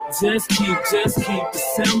Just keep it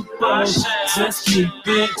simple. Just keep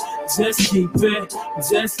it.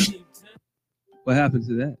 What happened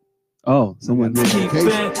to that? Oh, someone didn't turn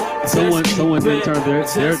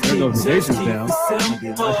their notifications down.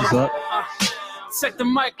 What's up? Check the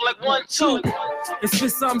mic like 1, 2. It's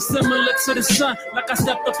just something similar to the sun. Like I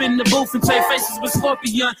stepped up in the booth and trade faces with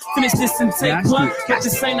Scorpion. Finish this and take one. Catch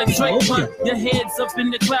this ain't a Drake one. Your head's up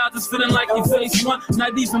in the clouds, it's feeling like you face one.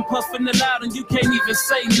 Not even puffing it loud and you can't even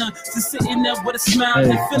say none. Just sitting there with a smile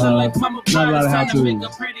and feeling like Mama Pride is trying to make a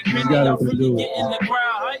pretty grin. Y'all really get in the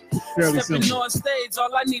crowd, right? Stepping on stage,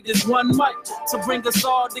 all I need is one mic to bring us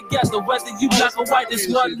all together. Whether you black or white, it's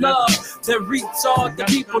one love that reach all the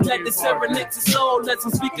people that the serenade to soul. Let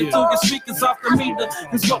them speak it through your speakers off the meter.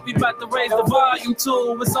 It's what we about to raise the volume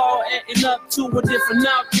to. It's all adding up to a different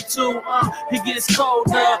altitude. It gets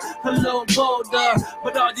colder, a little bolder,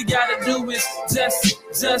 but all you gotta do is just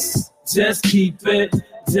keep it.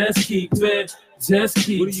 Just keep it simple.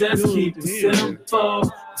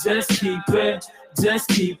 Just keep it. Just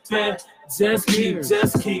keep it simple. Just keep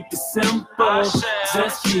it simple.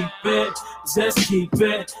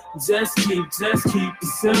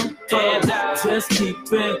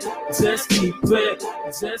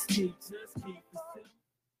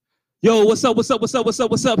 Yo, what's up?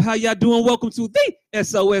 How y'all doing? Welcome to the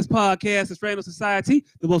SOS Podcast, the Strand of Society,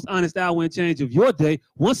 the most honest hour and change of your day.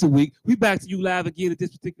 Once a week, we back to you live again at this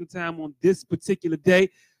particular time on this particular day.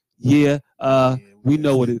 Yeah, we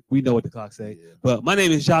know what the clock say. Yeah. But my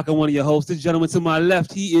name is Jacques, I'm one of your hosts. This gentleman to my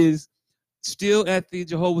left, he is still at the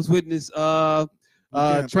Jehovah's Witness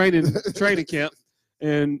training camp,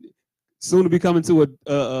 and soon to be coming to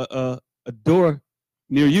a door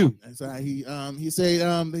near you. That's right. He said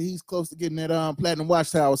that he's close to getting that platinum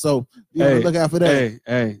watchtower, so be on the lookout for that.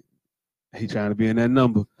 Hey, he trying to be in that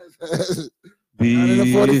number.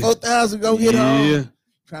 44,000 go get on.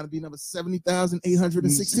 Trying to be number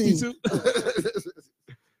 70,816.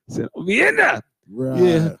 Said, be in there. Right.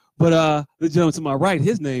 Yeah. But the gentleman to my right,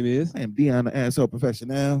 his name is. I am Dion the Asshole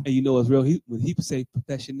Professional. And you know it's real. When he say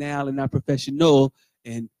professional and not professional,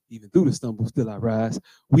 and even through the stumble, still I rise.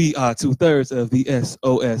 We are 2/3 of the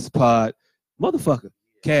SOS Pod motherfucker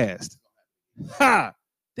cast. Ha!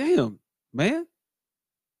 Damn, man.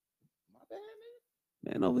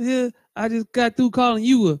 Man, over here, I just got through calling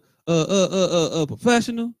you a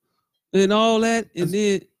professional and all that, and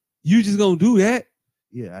then you just gonna do that?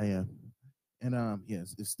 Yeah, I am. And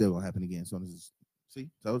yes, it's still gonna happen again. So see,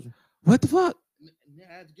 told you. What the fuck? I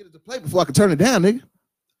had to get it to play before I could turn it down, nigga.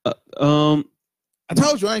 I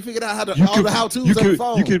told you I ain't figured out the how-tos on the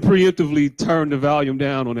phone. You can preemptively turn the volume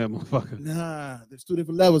down on that motherfucker. Nah, there's two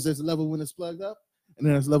different levels. There's a level when it's plugged up, and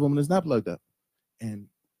then there's a level when it's not plugged up. And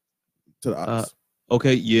to the opposite.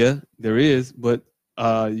 Okay, yeah, there is, but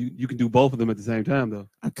you can do both of them at the same time, though.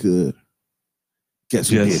 I could. Guess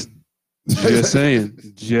who didn't? Just saying.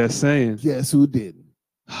 Guess who didn't?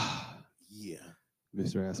 Yeah.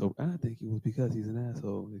 Mr. Asshole. I think it was because he's an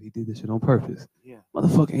asshole that he did this shit on purpose. Yeah.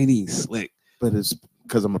 Motherfucker ain't even slick. But it's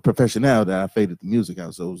because I'm a professional that I faded the music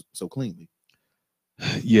out so cleanly.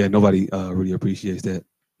 Yeah, nobody really appreciates that.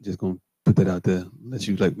 Just gonna put that out there. Let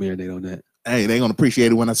you marinate on that. Hey, they gonna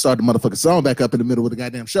appreciate it when I start the motherfucking song back up in the middle of the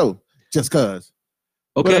goddamn show. Just cause.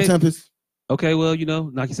 Okay. What up, Tempest? Okay, well,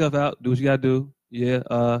 knock yourself out. Do what you gotta do.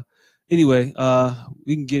 Yeah. Anyway,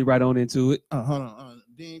 we can get right on into it. Hold on.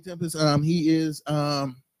 Dean Tempest, he's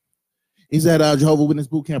at Jehovah Witness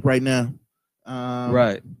boot camp right now.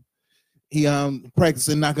 Right. He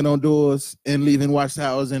practicing knocking on doors and leaving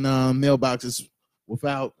watchtowers and mailboxes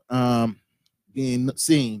without being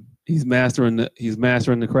seen. He's mastering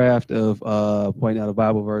the craft of pointing out a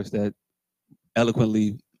Bible verse that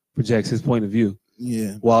eloquently projects his point of view.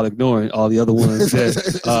 Yeah. While ignoring all the other ones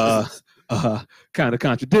that kind of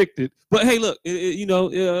contradicted. But hey, look, we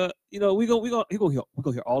gonna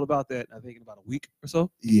hear all about that. I think in about a week or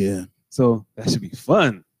so. Yeah. So that should be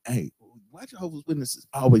fun. Hey, why Jehovah's Witnesses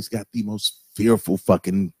always got the most fearful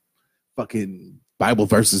fucking Bible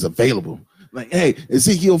verses available? Like, hey,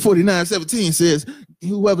 Ezekiel 49:17 says,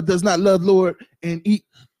 "Whoever does not love Lord and eat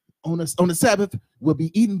on the Sabbath will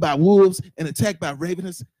be eaten by wolves and attacked by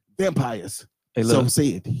ravenous vampires." Hey, look. So say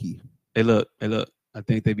it here. Hey, look. I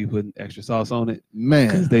think they be putting extra sauce on it, man,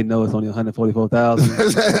 because they know it's only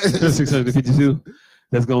 144,652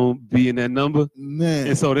 that's gonna be in that number, man.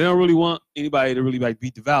 And so they don't really want anybody to really be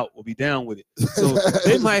devout or be down with it. So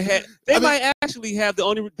they might actually have the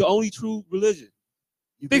only true religion.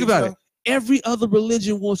 Think about it. Every other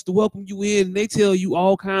religion wants to welcome you in, and they tell you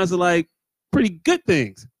all kinds of pretty good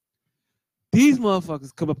things. These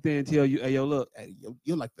motherfuckers come up there and tell you, hey, yo, look, Hey,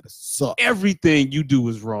 you're like that suck. everything you do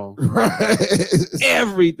is wrong. Right.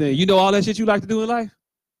 Everything. You know all that shit you like to do in life?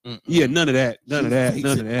 Mm-mm. Yeah, none of that. None She of that. hates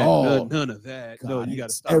None it of that. all. None of that. No, God you got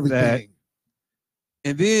to hates stop that. everything.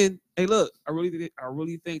 And then, hey, look, I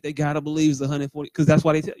really think they gotta believe it's 140 because that's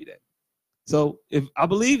why they tell you that. So if I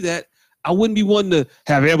believe that, I wouldn't be wanting to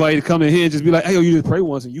have everybody to come in here and just be like, hey, yo, you just pray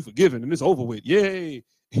once and you forgiven and it's over with. Yay.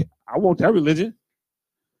 I want that religion.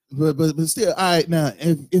 But still, all right, now,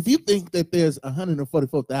 if you think that there's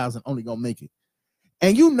 144,000 only gonna make it,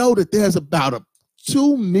 and you know that there's about a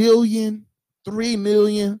 2 million, 3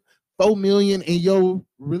 million, 4 million in your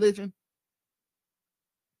religion,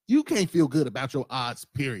 you can't feel good about your odds,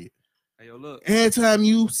 period. Hey, yo, look. Anytime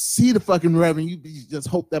you see the fucking reverend, you just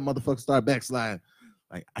hope that motherfucker start backsliding.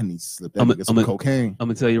 Like, I need to slip that nigga some cocaine. I'm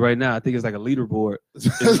gonna tell you right now, I think it's like a leaderboard. It's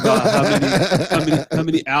about how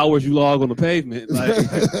many hours you log on the pavement. Like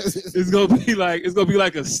it's gonna be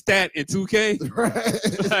like a stat in 2K.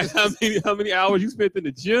 Right. Like how many hours you spent in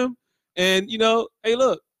the gym. And you know, hey,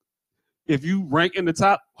 look, if you rank in the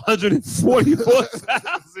top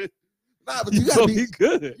 144,000, nah, but you gotta be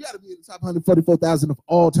good. You gotta be in the top 144,000 of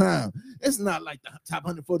all time. It's not like the top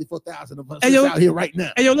 144,000 of us out here right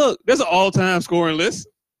now. Hey, yo, look, there's an all-time scoring list.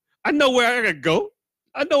 I know where I gotta go.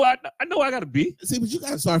 I know I gotta be. See, but you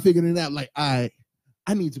gotta start figuring it out. Like, I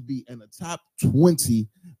need to be in the top 20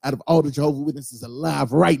 out of all the Jehovah Witnesses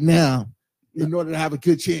alive right now in order to have a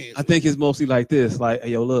good chance. I think it's mostly like this. Like,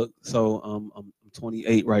 hey, yo, look, so I'm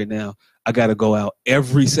 28 right now. I gotta go out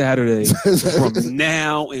every Saturday from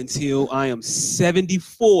now until I am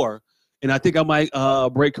 74, and I think I might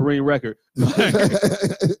break Kareem record.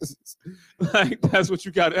 Like that's what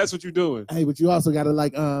you got. That's what you're doing. Hey, but you also gotta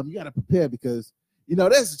you gotta prepare because you know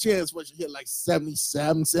there's a chance once you hit like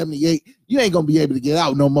 77, 78, you ain't gonna be able to get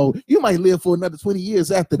out no more. You might live for another 20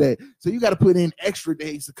 years after that. So you gotta put in extra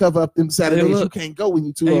days to cover up them Saturdays you can't go when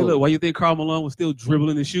you're too old. Look, why you think Karl Malone was still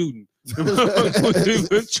dribbling and shooting?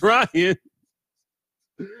 Trying. You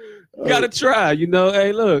gotta try, you know.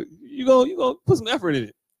 Hey, look, you go put some effort in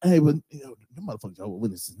it. Hey, but you know, the motherfucking Jehovah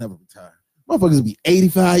Witnesses never retire. Motherfuckers will be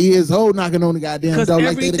 85 years old knocking on the goddamn door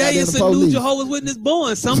like they the goddamn it's a new Jehovah's Witness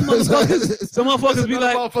born. Some motherfuckers be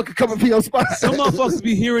like, motherfucker coming for your spot. Some motherfuckers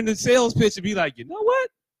be hearing the sales pitch and be like, you know what?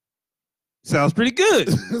 Sounds pretty good.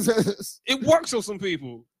 It works on some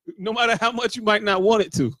people, no matter how much you might not want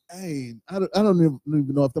it to. Hey, I don't even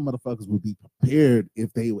know if the motherfuckers would be prepared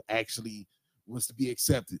if they actually was to be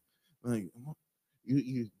accepted. Like,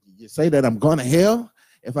 you say that I'm going to hell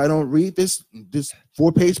if I don't read this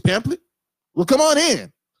 4-page pamphlet? Well, come on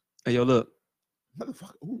in. Hey, yo, look.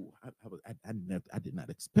 Motherfucker, ooh, I did not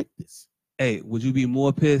expect this. Hey, would you be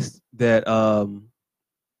more pissed that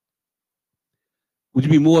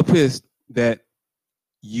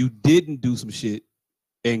you didn't do some shit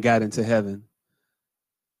and got into heaven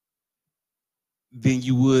than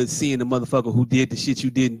you would seeing the motherfucker who did the shit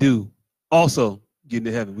you didn't do also get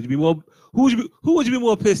into heaven? Would you be more? Who would you be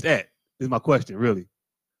more pissed at? Is my question, really.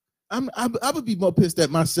 I would be more pissed at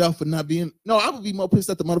myself for not being. No, I would be more pissed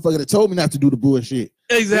at the motherfucker that told me not to do the bullshit.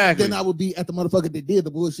 Exactly. Then I would be at the motherfucker that did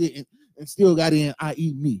the bullshit and still got in,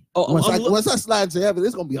 i.e. me. Oh, once I slide into heaven,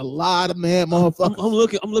 there's gonna be a lot of mad motherfuckers.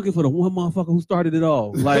 I'm looking for the one motherfucker who started it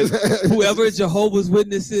all. Like whoever Jehovah's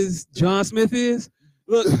Witnesses John Smith is.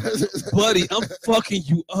 Look, buddy, I'm fucking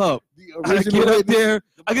you up. I get up there.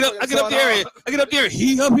 I get up there.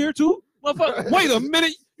 He up here too, motherfucker. Wait a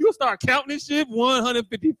minute. You start counting this shit.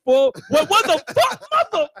 154. What the fuck,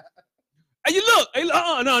 mother? Hey, you look. Hey, no.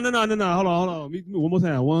 Hold on. One more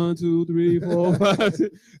time. 1, 2, 3, 4, 5,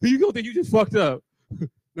 6. You gonna think you just fucked up?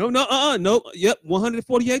 No. Yep,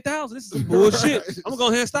 148,000. This is some bullshit. I'm gonna go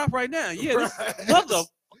ahead and stop right now. Yeah, this mother.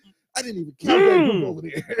 I didn't even count that group over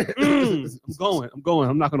there. I'm going.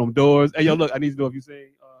 I'm knocking on doors. Hey, yo, look. I need to know if you say.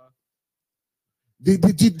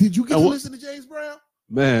 Did you get to listen to James Brown?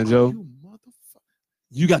 Man, Joe.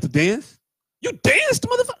 You got to dance? You danced,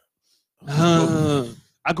 motherfucker?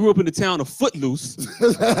 I grew up in the town of Footloose.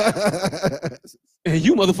 And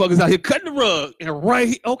you motherfuckers out here cutting the rug. And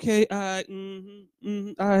okay, all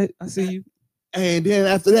right, I see you. And then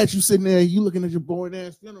after that, you sitting there, you looking at your boring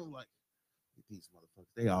ass funeral like, these motherfuckers,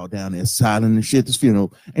 they all down there silent and shit. This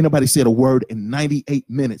funeral, ain't nobody said a word in 98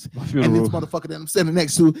 minutes. And this motherfucker that I'm sitting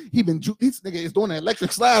next to, this nigga is doing an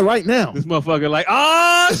electric slide right now. This motherfucker like,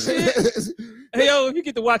 oh, shit. Hey, yo, if you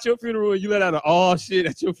get to watch your funeral and you let out an all shit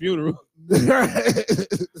at your funeral. Yeah,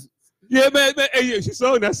 man. Hey, she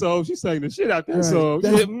sang that song. She sang the shit out that song.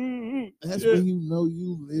 That's when you know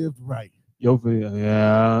you lived right. Yo,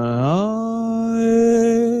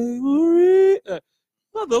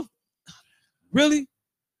 mother, really?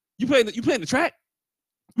 You playing the track?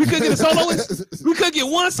 We couldn't get a soloist. We couldn't get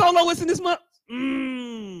one soloist in this month.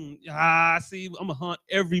 See, I'm gonna hunt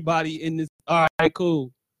everybody in this. All right,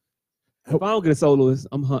 cool. If I don't get a soloist,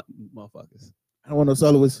 I'm hunting motherfuckers. I don't want no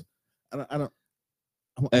soloist. I want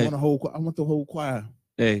the whole choir.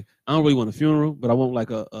 Hey, I don't really want a funeral, but I want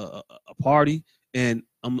like a party, and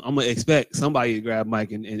I'm gonna expect somebody to grab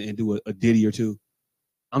mic and do a ditty or two.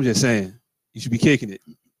 I'm just saying, you should be kicking it.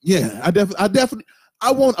 Yeah, I definitely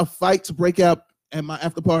want a fight to break out at my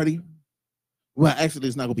after party. Well, actually,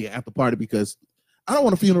 it's not gonna be an after party because I don't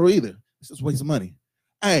want a funeral either. It's just a waste of money.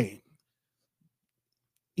 Hey,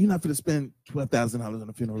 you're not gonna spend $12,000 on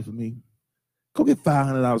a funeral for me. Go get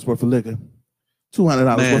 $500 worth of liquor,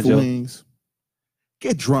 $200 worth of wings.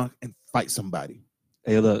 Get drunk and fight somebody.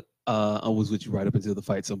 Hey, look, I was with you right up until the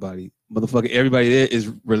fight somebody. Motherfucker, everybody there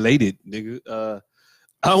is related, nigga.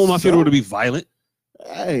 I don't want my funeral to be violent.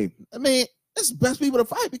 Hey, I mean, it's the best people to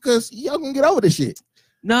fight because y'all gonna get over this shit.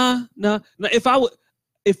 Nah. If I were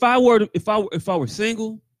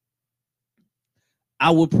single,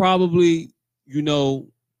 I would probably,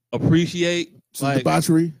 appreciate some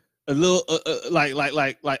debauchery. A little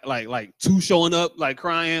like two showing up, like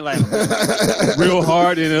crying, like real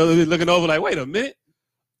hard, and looking over, like, wait a minute,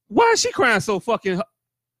 why is she crying so fucking?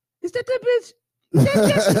 Is that bitch?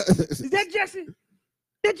 Is that Jesse?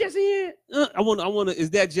 That Jesse Ann? I want to.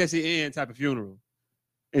 Is that Jesse Ann type of funeral?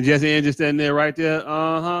 And Jesse Ann just standing there right there.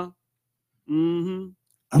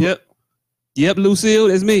 Yep, Lucille,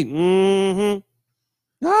 that's me.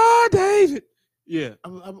 David. Yeah. I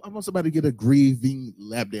want somebody to get a grieving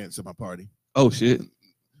lap dance at my party. Oh shit.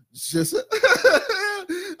 Just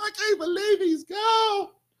I can't believe he's gone.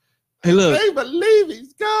 Hey, look. I can't believe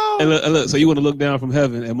he's gone. Hey, look. So you want to look down from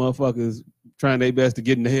heaven at motherfuckers trying their best to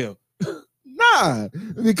get into hell? Nah,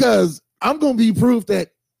 because I'm gonna be proof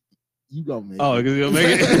that you gonna make it. Oh, because you'll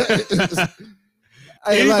make it.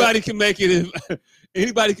 Anybody can make it if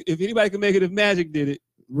anybody can make it if magic did it.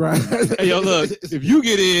 Right. Hey, yo, look, if you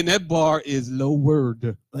get in, that bar is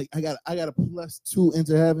lowered. Like I got a +2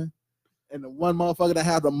 into heaven, and the one motherfucker that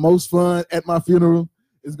had the most fun at my funeral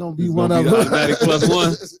is gonna be one of them. Automatic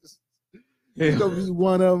 +1. It's gonna be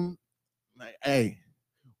one of them. Like, hey,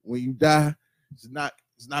 when you die, it's knock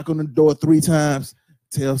on the door 3 times.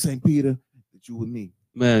 Tell St. Peter that you with me.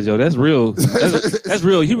 Man, Joe, that's real. That's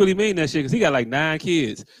real. He really mean that shit because he got like 9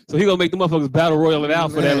 kids. So he gonna make the motherfuckers battle royal it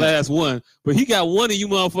out for that last one. But he got one of you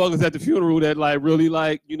motherfuckers at the funeral that like really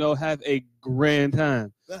like, have a grand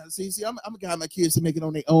time. See, I'm a guy my kids to make it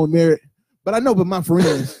on their own merit. But I know with my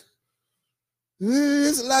friends,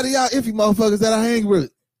 there's a lot of y'all iffy motherfuckers that I hang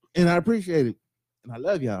with. And I appreciate it. And I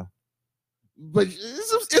love y'all. But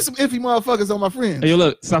it's some iffy motherfuckers on my friends. Hey, yo,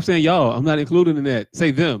 look, stop saying y'all. I'm not included in that.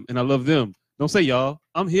 Say them, and I love them. Don't say y'all.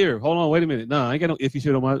 I'm here. Hold on, wait a minute. Nah, I ain't got no iffy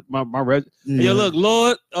shit on my red. Yeah. Hey, yo, look,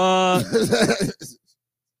 Lord.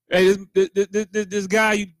 Hey, this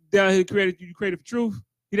guy you down here created for truth.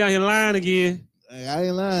 He down here lying again. Hey, I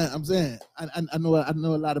ain't lying. I'm saying I know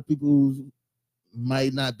a lot of people who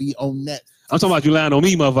might not be on that. I'm talking about you lying on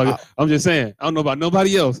me, motherfucker. I'm just saying. I don't know about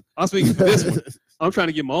nobody else. I'm speaking for this one. I'm trying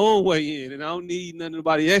to get my own way in, and I don't need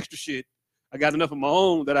nobody extra shit. I got enough of my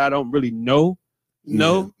own that I don't really know.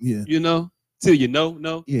 Yeah. Till you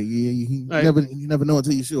know. Yeah. You never know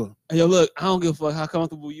until you're sure. Hey, yo, look, I don't give a fuck how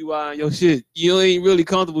comfortable you are in your shit. You ain't really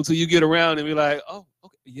comfortable till you get around and be like, oh,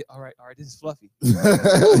 okay, yeah, all right, this is fluffy.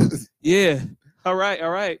 Yeah, all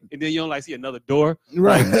right. And then you don't like see another door.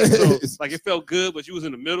 Right. Like it felt good, but you was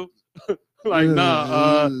in the middle. Like,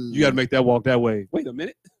 nah, you got to make that walk that way. Wait a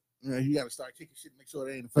minute. Yeah, you got to start kicking shit, make sure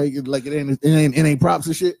it ain't fake. Like it ain't props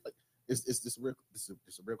and shit. Like, it's a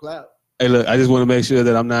real cloud. Hey, look, I just want to make sure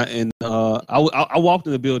that I'm not in. I walked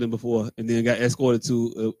in the building before and then got escorted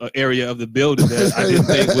to an area of the building that I didn't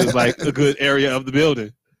think was like a good area of the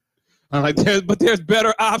building. I'm like, there's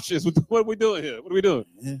better options. What are we doing here? What are we doing?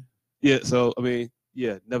 Yeah. So I mean,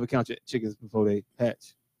 never count your chickens before they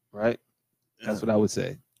hatch, right? That's what I would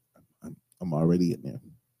say. I'm already in there.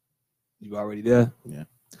 You already there? Yeah.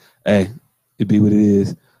 Hey, it be what it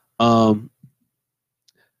is. I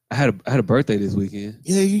had a birthday this weekend.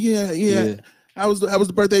 Yeah. How was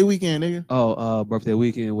the birthday weekend, nigga? Oh, birthday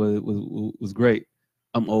weekend was great.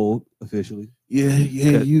 I'm old officially. Yeah.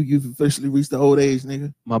 You've officially reached the old age,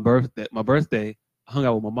 nigga. My birthday, I hung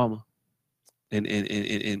out with my mama, and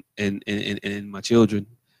my children,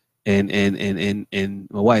 and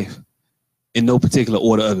my wife, in no particular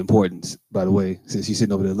order of importance. By the way, since she's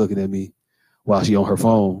sitting over there looking at me while she on her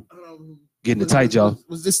phone. Getting the tight, y'all.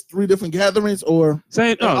 Was this 3 different gatherings or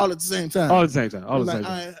same? No, all at the same time? All at the same time. All at the same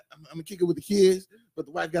time. I'm gonna kick it with the kids, but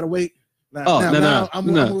the wife gotta wait. No. I'm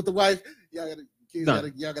with the wife. Y'all gotta Kids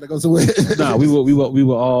y'all gotta go somewhere. Nah, we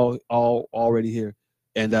were all already here,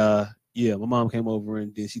 and yeah, my mom came over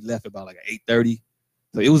and then she left about like 8:30,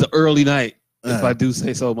 so it was an early night, if I do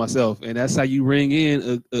say so myself, and that's how you ring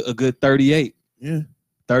in a good 38. Yeah,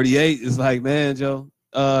 38 is like, man, Joe,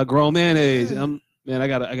 grown man age. I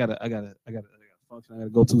got a function I gotta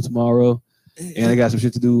go to tomorrow, and I got some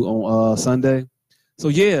shit to do on Sunday. So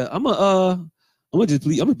yeah, I'm gonna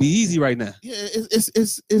be easy right now. Yeah,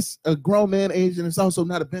 it's a grown man age, and it's also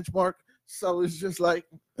not a benchmark. So it's just like,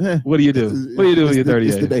 what do you do? What do you do when you're 38?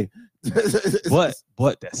 It's the day.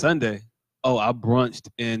 but that Sunday, I brunched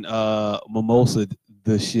and mimosa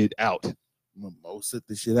the shit out. Mimosa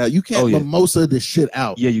the shit out. You can't mimosa the shit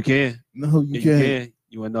out. Yeah, you can. No, you can't.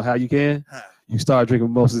 You want to know how you can? You start drinking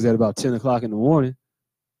mimosas at about 10 o'clock in the morning,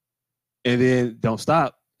 and then don't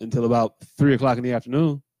stop until about 3 o'clock in the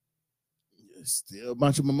afternoon. Still a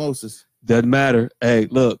bunch of mimosas. Doesn't matter. Hey,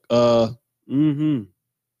 look,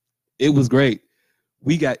 it was great.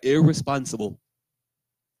 We got irresponsible.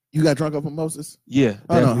 You got drunk off mimosas? Yeah.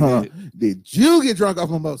 Did you get drunk off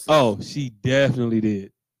mimosas? Oh, she definitely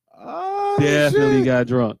did. Oh, definitely shit. Got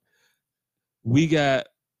drunk. We got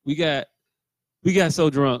so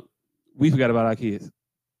drunk, we forgot about our kids.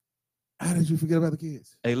 How did you forget about the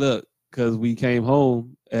kids? Hey, look, because we came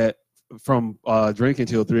home from drinking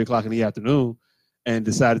till 3 o'clock in the afternoon and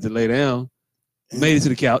decided to lay down. Made it to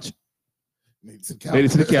the couch. Made it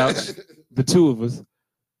to the couch. The two of us.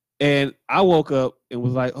 And I woke up and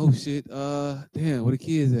was like, oh shit, damn, where the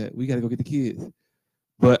kids at? We gotta go get the kids.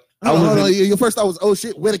 But your first thought was, oh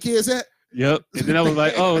shit, where the kids at? Yep. And then I was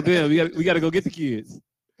like, oh damn, we gotta go get the kids.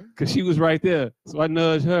 Cause she was right there. So I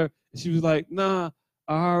nudged her and she was like, nah,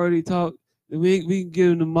 I already talked. We can get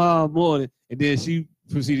them tomorrow morning. And then she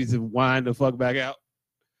proceeded to wind the fuck back out.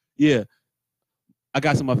 Yeah. I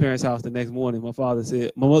got to my parents' house the next morning. My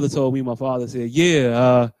mother told me, my father said,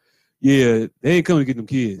 yeah, they ain't coming to get them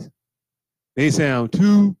kids. They sound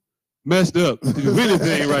too messed up to do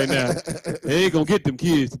anything right now. They ain't gonna get them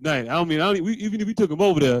kids tonight. Even if we took them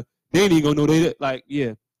over there, they ain't even gonna know they like,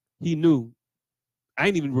 yeah. He knew. I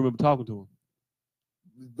ain't even remember talking to him.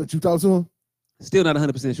 But you talked to him? Still not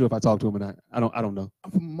 100% sure if I talked to him or not. I don't know.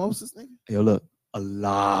 Mimosas, nigga? Yo, look, a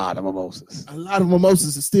lot of mimosas. A lot of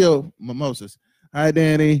mimosas is still mimosas. All right,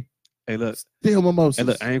 Danny. Hey, look. Still mimosas. Hey,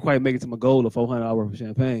 look, I ain't quite make it to my goal of $400 worth of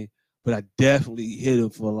champagne, but I definitely hit him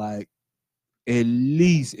for like at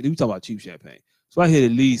least, and we talking about cheap champagne. So I hit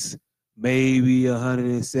at least maybe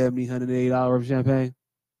 $170, $180 worth of champagne.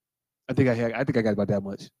 I think I got about that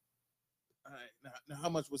much. All right. Now how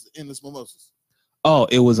much was the endless mimosas? Oh,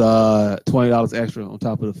 it was $20 extra on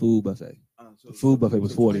top of the food buffet. So the food buffet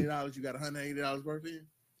was $40. $20, you got $180 worth in?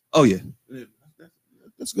 Oh yeah.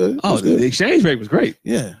 That's good. That's good. The exchange rate was great.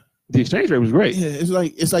 Yeah. The exchange rate was great. Yeah, it's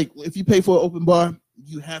like if you pay for an open bar,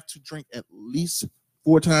 you have to drink at least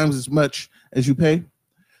 4 times as much as you pay.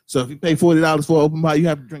 So if you pay $40 for an open bar, you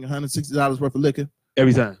have to drink $160 worth of liquor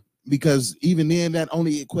every time. Because even then, that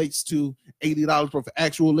only equates to $80 worth of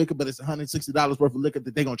actual liquor, but it's $160 worth of liquor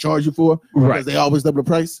that they're gonna charge you for, right? Because they always double the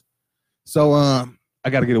price. So I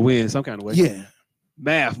got to get a win some kind of way. Yeah,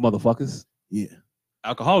 math, motherfuckers. Yeah,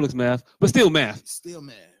 alcoholics math, but still math. Still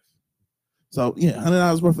math. So yeah,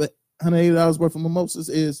 $180 worth of mimosas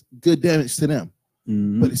is good damage to them,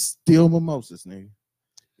 but it's still mimosas, nigga.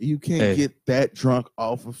 You can't get that drunk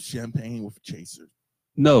off of champagne with chasers.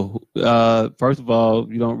 No, first of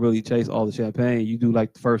all, you don't really chase all the champagne. You do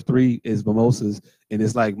like the first 3 is mimosas, and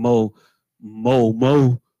it's like mo,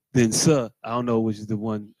 then I don't know which is the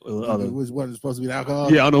one or the other. Which one is supposed to be the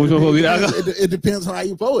alcohol? Yeah, I don't know which one is supposed to be the alcohol. It depends on how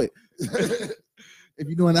you pour it. If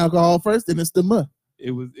you're doing alcohol first, then it's the muh.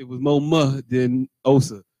 It was more muh than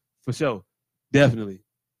osa, for sure, definitely.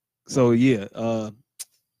 So yeah, I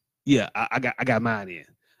got mine in.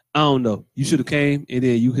 I don't know. You should have came, and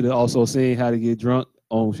then you could have also seen how to get drunk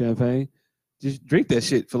on champagne. Just drink that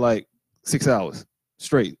shit for like 6 hours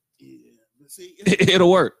straight. Yeah, see,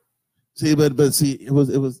 it'll work. See, but see, it was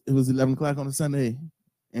 11 o'clock on a Sunday,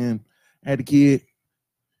 and I had a kid,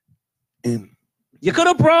 and you could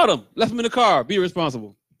have brought him, left him in the car. Be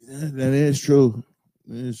responsible. Yeah, that is true.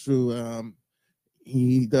 It is true.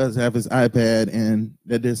 He does have his iPad, and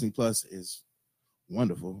that Disney Plus is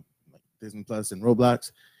wonderful. Like Disney Plus and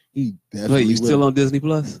Roblox. He definitely. Wait, you still on Disney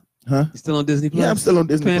Plus? Huh? You still on Disney Plus? Yeah, I'm still on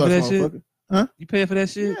Disney Plus. Paying for that shit? Huh? You paying for that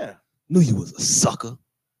shit? Yeah. Knew you was a sucker.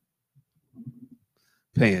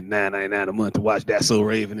 Paying $9.99 a month to watch That's So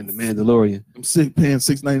Raven and The Mandalorian. I'm sick paying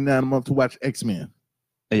 $6.99 a month to watch X-Men.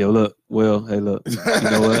 Hey, yo, look. Well, hey, look. You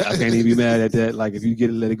know what? I can't even be mad at that. Like, if you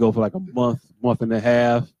let it go for like a month and a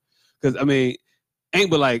half. Because, I mean,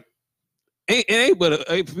 ain't but Ain't but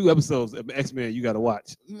a few episodes of X-Men you got to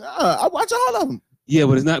watch. Nah, I watch all of them. Yeah,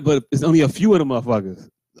 but it's only a few of them motherfuckers.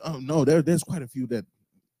 Oh no, there's quite a few that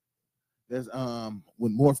there's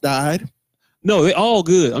when Morph died. No, they all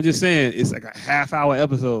good. I'm just saying it's like a half-hour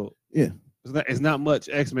episode. Yeah, it's not much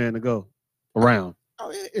X-Men to go around.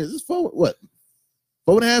 Oh, it is. It's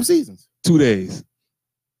 4.5 seasons. 2 days.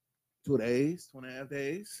 2 days, 2.5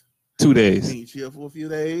 days. 2 days. Then you chill for a few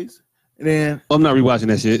days, and then I'm not rewatching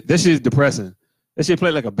that shit. That shit's depressing. That shit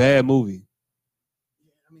played like a bad movie.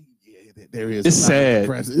 I mean, yeah, there is. It's sad.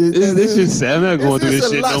 It's just sad. I'm not going through this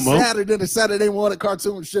shit no more. It's sadder than the Saturday morning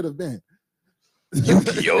cartoon should have been.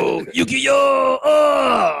 Yu-Gi-Oh!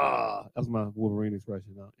 That's my Wolverine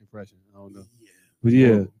impression. I don't know, Yeah. but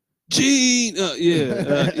yeah, Gene.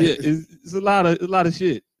 It's a lot of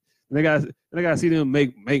shit. And I gotta see them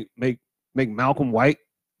make Malcolm white,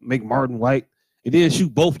 make Martin white, and then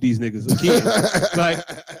shoot both of these niggas again. like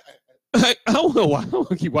I don't know why I want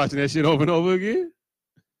to keep watching that shit over and over again.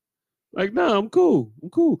 Like, nah, I'm cool.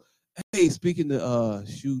 Hey, speaking of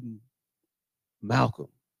shooting Malcolm.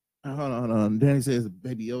 Hold on. Danny says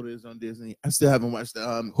Baby Yoda is on Disney. I still haven't watched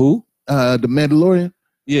the who? The Mandalorian.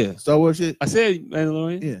 Yeah. Star Wars shit. I said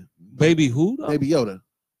Mandalorian. Yeah. Baby who? Though? Baby Yoda.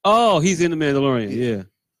 Oh, he's in the Mandalorian. Yeah.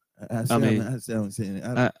 I haven't seen it.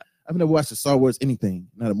 I've never watched a Star Wars anything.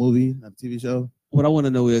 Not a movie, not a TV show. What I want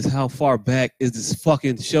to know is how far back is this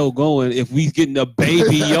fucking show going if we getting a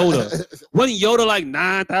Baby Yoda? Wasn't Yoda like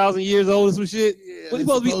 9,000 years old or some shit? Yeah, was he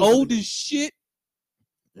supposed to be old as shit?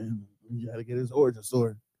 Damn, you gotta get his origin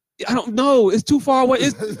story. I don't know. It's too far away.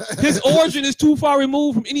 His origin is too far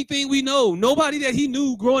removed from anything we know. Nobody that he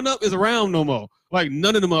knew growing up is around no more. Like,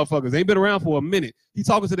 none of the motherfuckers. They ain't been around for a minute. He's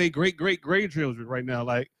talking to their great-great-grandchildren right now.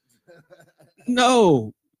 Like,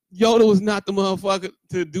 no. Yoda was not the motherfucker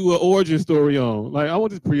to do an origin story on. Like, I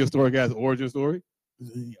want this prehistoric ass origin story.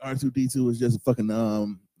 R2-D2 was just a fucking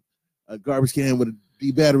a garbage can with a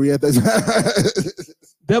D battery at that time.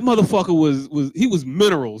 That motherfucker was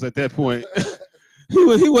minerals at that point. He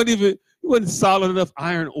wasn't solid enough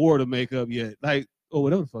iron ore to make up yet. Like,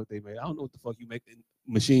 whatever the fuck they made. I don't know what the fuck you make the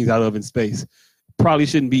machines out of in space. Probably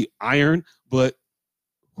shouldn't be iron, but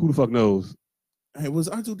who the fuck knows? Hey, was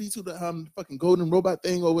R2-D2 the fucking golden robot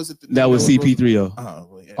thing, or was it that was CP3O? Oh,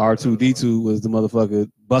 well, yeah. R2-D2 was the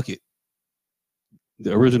motherfucker Bucket,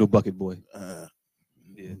 the original Bucket boy.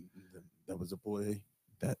 Yeah, that was a boy.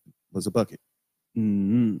 That was a Bucket.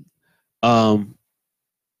 Mm-hmm.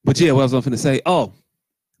 But yeah, what I was going to say. Oh,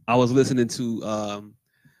 I was listening to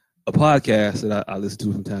a podcast that I listen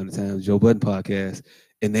to from time to time, the Joe Budden podcast,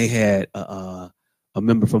 and they had a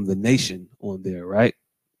member from the Nation on there, right?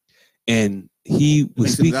 And he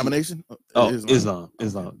was speaking. Denomination? Oh, Islam.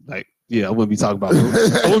 Like, yeah, I wouldn't be talking about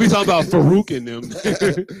Farouk and them.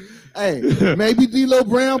 Hey, maybe D-Lo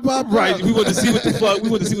Brown Papa. Right. We want to see what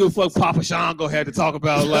the fuck Papa Shango had to talk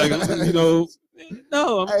about. Like, you know.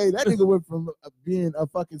 No. Hey, that nigga went from being a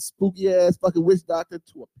fucking spooky ass fucking witch doctor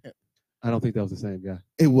to a pimp. I don't think that was the same guy.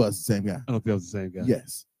 It was the same guy. I don't think that was the same guy.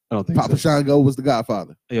 Yes. I don't think Papa Shango was the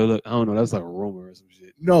godfather. Yo, look, I don't know. That's like a rumor or some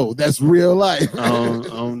shit. No, that's real life. I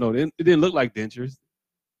don't know. It didn't look like dentures.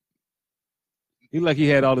 He looked like he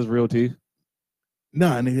had all his real teeth.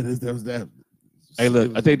 Nah, nigga, that was that. Hey,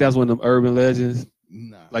 look, I think that's one of them urban legends.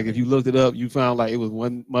 Nah. Like, if you looked it up, you found like it was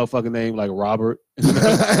one motherfucking name like Robert.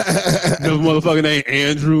 Another motherfucking name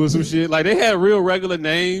Andrew or some shit. Like, they had real regular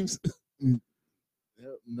names.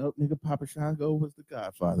 Nope, nigga, Papa Shango was the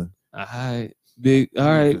godfather. All right, big. All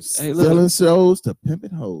right, hey, look. Selling shows to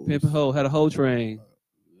pimping hoes. Pimping hoe had a whole train.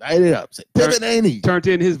 Light it up. Say, pimping ain't he? Turned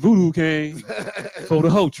in his voodoo cane for the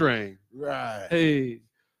hoe train. Right. Hey.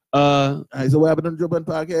 All right, so what happened on the Joe Budden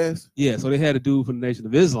podcast? Yeah, so they had a dude from the Nation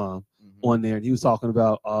of Islam on there, and he was talking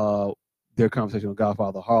about their conversation with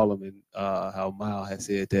Godfather Harlem and how Mile had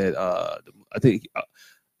said that I think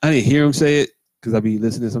I didn't hear him say it because I be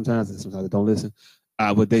listening sometimes, and sometimes I don't listen.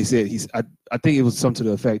 But they said I think it was something to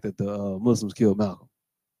the effect that the Muslims killed Malcolm,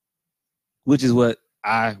 which is what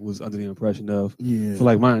I was under the impression of for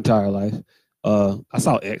like my entire life. I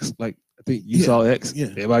saw X, like I think you saw X. Yeah.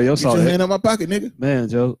 Everybody else saw your X. Hand on my pocket, nigga. Man,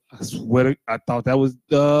 Joe, I swear I thought that was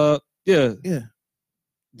Yeah.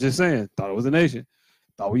 Just saying, thought it was a nation.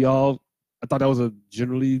 I thought that was a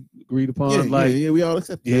generally agreed upon. Yeah, we all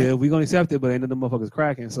accept it. Yeah, we gonna accept it, but ain't no motherfuckers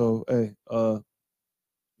cracking. So hey,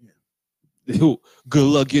 good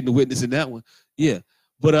luck getting the witness in that one. Yeah.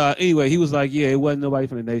 But anyway, he was like, yeah, it wasn't nobody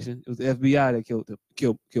from the nation. It was the FBI that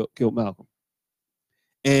killed Malcolm.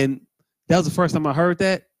 And that was the first time I heard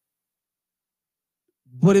that.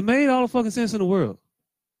 But it made all the fucking sense in the world.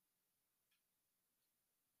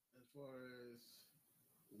 As far as,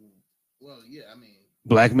 well, yeah, I mean,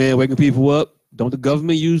 Black man waking people up. Don't the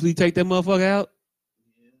government usually take that motherfucker out?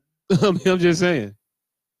 Yeah. I mean, I'm just saying.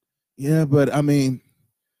 Yeah, but I mean,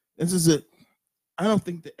 this is it. I don't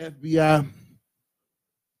think the FBI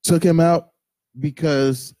took him out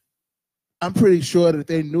because I'm pretty sure that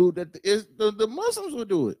they knew that the Muslims would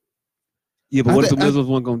do it. Yeah, but what if the Muslims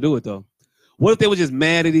weren't gonna do it though? What if they were just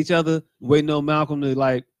mad at each other, waiting on Malcolm to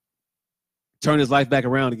like turn his life back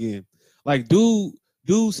around again? Like, dude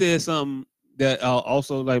said something that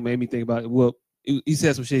also like made me think about it. Well, he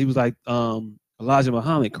said some shit. He was like, Elijah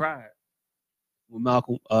Muhammad cried when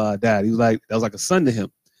Malcolm died. He was like, that was like a son to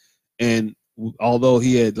him. And although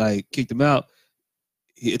he had like kicked him out,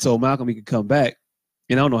 he told Malcolm he could come back.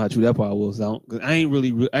 And I don't know how true that part was. Because I ain't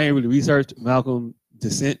really researched Malcolm's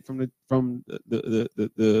descent from the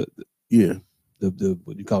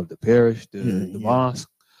what you call it, the parish, the mosque,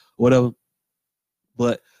 whatever.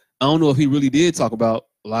 But I don't know if he really did talk about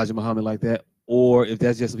Elijah Muhammad like that, or if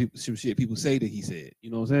that's just some shit people say that he said. You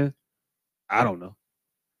know what I'm saying? I don't know.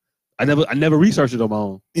 I never researched it on my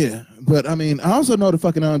own. Yeah, but I mean, I also know the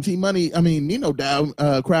fucking G Money. I mean, Nino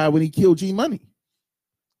cried when he killed G Money.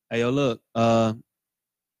 Hey, yo, look,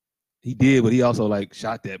 he did, but he also like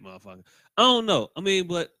shot that motherfucker. I don't know. I mean,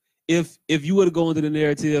 but if you were to go into the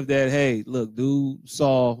narrative that, hey, look, dude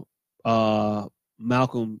saw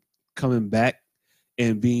Malcolm coming back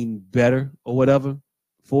and being better or whatever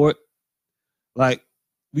for it, like,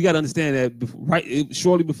 we got to understand that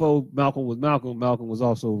shortly before Malcolm was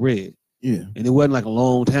also red. Yeah. And it wasn't like a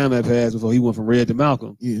long time that passed before he went from red to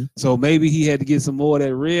Malcolm. Yeah. So maybe he had to get some more of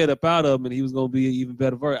that red up out of him and he was going to be an even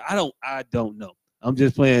better version. I don't know. I'm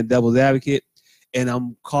just playing devil's advocate, and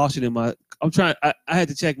I'm cautioning I had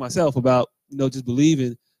to check myself about, just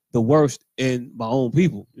believing the worst in my own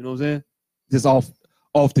people. You know what I'm saying? Just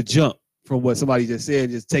off the jump from what somebody just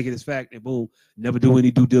said, just take it as fact and boom, never do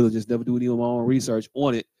any due diligence, never do any of my own research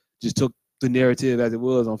on it. Just took the narrative as it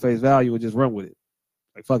was on face value and just run with it.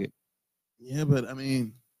 Like, fuck it. Yeah, but I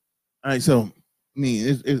mean, all right, so I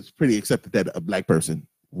mean, it's pretty accepted that a black person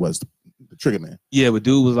was the trigger man. Yeah, but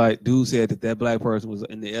dude said that black person was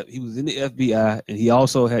in the FBI, and he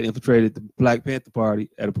also had infiltrated the Black Panther Party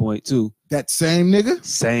at a point too. That same nigga?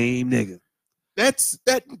 Same nigga.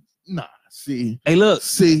 Nah. See. Hey, look.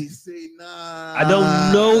 See, nah. I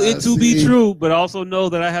don't know it to be true, but also know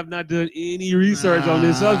that I have not done any research on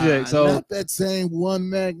this subject. So not that same one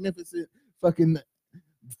magnificent fucking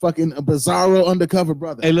bizarro undercover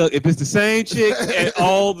brother. Hey, look, if it's the same chick at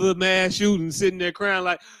all the mass shootings sitting there crying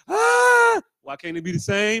like, why can't it be the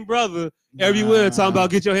same brother everywhere talking about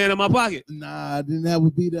get your hand in my pocket? Nah, then that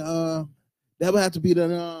would be that would have to be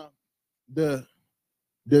the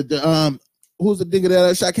who's the nigga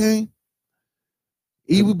that shot Kane?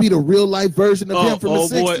 He would be the real life version of him from the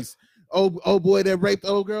 60s. Old boy that raped the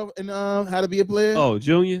old girl and How to Be a Player. Oh,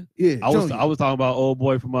 Junior? Yeah. I was talking about old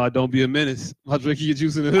boy from Don't Be a Menace. I'll drink your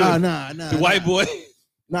juice in the hood. Nah. The white boy.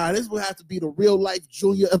 Nah, this would have to be the real life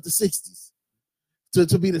Junior of the 60s.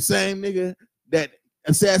 To be the same nigga that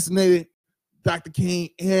assassinated Dr. King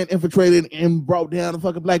and infiltrated and brought down the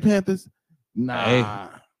fucking Black Panthers. Nah.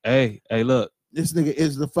 Hey, look. This nigga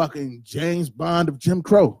is the fucking James Bond of Jim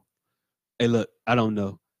Crow. Hey, look, I don't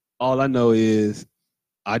know. All I know is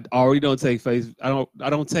I already don't take I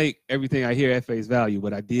don't take everything I hear at face value,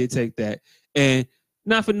 but I did take that. And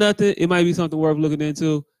not for nothing, it might be something worth looking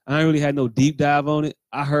into. I ain't really had no deep dive on it.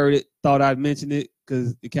 I heard it, thought I'd mention it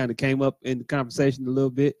because it kind of came up in the conversation a little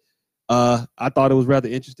bit. I thought it was rather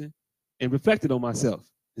interesting and reflected on myself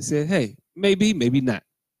and said, hey, maybe not.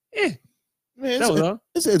 Yeah. Man, that was all.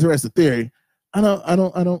 It's an interesting theory. I don't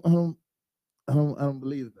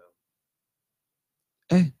believe it though.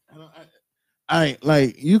 Hey, I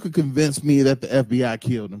like, you could convince me that the FBI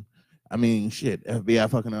killed him. I mean, shit, FBI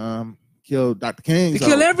fucking killed Dr. King. They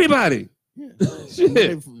killed everybody. Yeah.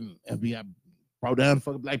 Shit. FBI brought down the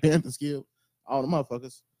fucking Black Panthers, killed all the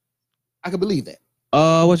motherfuckers. I can believe that.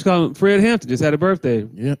 What you call him? Fred Hampton just had a birthday.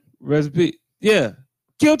 Yeah. Recipe. Yeah.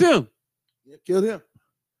 Killed him. Yeah, killed him.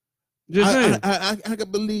 Just saying. I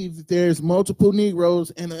can believe that there's multiple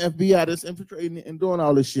Negroes in the FBI that's infiltrating and doing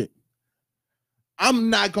all this shit.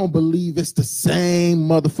 I'm not gonna believe it's the same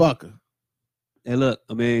motherfucker. And look,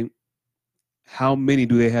 I mean, how many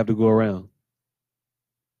do they have to go around?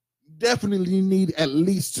 Definitely need at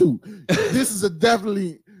least 2. This is a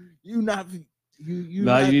definitely you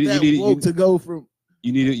need woke to go from.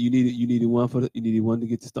 You needed one you needed one to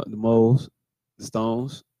get the moles, the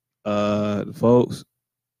stones, the folks.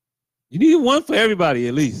 You need one for everybody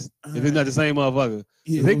at least. If it's not the same motherfucker.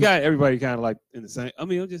 Yeah, they got everybody kind of like in the same. I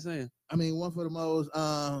mean, I'm just saying. I mean, one for the most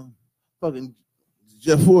fucking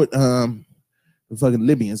Jeff Ford, the fucking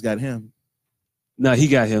Libyans got him. Nah, he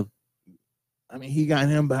got him. I mean, he got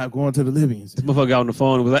him by going to the Libyans. This motherfucker got on the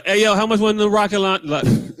phone and was like, "Hey, yo, how much was in the rocket launch?"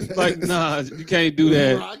 Like, nah, you can't do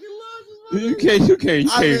that. You can't get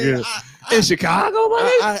it. In Chicago,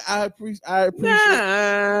 man. I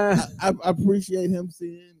appreciate him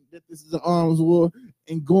saying that this is an arms war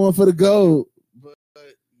and going for the gold. But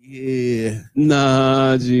yeah.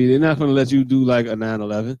 Nah, G, they're not gonna let you do like a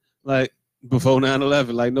 9/11. Like before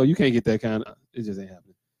 9/11. Like, no, you can't get that kind of it just ain't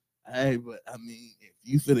happening. Hey, but I mean,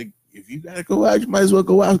 if you gotta go out, you might as well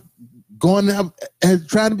go out going out and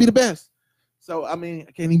trying to be the best. So I mean,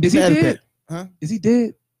 I can't even be mad at that. Huh? Is he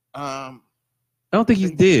dead? I don't think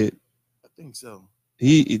he's dead. I think so.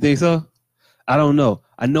 You think so? I don't know.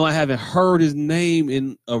 I know I haven't heard his name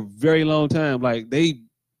in a very long time. Like they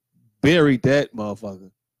buried that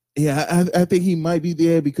motherfucker. Yeah, I think he might be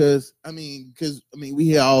there because we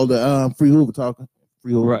hear all the Free Hoover talking.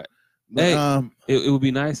 Free Hoover. Right. But, hey, it would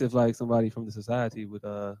be nice if like somebody from the society would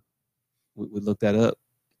look that up.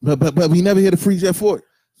 But we never hear the Free Jeff Ford.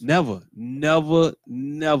 Never. And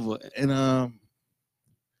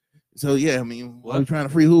so yeah, I mean, while we trying to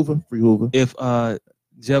free Hoover. If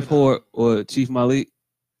Jeff Ford or Chief Malik,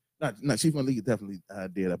 not Chief Malik is definitely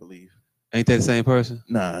dead, I believe. Ain't that the same person?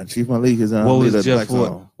 Nah, Chief Malik is what was leader Jeff of Ford?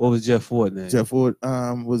 Zone. What was Jeff Ford name? Jeff Ford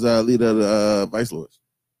was leader of the Vice Lords.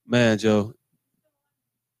 Man, Joe.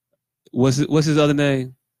 What's his other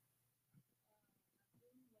name?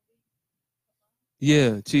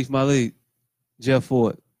 Yeah, Chief Malik, Jeff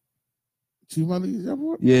Ford. Chief Malik is Jeff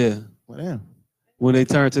Ford? Yeah. Well, damn. When they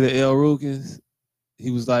turned to the El Rukins,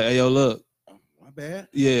 he was like, "Hey, yo, look." My bad.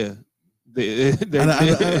 Yeah. I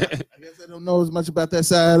guess I don't know as much about that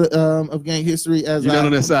side of gang history as you're not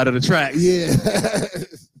on that side of the tracks. Yeah.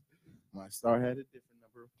 My star had a different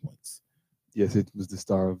number of points. Yes, it was the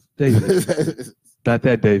Star of David. Not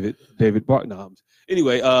that David. David Barton. No,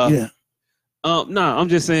 anyway, yeah. I'm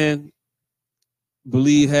just saying,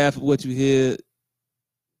 believe half of what you hear.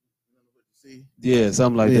 Yeah,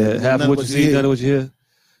 something like that. Half of what you see, none of what you hear.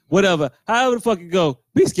 Whatever. However the fuck it go,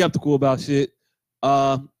 be skeptical about shit.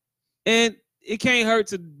 And it can't hurt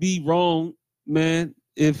to be wrong, man,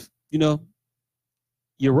 if, you're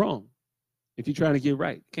wrong. If you're trying to get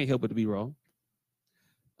right, can't help but to be wrong.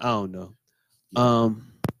 I don't know.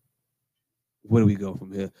 Where do we go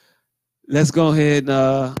from here? Let's go ahead and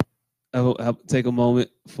I'll take a moment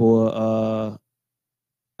for I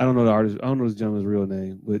don't know the artist. I don't know this gentleman's real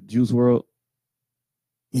name, but Juice WRLD.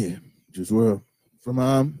 Yeah, Juice WRLD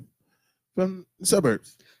from the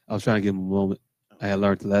suburbs. I was trying to give him a moment. I had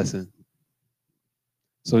learned the lesson.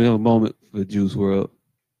 So we have a moment for Juice WRLD.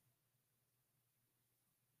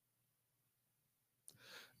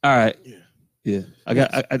 All right. Yeah. I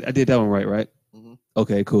did that one right? Mm-hmm.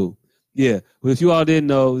 Okay, cool. Yeah. Well, if you all didn't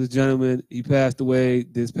know, this gentleman, he passed away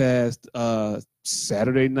this past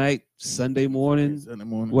Saturday night, Sunday morning,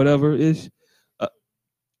 whatever ish.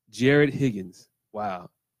 Jared Higgins. Wow.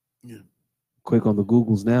 Yeah. Quick on the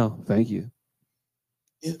Googles now. Thank you.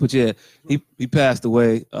 Yeah. But yeah, he passed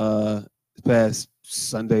away this past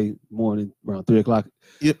Sunday morning around 3:00.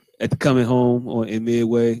 Yep. At the coming home in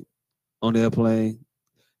Midway on the airplane,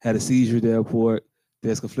 had a seizure at the airport.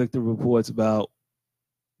 There's conflicting reports about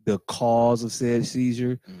the cause of said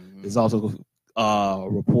seizure. Mm-hmm. There's also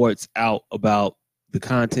reports out about the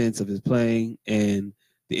contents of his plane and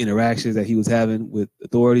the interactions that he was having with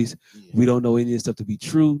authorities. Yeah. We don't know any of this stuff to be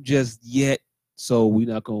true just yet, so we're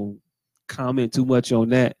not going to comment too much on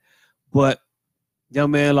that. But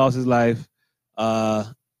young man lost his life.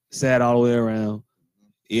 Sad all the way around.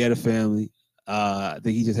 He had a family. I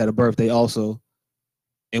think he just had a birthday also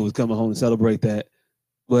and was coming home to celebrate that.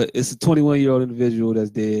 But it's a 21-year-old individual that's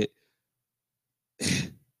dead.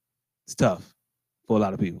 It's tough for a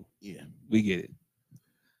lot of people. Yeah. We get it.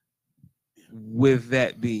 With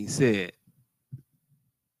that being said,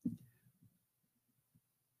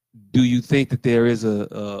 do you think that there is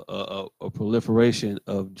a proliferation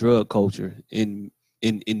of drug culture in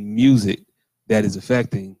music that is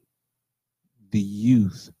affecting the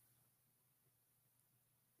youth?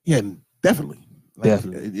 Yeah, definitely.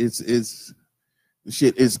 Definitely. It's the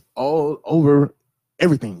shit is all over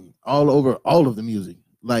everything, all over all of the music.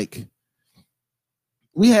 Like,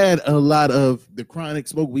 we had a lot of the Chronic,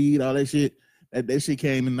 smoke weed, all that shit. That shit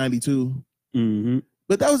came in 92. Mm-hmm.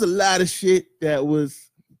 But that was a lot of shit that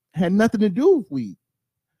had nothing to do with weed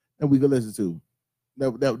that we could listen to.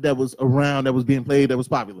 That was around, that was being played, that was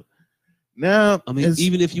popular. Now, I mean,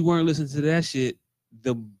 even if you weren't listening to that shit,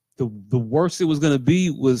 the worst it was gonna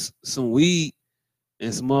be was some weed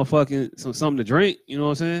and some something to drink. You know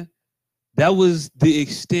what I'm saying? That was the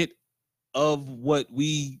extent of what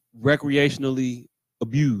we recreationally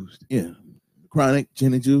abused. Yeah. chronic,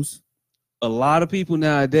 gin and juice. A lot of people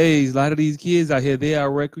nowadays, a lot of these kids out here, they are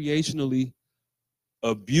recreationally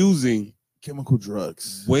abusing chemical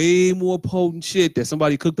drugs, way more potent shit that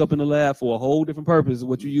somebody cooked up in the lab for a whole different purpose of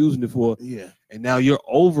what you're using it for. Yeah. And now you're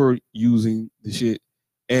overusing the shit,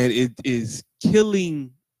 and it is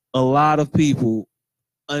killing a lot of people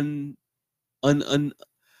in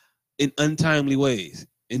untimely ways,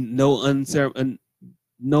 in no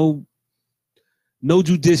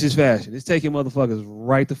judicious fashion. It's taking motherfuckers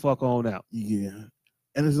right the fuck on out. Yeah.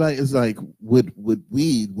 And it's like with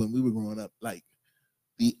weed when we were growing up, like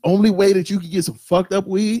the only way that you could get some fucked up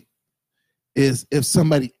weed is if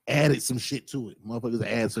somebody added some shit to it. Motherfuckers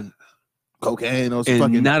add some cocaine or some and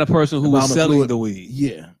fucking, not a person who was selling the weed.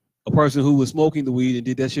 Yeah. A person who was smoking the weed and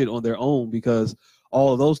did that shit on their own, because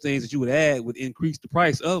all of those things that you would add would increase the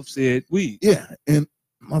price of said weed. Yeah. And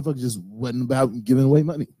motherfuckers just wasn't about giving away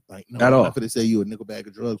money. Like, no, at all. Not for they say you a nickel bag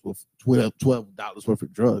of drugs with $12 worth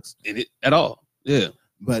of drugs. In it at all. Yeah.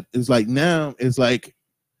 But it's like now, it's like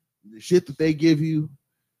the shit that they give you,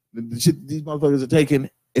 the shit these motherfuckers are taking,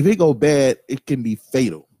 if it go bad, it can be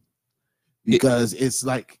fatal. Because it's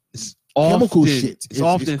like it's chemical often, shit. It's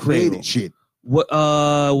often created fatal. Shit. What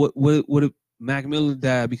Mac Miller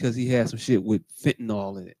died because he had some shit with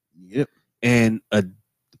fentanyl in it. Yep. And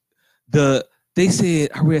they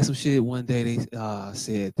said, I read some shit one day, they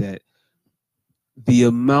said that the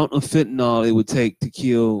amount of fentanyl it would take to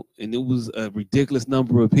kill, and it was a ridiculous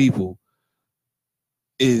number of people,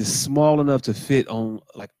 is small enough to fit on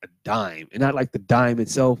like a dime. And not like the dime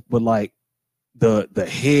itself, but like the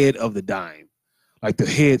head of the dime. Like the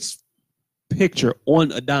head's picture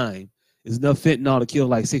on a dime is enough fentanyl to kill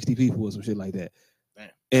like 60 people or some shit like that. Damn.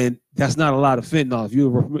 And that's not a lot of fentanyl.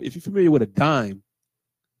 If you're familiar with a dime,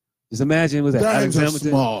 just imagine was that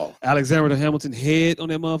Alexander Hamilton head on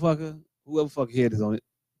that motherfucker. Whoever fucking head is on it.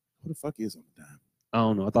 What the fuck is on the dime? I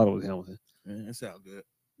don't know. I thought it was Hamilton. Man, that sounds good.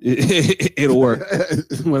 It'll work.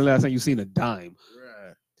 When the last time you seen a dime?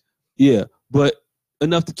 Right. Yeah, but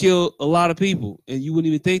enough to kill a lot of people, and you wouldn't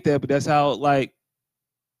even think that, but that's how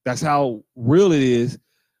real it is.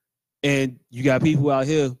 And you got people out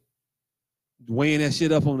here weighing that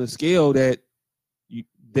shit up on the scale that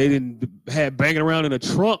they didn't have banging around in a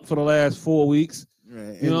trunk for the last 4 weeks.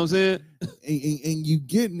 Right. You know what I'm saying? And you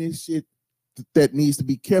getting this shit that needs to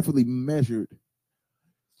be carefully measured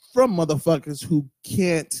from motherfuckers who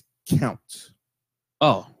can't count.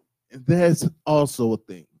 Oh, that's also a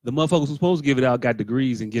thing. The motherfuckers who's supposed to give it out got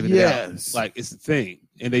degrees and giving it out. Like it's a thing,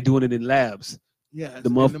 and they doing it in labs. Yeah, the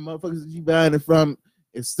motherfuckers that you buying it from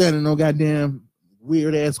is standing on goddamn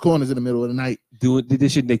weird ass corners in the middle of the night, did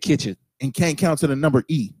this shit in their kitchen and can't count to the number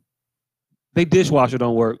E. They dishwasher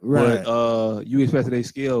don't work, right? But you expect they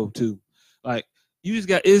scale too. Like you just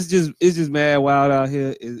got it's just mad wild out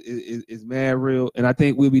here. It's mad real, and I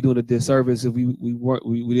think we'll be doing a disservice if we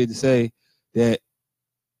didn't say that.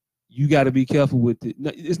 You got to be careful with it.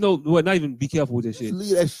 It's not even be careful with this shit.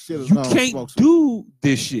 Leave that shit you can't do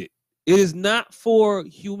this shit. It is not for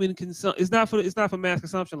human consumption. It's not for mass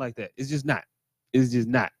consumption like that. It's just not. It's just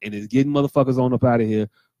not. And it's getting motherfuckers on up out of here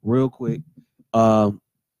real quick.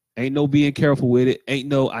 Ain't no being careful with it. Ain't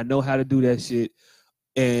no I know how to do that shit.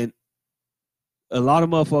 And a lot of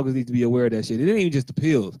motherfuckers need to be aware of that shit. It ain't even just the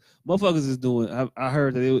pills. Motherfuckers is doing. I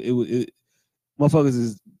heard that it motherfuckers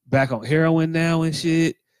is back on heroin now and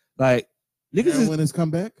shit. Like niggas when it's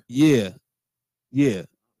come back? Yeah. Shit.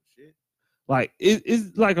 Like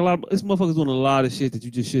it's like a lot of it's motherfuckers doing a lot of shit that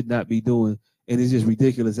you just should not be doing, and it's just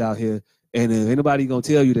ridiculous out here. And if anybody gonna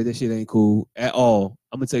tell you that this shit ain't cool at all,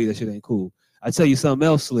 I'm gonna tell you that shit ain't cool. I tell you something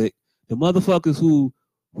else, Slick. The motherfuckers who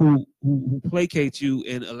placate you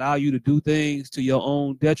and allow you to do things to your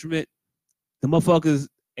own detriment, the motherfuckers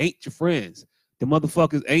ain't your friends. The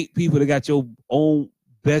motherfuckers ain't people that got your own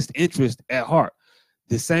best interest at heart.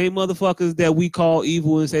 The same motherfuckers that we call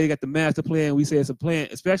evil and say they got the master plan, we say it's a plan,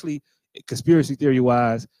 especially conspiracy theory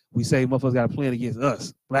wise, we say motherfuckers got a plan against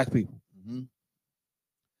us, black people. Mm-hmm.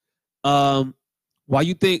 Why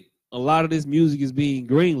you think a lot of this music is being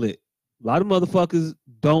greenlit? A lot of motherfuckers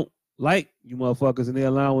don't like you motherfuckers, and they're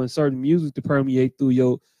allowing certain music to permeate through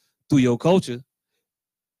your culture,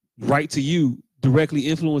 right to you, directly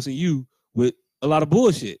influencing you with a lot of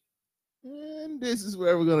bullshit. This is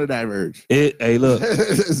where we're gonna diverge. Hey, look,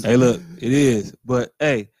 it is. But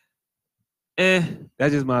hey,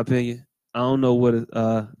 that's just my opinion. I don't know what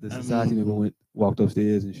the society never walked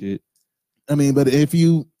upstairs and shit. I mean, but if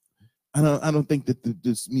you, I don't think that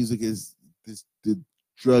this music is the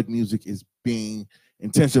drug music is being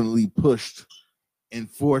intentionally pushed and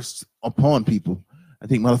forced upon people. I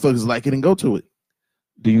think motherfuckers like it and go to it.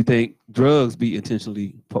 Do you think drugs be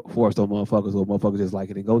intentionally forced on motherfuckers, or motherfuckers just like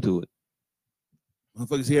it and go to it?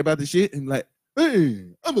 Motherfuckers hear about the shit and like, hey,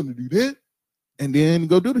 I'm gonna do that, and then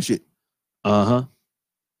go do the shit. I'm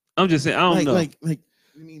just saying, I don't know. Like, I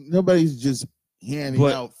mean, nobody's just handing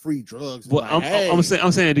out free drugs. But like,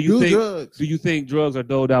 I'm saying, do you think drugs are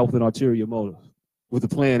doled out with an ulterior motive, with a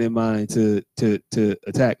plan in mind to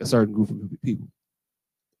attack a certain group of people?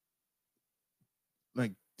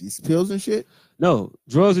 Like these pills and shit? No,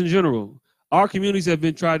 drugs in general. Our communities have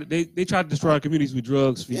been they tried to destroy our communities with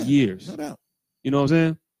drugs for years. No doubt. You know what I'm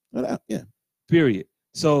saying? No doubt, yeah. Period.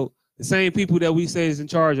 So the same people that we say is in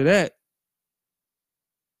charge of that,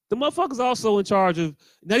 the motherfuckers also in charge of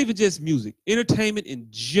not even just music, entertainment in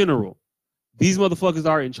general. These motherfuckers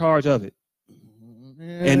are in charge of it.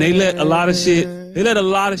 And they let a lot of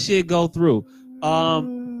shit go through.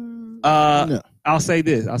 No. I'll say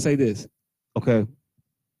this. Okay.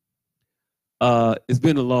 It's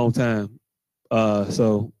been a long time.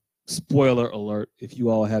 So spoiler alert, if you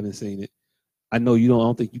all haven't seen it. I know I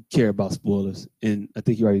don't think you care about spoilers, and I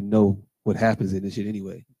think you already know what happens in this shit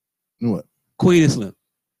anyway. What? Queen and Slim.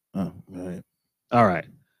 Oh, right. All right.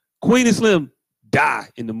 Queen and Slim die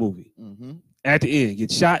in the movie. Mm-hmm. At the end,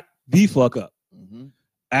 get shot the fuck up. Mm-hmm.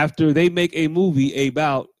 After they make a movie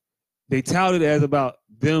they tout it as about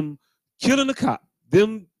them killing the cop.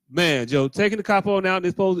 Them, man, Joe, taking the cop on out in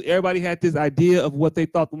this pose. Everybody had this idea of what they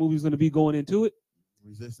thought the movie was going to be going into it.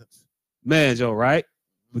 Resistance. Man, Joe, right?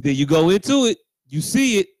 But then you go into it, you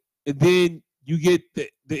see it, and then you get the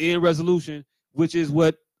end resolution, which is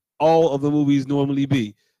what all of the movies normally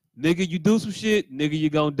be. Nigga, you do some shit, nigga, you're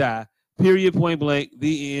gonna die. Period, point blank,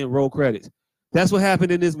 the end, roll credits. That's what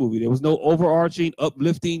happened in this movie. There was no overarching,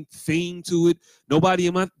 uplifting theme to it. Nobody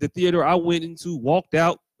in the theater I went into walked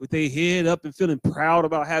out with their head up and feeling proud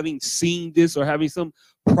about having seen this or having some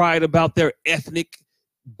pride about their ethnic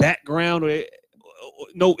background. It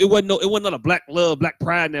wasn't not a black love, black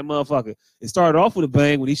pride in that motherfucker. It started off with a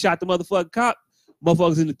bang when he shot the motherfucking cop.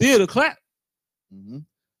 Motherfuckers in the theater clapped. Mm-hmm.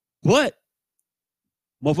 But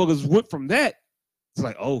motherfuckers went from that. It's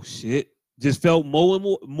like, oh shit. Just felt more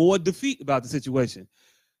and more defeat about the situation.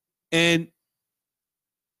 And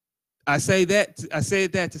I said that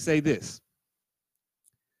to say this.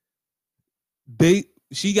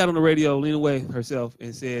 She got on the radio, Lena Waithe herself,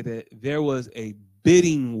 and said that there was a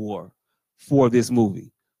bidding war for this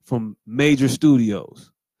movie from major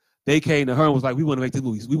studios. They came to her and was like, we want to make this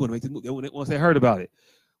movie. We want to make this movie. Once they heard about it,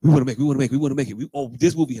 we want to make it.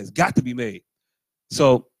 This movie has got to be made.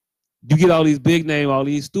 So you get all these big name, all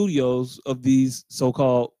these studios of these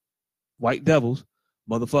so-called white devils,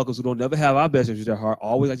 motherfuckers who don't never have our best interests at heart,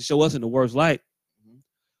 always like to show us in the worst light. Mm-hmm.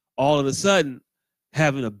 All of a sudden,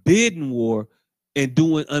 having a bidding war and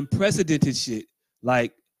doing unprecedented shit,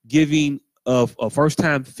 like giving a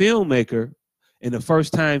first-time filmmaker and a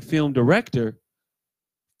first-time film director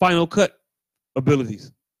final cut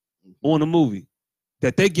abilities on a movie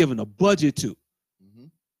that they're giving a budget to. Mm-hmm.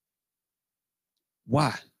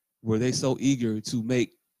 Why were they so eager to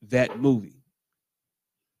make that movie?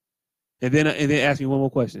 And then ask me one more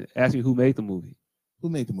question. Ask me who made the movie. Who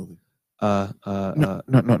made the movie?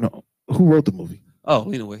 No. Who wrote the movie?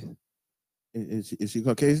 Oh, anyway. Is she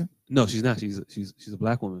Caucasian? No, she's not. She's a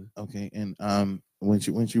black woman. Okay, and when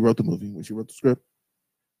she wrote the movie, when she wrote the script,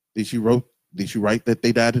 did she write that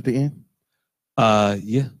they died at the end?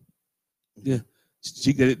 Yeah.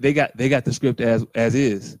 They got the script as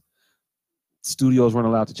is. Studios weren't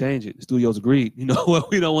allowed to change it. The studios agreed. You know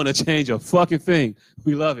what? We don't want to change a fucking thing.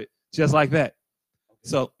 We love it just like that.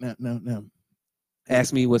 So now,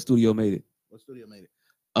 ask me what studio made it. What studio made it?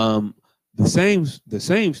 The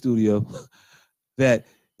same studio that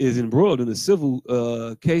is embroiled in the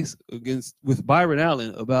civil case with Byron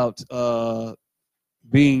Allen about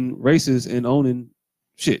being racist and owning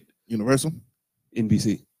shit. Universal?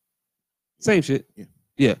 NBC. Same shit.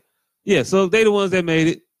 Yeah. So they the ones that made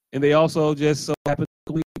it, and they also just so happen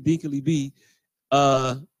to coincidentally be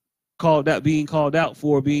being called out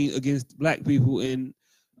for being against black people and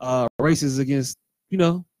racist against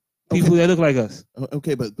people that look like us.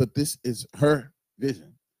 Okay, but this is her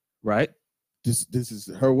vision, right? This is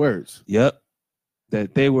her words. Yep,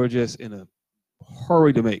 that they were just in a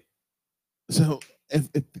hurry to make. So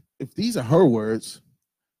if these are her words,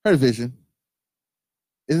 her vision,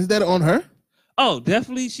 isn't that on her? Oh,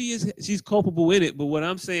 definitely, she's culpable in it. But what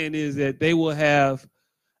I'm saying is that they will have.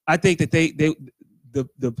 I think that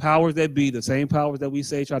the powers that be, the same powers that we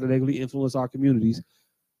say try to negatively influence our communities,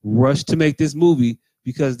 rushed to make this movie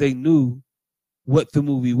because they knew what the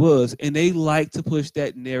movie was, and they like to push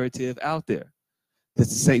that narrative out there.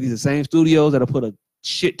 These are the same studios that'll put a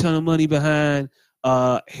shit ton of money behind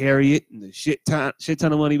Harriet and the shit ton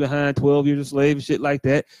of money behind 12 Years a Slave and shit like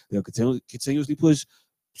that. They'll continuously push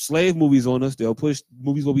slave movies on us. They'll push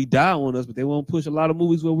movies where we die on us, but they won't push a lot of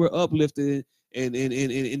movies where we're uplifted and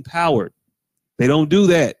empowered. They don't do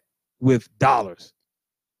that with dollars.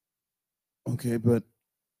 Okay, but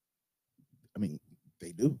I mean,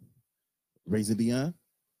 they do. Raising Dion.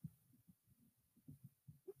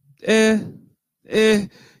 You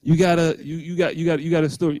got a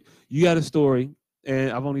story. You got a story,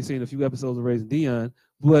 and I've only seen a few episodes of Raising Dion,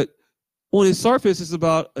 but on its surface, it's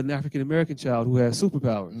about an African American child who has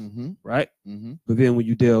superpowers, right? But then when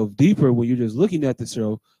you delve deeper, when you're just looking at the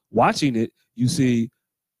show, watching it, you see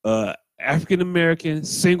African American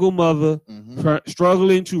single mother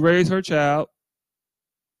struggling to raise her child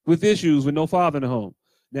with issues with no father in the home.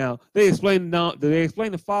 Now they explain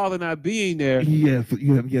the father not being there. Yeah.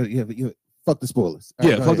 Fuck the spoilers.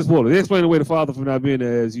 Fuck the spoilers. They explain away the father from not being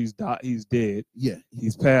there as he's dead. Yeah,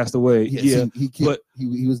 he's passed away. Yes,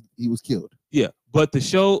 he was killed. Yeah, but the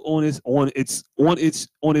show on its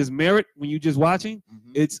merit when you just watching,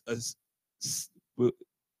 it's a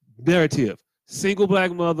narrative. Single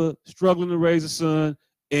black mother struggling to raise a son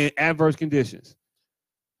in adverse conditions.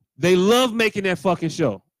 They love making that fucking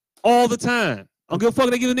show all the time. I don't give a fuck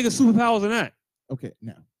if they give a nigga superpowers or not. Okay,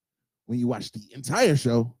 now when you watch the entire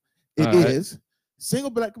show, it is single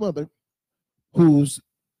black mother whose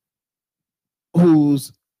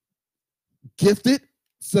gifted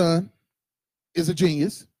son is a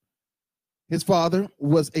genius. His father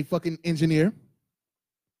was a fucking engineer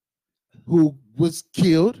who was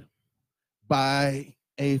killed by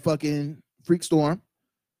a fucking freak storm.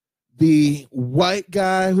 The white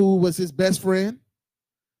guy who was his best friend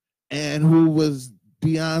and who was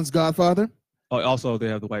Dion's godfather. Oh, also they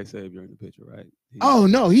have the white savior in the picture, right?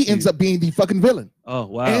 He ends up being the fucking villain. Oh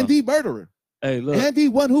wow. And the murderer. Hey, look. And the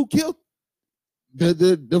one who killed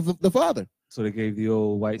the father. So they gave the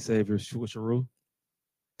old white savior switcheroo.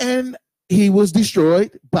 And he was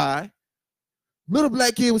destroyed by little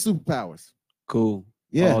black kid with superpowers. Cool.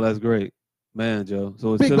 Yeah. Oh, that's great. Man, Joe.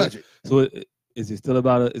 So it's big budget. Is it still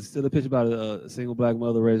a picture about a single black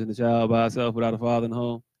mother raising a child by herself without a father in the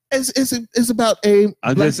home? It's about a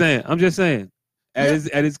I'm just saying. At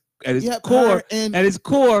its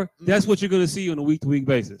core, that's what you're gonna see on a week-to-week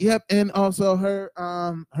basis. Yep, and also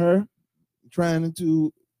her trying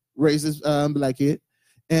to raise this black kid,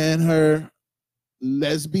 and her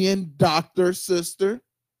lesbian doctor sister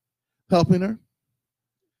helping her.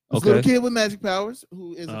 This little kid with magic powers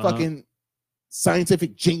who is a fucking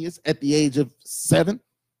scientific genius at the age of 7.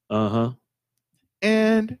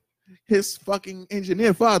 And his fucking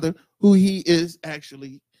engineer father, who he is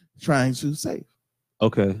actually trying to save.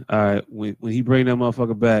 Okay, all right. When he bring that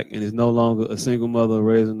motherfucker back and it's no longer a single mother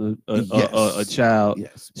raising a child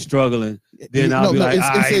struggling, then I'll be like,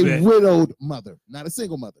 it's a widowed mother, not a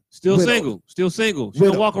single mother. Still single. She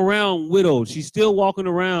don't walk around widowed. She's still walking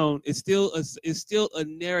around. It's still a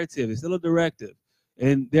narrative. It's still a directive.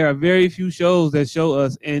 And there are very few shows that show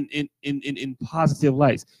us in positive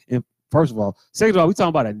lights. And first of all, second of all, we talking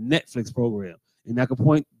about a Netflix program, and I can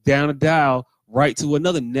point down a dial right to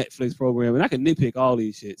another Netflix program, and I can nitpick all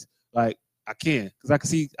these shits. Like I can,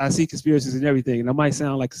 because I see conspiracies and everything, and I might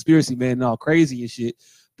sound like conspiracy man and all crazy and shit.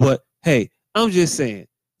 But hey, I'm just saying,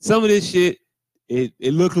 some of this shit, it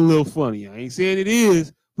look a little funny. I ain't saying it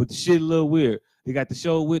is, but the shit a little weird. They got the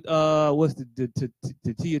show with what's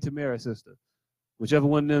the Tia Tamara sister, whichever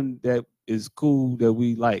one of them that is cool that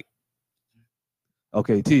we like.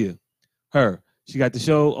 Okay, Tia, her. She got the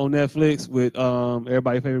show on Netflix with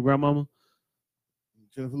everybody's favorite grandmama.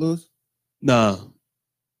 Jennifer Lewis? Nah.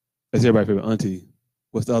 That's everybody's favorite auntie.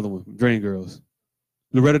 What's the other one? Dreamgirls.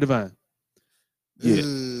 Loretta Devine.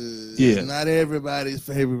 Yeah. Not everybody's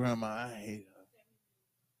favorite grandma. I hate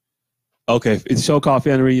her. Okay, it's a show called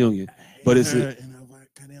Family Reunion. But it's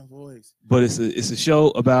a show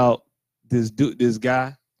about this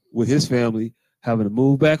guy with his family having to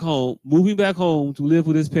moving back home to live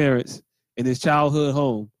with his parents in his childhood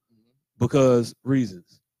home because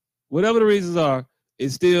reasons. Whatever the reasons are,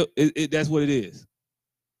 it's still that's what it is.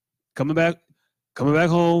 Coming back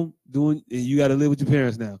home, and you got to live with your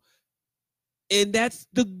parents now. And that's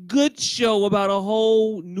the good show about a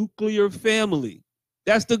whole nuclear family.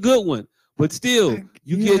 That's the good one. But still,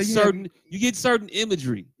 you get certain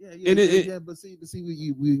imagery. But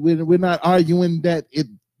see, we're not arguing that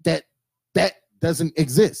that doesn't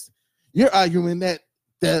exist. You're arguing that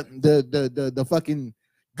the fucking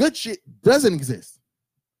good shit doesn't exist.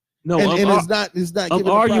 No, it's not giving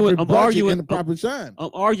the proper shine.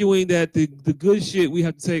 I'm arguing that the good shit we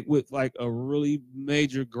have to take with like a really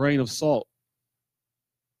major grain of salt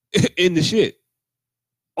in the shit.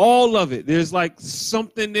 All of it. There's like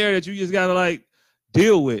something there that you just gotta like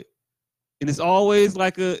deal with. And it's always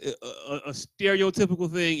like a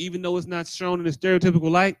stereotypical thing, even though it's not shown in a stereotypical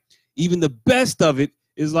light. Even the best of it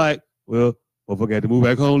is like, well, motherfucker had to move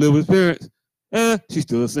back home, live with his parents. She's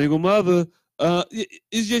still a single mother.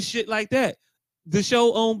 It's just shit like that. The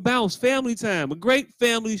show on Bounce, Family Time, a great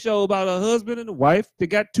family show about a husband and a wife. They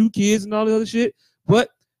got 2 kids and all the other shit. But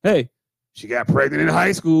hey, she got pregnant in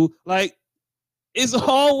high school. Like, it's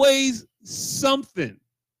always something.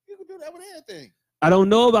 You can do that with anything. I don't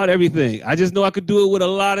know about everything. I just know I could do it with a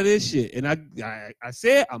lot of this shit. And I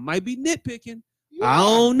said I might be nitpicking. I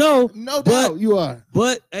don't know. No doubt you are.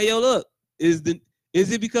 But hey, yo, look, is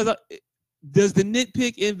it because does the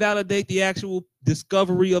nitpick invalidate the actual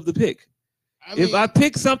discovery of the pick? I mean, if I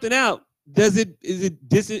pick something out, is it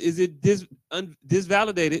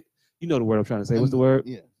disvalidated? You know the word I'm trying to say. What's the word?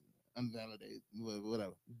 Yeah, unvalidated.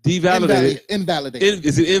 Whatever. Devalidated. Invalidated.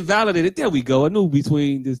 Is it invalidated? There we go. I knew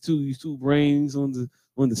between these two brains on the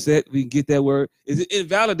set we can get that word. Is it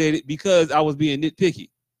invalidated because I was being nitpicky?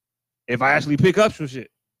 If I actually pick up some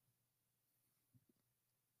shit.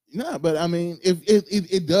 No, but I mean, if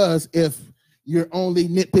it does, if you're only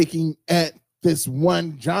nitpicking at this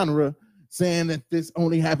one genre, saying that this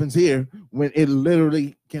only happens here when it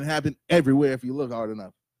literally can happen everywhere if you look hard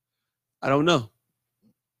enough. I don't know.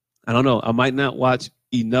 I might not watch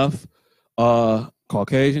enough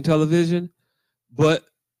Caucasian television, but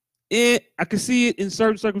I can see it in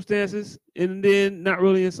certain circumstances and then not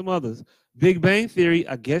really in some others. Big Bang Theory,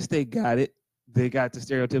 I guess they got it. They got the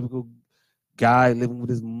stereotypical guy living with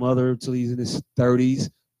his mother till he's in his 30s.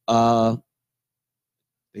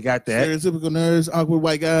 They got that. Stereotypical nerds, awkward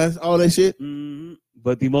white guys, all that shit. Mm-hmm.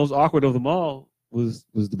 But the most awkward of them all was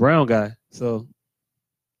the brown guy. So,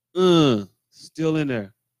 still in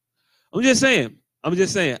there. I'm just saying. I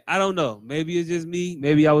don't know. Maybe it's just me.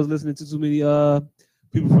 Maybe I was listening to too many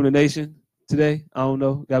people from the nation today. I don't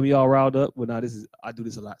know. Got me all riled up. Well, now I do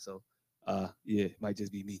this a lot, so yeah, it might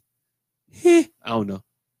just be me. I don't know.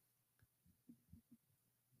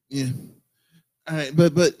 Yeah. All right,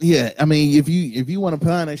 but yeah, I mean, if you want to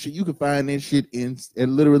find that shit, you can find that shit in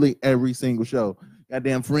literally every single show.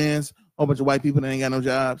 Goddamn Friends, whole bunch of white people that ain't got no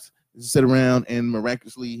jobs, just sit around and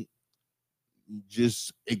miraculously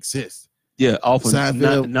just exist. Yeah,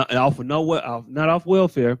 not off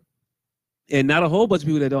welfare, and not a whole bunch of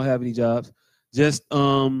people that don't have any jobs. Just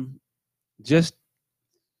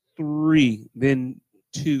 3, then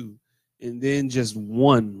 2, and then just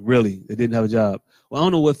 1 really that didn't have a job. Well, I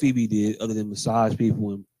don't know what Phoebe did other than massage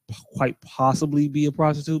people and quite possibly be a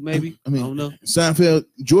prostitute, maybe. I don't know. Seinfeld,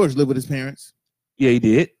 George lived with his parents. Yeah, he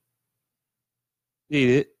did.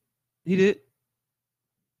 He did.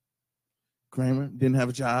 Kramer didn't have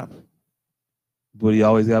a job. But he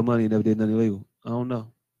always got money and never did nothing illegal. I don't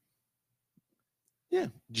know. Yeah.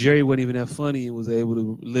 Jerry wasn't even that funny and was able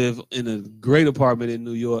to live in a great apartment in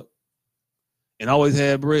New York and always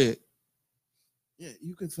had bread. Yeah,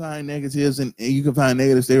 you can find negatives and you can find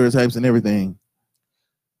negative stereotypes and everything.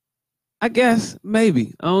 I guess,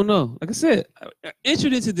 maybe. I don't know. Like I said, I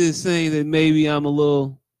entered into this saying that maybe I'm a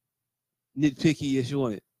little nitpicky-ish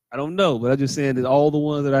on it. I don't know, but I'm just saying that all the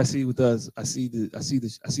ones that I see with us, I see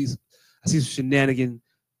shenaniganish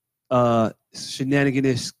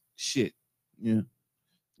shit. Yeah.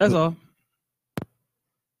 That's all.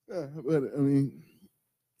 Yeah, but I mean,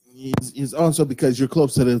 it's also because you're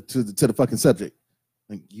close to the fucking subject.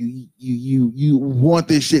 Like you want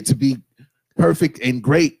this shit to be perfect and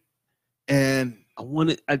great, and I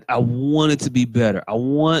want it to be better. I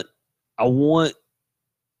want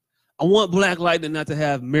Black Lightning not to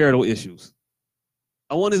have marital issues.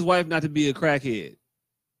 I want his wife not to be a crackhead.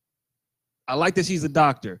 I like that she's a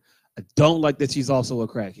doctor. I don't like that she's also a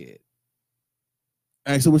crackhead.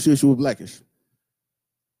 All right, so what's your issue with Blackish?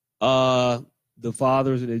 The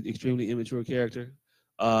father is an extremely immature character.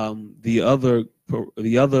 The other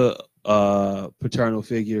paternal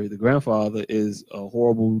figure, the grandfather, is a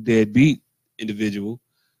horrible deadbeat individual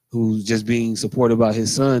who's just being supported by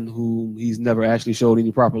his son, whom he's never actually showed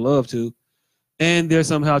any proper love to. And they're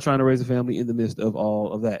somehow trying to raise a family in the midst of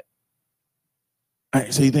all of that. All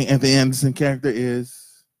right, so you think Anthony Anderson character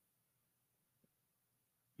is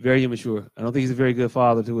very immature? I don't think he's a very good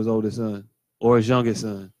father to his oldest son or his youngest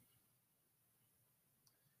son.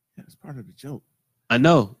 That's part of the joke. I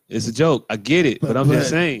know it's a joke. I get it, but I'm just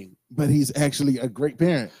saying. But he's actually a great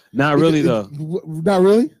parent. Not really, though. Not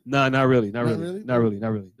really? No, not really. Not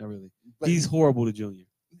really. But he's horrible to Junior.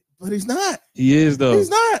 But he's not. He is, though. He's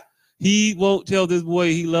not. He won't tell this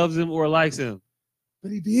boy he loves him or likes him.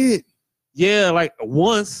 But he did. Yeah, like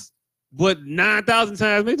once. But 9,000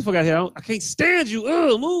 times, make the fuck out of here. I can't stand you.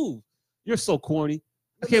 Move. You're so corny.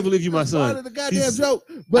 I can't believe you, my son. Part of the goddamn joke.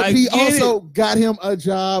 But he also got him a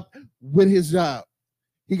job with his job.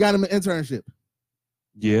 He got him an internship.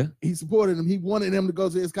 Yeah. He supported him. He wanted him to go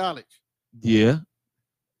to his college. Yeah.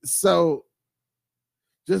 So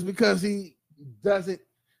just because he doesn't,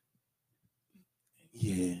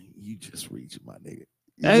 yeah, you just reach it, my nigga.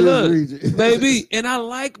 Hey, look, baby, and I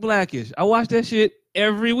like Blackish. I watch that shit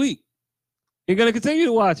every week. You're gonna continue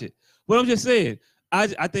to watch it. But I'm just saying, I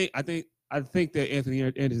think that Anthony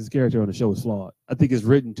Anderson's character on the show is flawed. I think it's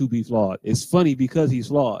written to be flawed. It's funny because he's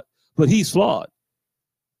flawed, but he's flawed.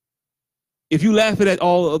 If you laugh at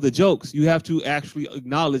all of the jokes, you have to actually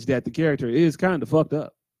acknowledge that the character is kind of fucked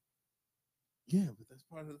up. Yeah, but that's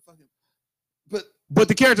part of the fucking. But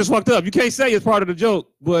the character's fucked up. You can't say it's part of the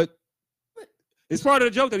joke, but it's part of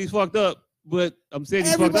the joke that he's fucked up. But I'm saying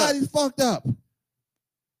he's everybody's fucked up.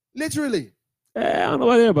 Literally. I don't know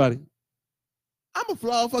about everybody. I'm a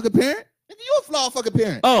flawed fucking parent. And you're a flawed fucking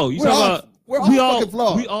parent. Oh, you talking about we're all fucking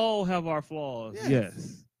flawed. We all have our flaws.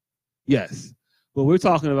 Yes. But we're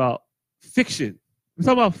talking about fiction. We're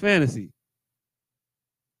talking about fantasy.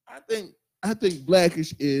 I think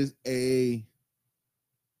Blackish is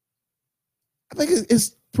I think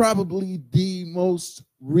it's probably the most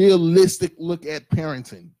realistic look at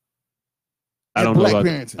parenting. I don't know about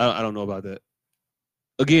parenting. I don't know about that.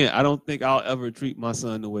 Again, I don't think I'll ever treat my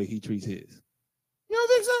son the way he treats his. You don't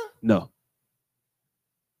think so? No.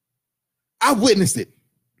 I witnessed it.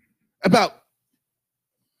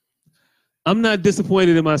 I'm not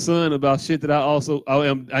disappointed in my son about shit that I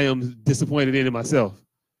am disappointed in myself.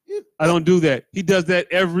 I don't do that. He does that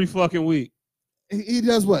every fucking week. He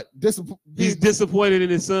does what? He's disappointed in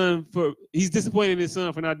his son for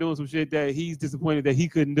not doing some shit that he's disappointed that he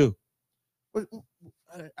couldn't do.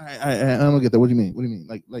 I don't get that. What do you mean?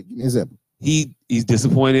 Like give me an example. He's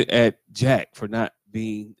disappointed at Jack for not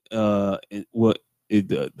being what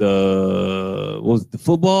was the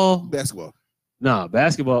football? Basketball. Nah,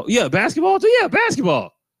 basketball. Yeah, basketball too. Yeah,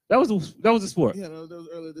 basketball. That was the sport. Yeah, that was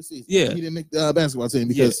earlier this season. Yeah, he didn't make the basketball team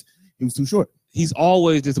because he was too short. He's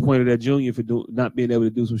always disappointed at Junior for not being able to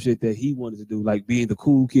do some shit that he wanted to do, like being the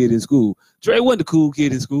cool kid in school. Dre wasn't the cool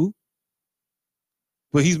kid in school,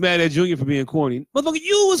 but he's mad at Junior for being corny. Motherfucker,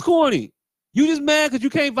 you was corny. You just mad because you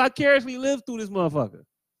can't vicariously live through this motherfucker.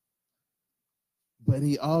 But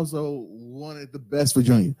he also wanted the best for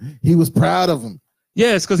Junior. He was proud of him.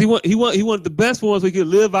 Yes, because he wanted the best for him so he could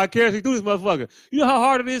live vicariously through this motherfucker. You know how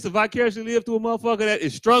hard it is to vicariously live through a motherfucker that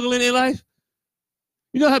is struggling in life?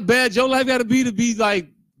 You know how bad your life got to be like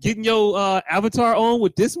getting your avatar on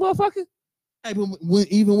with this motherfucker? Hey, but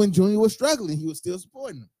even when Junior was struggling, he was still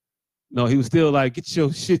supporting him. No, he was still like, get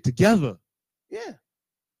your shit together. Yeah.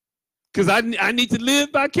 Because I need to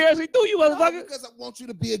live vicariously through you, motherfucker. No, because I want you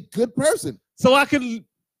to be a good person. So I can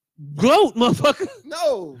gloat, motherfucker.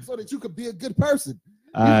 No, so that you could be a good person.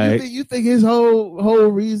 You think his whole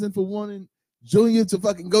reason for wanting Junior to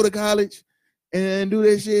fucking go to college and do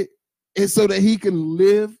that shit is so that he can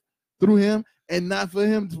live through him and not for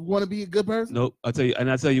him to want to be a good person? Nope. I'll tell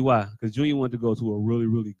you why. Because Junior wanted to go to a really,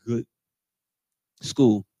 really good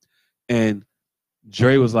school. And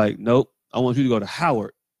Dre was like, nope, I want you to go to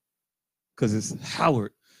Howard. Because it's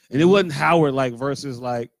Howard. And it wasn't Howard like versus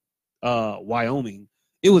like Wyoming.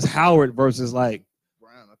 It was Howard versus like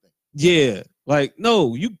Brown, I think. Yeah. Like,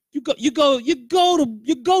 no, you go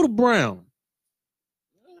to Brown.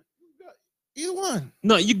 Either one.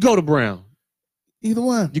 No, you go to Brown. Either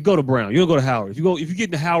one. You go to Brown. You don't go to Howard. If you get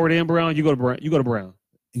into Howard and Brown, you go to Brown. You go to Brown.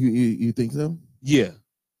 You think so? Yeah.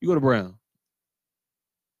 You go to Brown.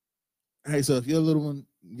 All right, so if your little one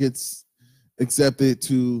gets accepted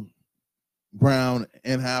to Brown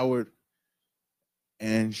and Howard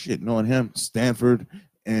and shit, knowing him, Stanford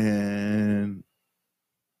and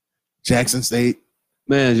Jackson State.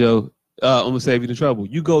 Man, Joe, I'm going to save you the trouble.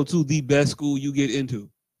 You go to the best school you get into.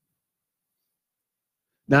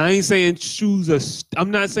 Now, I ain't saying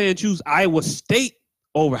I'm not saying choose Iowa State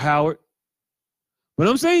over Howard, but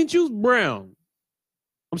I'm saying choose Brown.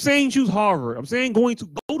 I'm saying choose Harvard. I'm saying go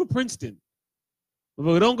to Princeton.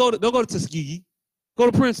 Don't go to Tuskegee. Go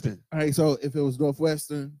to Princeton. All right, so if it was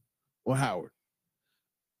Northwestern or Howard.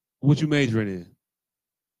 What you majoring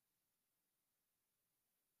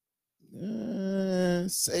in?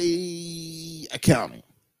 Say accounting.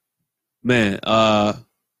 Man,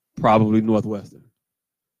 probably Northwestern.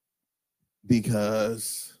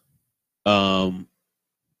 Because I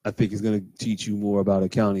think it's gonna teach you more about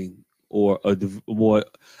accounting or I think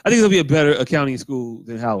it'll be a better accounting school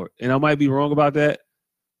than Howard. And I might be wrong about that,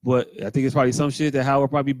 but I think it's probably some shit that Howard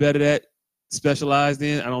probably better at specialized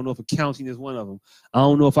in. I don't know if accounting is one of them. I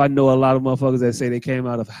don't know if I know a lot of motherfuckers that say they came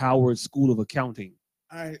out of Howard School of Accounting.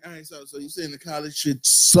 All right. So you're saying the college should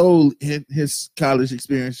his college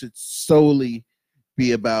experience should solely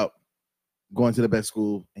be about going to the best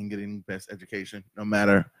school and getting the best education, no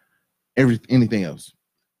matter anything else.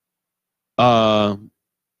 In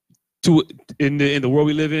the world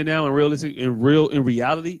we live in now, in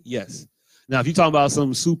reality, yes. Now, if you're talking about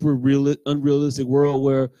some super unrealistic world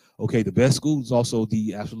where, okay, the best school is also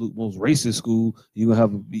the absolute most racist school, you're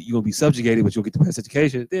gonna be subjugated, but you'll get the best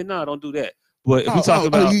education. Then no, don't do that. But if we talk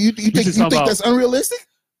about, you think that's unrealistic?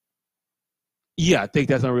 Yeah, I think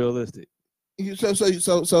that's unrealistic.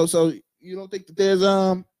 So you don't think that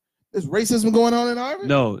there's racism going on in Harvard?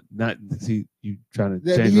 No, not see you trying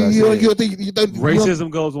to change. You think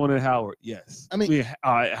racism goes on at Howard? Yes, I mean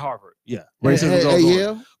at Harvard. Yeah, racism goes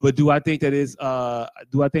on. But do I think that is?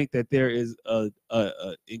 Do I think that there is a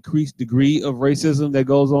increased degree of racism that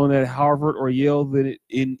goes on at Harvard or Yale than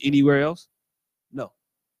in anywhere else? No.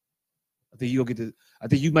 I think you'll get to. I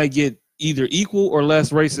think you might get either equal or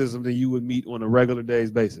less racism than you would meet on a regular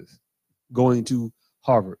day's basis going to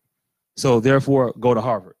Harvard. So therefore, go to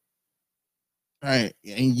Harvard. All right.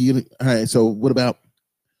 So what about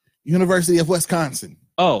University of Wisconsin?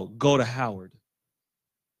 Oh, go to Howard.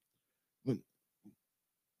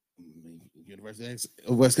 University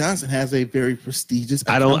of Wisconsin has a very prestigious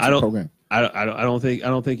program. I don't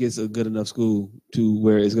think it's a good enough school to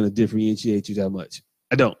where it's going to differentiate you that much.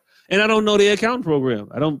 I don't. And I don't know the accounting program.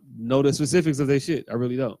 I don't know the specifics of their shit. I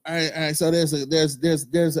really don't. All right. So there's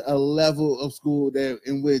a level of school there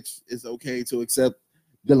in which it's okay to accept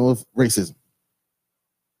dealing with racism.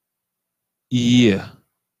 Yeah.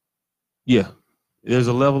 There's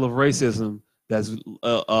a level of racism that's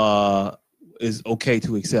is okay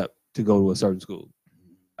to accept to go to a certain school.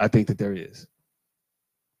 I think that there is.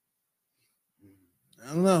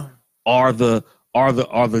 I don't know. Are the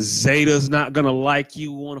Zetas not gonna like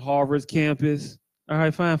you on Harvard's campus? All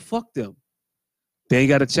right, fine. Fuck them. They ain't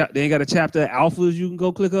got a chapter of alphas you can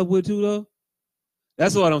go click up with too, though.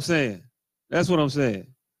 That's what I'm saying. I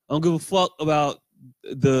don't give a fuck about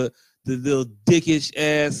the little dickish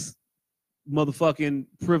ass motherfucking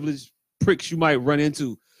privileged pricks you might run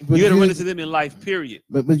into. You're gonna run into them in life, period.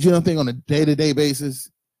 But you don't think on a day-to-day basis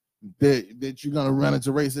that you're gonna run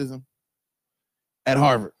into racism at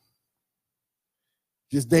Harvard?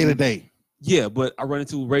 Just day to day. Yeah, but I run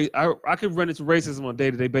into I could run into racism on a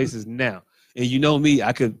day-to-day basis now. And you know me,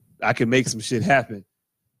 I could make some shit happen.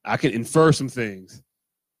 I can infer some things.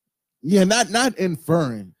 Yeah, not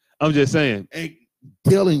inferring. I'm just saying.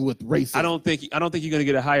 Dealing with racism. I don't think you're gonna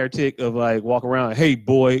get a higher tick of like walk around, hey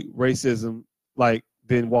boy, racism, like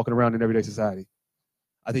than walking around in everyday society.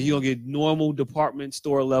 I think you're gonna get normal department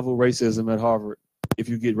store level racism at Harvard if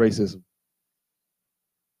you get racism.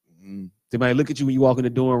 They might look at you when you walk in the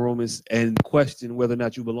dorm room and question whether or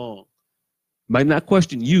not you belong. Might not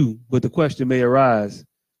question you, but the question may arise,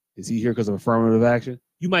 is he here because of affirmative action?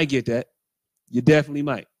 You might get that. You definitely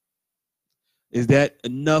might. Is that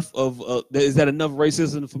enough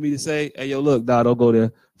racism for me to say, hey, yo, look, nah, don't go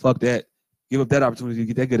there. Fuck that. Give up that opportunity to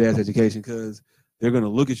get that good ass education because they're going to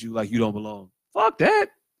look at you like you don't belong. Fuck that.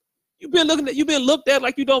 You've been looked at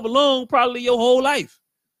like you don't belong probably your whole life.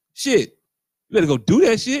 Shit. You better go do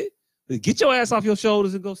that shit. Get your ass off your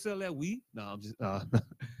shoulders and go sell that weed. No, I'm just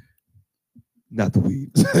not the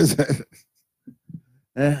weed.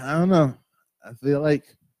 I don't know. I feel like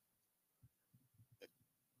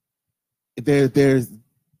there's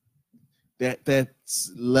that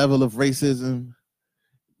level of racism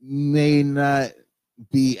may not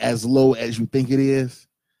be as low as you think it is.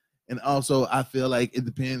 And also I feel like it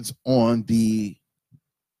depends on the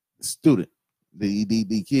student.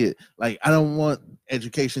 The kid. Like, I don't want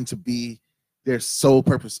education to be their sole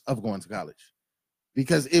purpose of going to college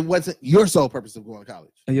because it wasn't your sole purpose of going to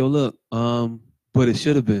college. Hey, yo, look, but it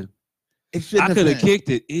should have been. I could have kicked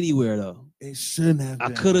it anywhere though. It shouldn't have been.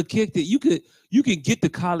 I could have kicked it. You can get the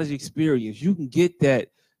college experience. You can get that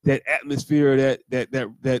atmosphere,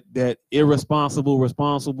 that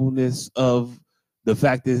irresponsibleness of the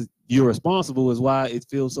fact that you're responsible is why it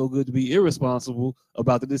feels so good to be irresponsible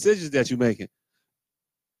about the decisions that you're making.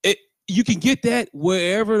 You can get that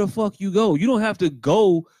wherever the fuck you go. You don't have to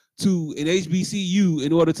go to an HBCU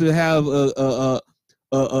in order to have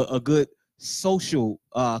a good social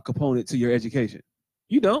component to your education.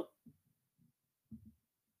 You don't.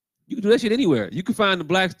 You can do that shit anywhere. You can find the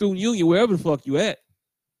Black Student Union wherever the fuck you at.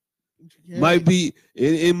 Yeah.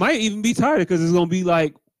 It might even be tighter because it's gonna be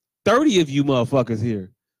like 30 of you motherfuckers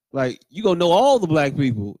here. Like, you gonna know all the black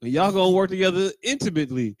people, and y'all gonna work together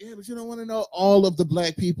intimately. Yeah, but you don't want to know all of the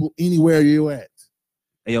black people anywhere you're at.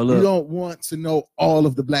 Hey, yo, look. You don't want to know all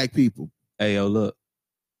of the black people. Hey, yo, look.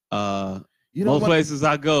 Most places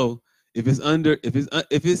I go, if it's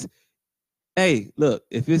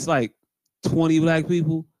like 20 black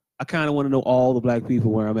people, I kind of want to know all the black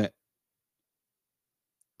people where I'm at.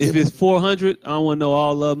 If it's 400, I don't want to know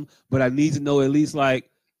all of them, but I need to know at least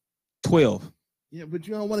like 12. Yeah, but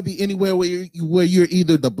you don't want to be anywhere where you're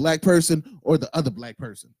either the black person or the other black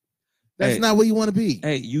person. That's not where you want to be.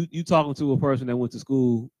 Hey, you talking to a person that went to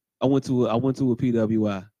school. I went to a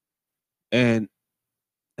PWI, and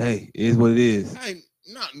hey, it is what it is. My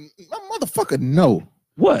motherfucker, no.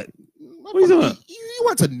 What? What are you talking about? You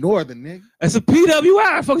went to Northern, nigga. It's a PWI.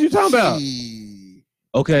 What the fuck you talking about?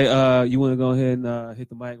 Okay, you want to go ahead and hit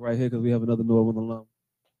the mic right here because we have another Northern alum.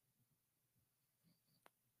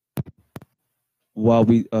 While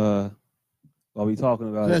we talking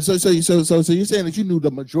about it. So you're saying that you knew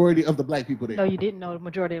the majority of the black people there? No, you didn't know the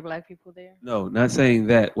majority of black people there. No, not saying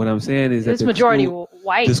that. What I'm saying is that this majority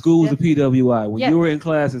white. The school was a PWI. When you were in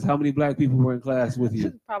classes, how many black people were in class with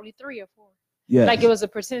you? Probably 3 or 4. Yeah. Like it was a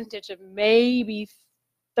percentage of maybe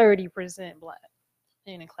 30% black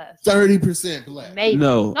in a class. 30% black. Maybe.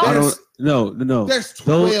 No, I don't. No. There's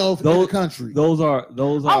 12 in the country. Those are.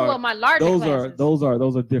 Oh well, my larger classes. Those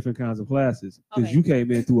are different kinds of classes because Okay. you came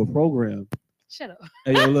in through a program. Shut up.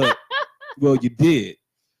 Hey, yo, look. Well, you did.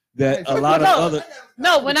 That a lot of other.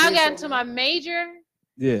 No, when I got into my major,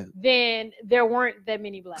 Yeah. then there weren't that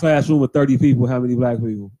many black. Classroom with 30 people. How many black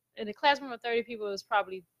people? In the classroom of 30 people, it was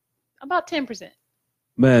probably about 10%.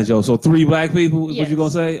 Man, Joe. So 3 black people is Yes. what you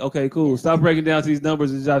gonna say? Okay, cool. Stop breaking down to these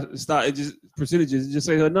numbers and just percentages. And just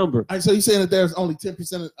say her number. All right, so you're saying that there's only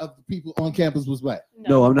 10% of the people on campus was black?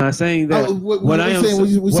 No, I'm not saying that. What I'm saying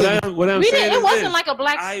is It wasn't like a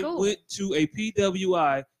black school. I went to a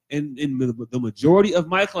PWI, and in the majority of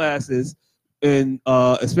my classes, and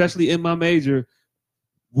especially in my major,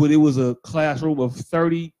 when it was a classroom of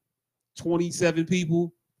 30, 27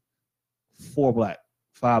 people, 4 black,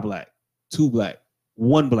 5 black, 2 black,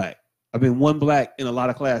 1 black. I've been 1 black in a lot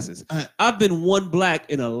of classes. I've been 1 black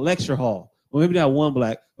in a lecture hall. Well, maybe not 1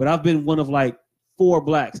 black, but I've been one of like 4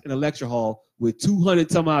 blacks in a lecture hall with 200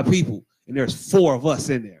 some odd people, and there's 4 of us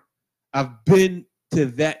in there. I've been to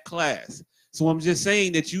that class. So I'm just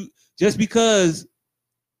saying that just because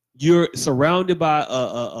you're surrounded by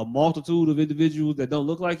a multitude of individuals that don't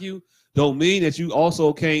look like you, don't mean that you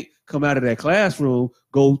also can't come out of that classroom,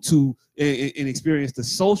 go to and experience the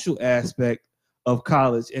social aspect of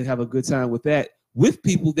college and have a good time with that, with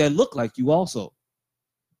people that look like you also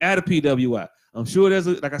at a PWI. I'm sure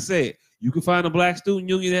like I said, you can find a black student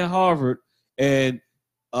union at Harvard, and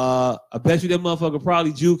I bet you that motherfucker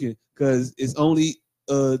probably juking because it's only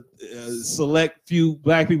a select few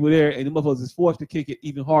black people there, and the motherfuckers is forced to kick it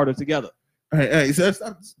even harder together. All right, so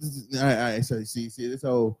so see this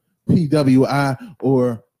whole PWI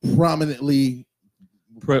or predominantly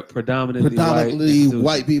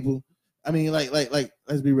white people. I mean, like,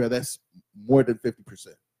 let's be real. That's more than 50%.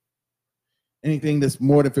 Anything that's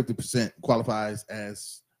more than 50% qualifies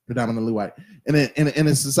as predominantly white. And in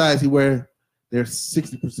a society where there's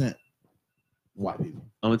 60% white people.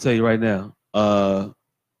 I'm gonna tell you right now.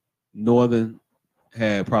 Northern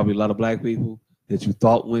had probably a lot of black people that you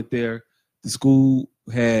thought went there. The school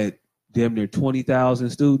had damn near 20,000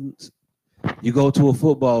 students. You go to a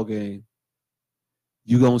football game,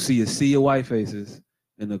 you're gonna see a sea of white faces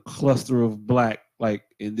and a cluster of black, like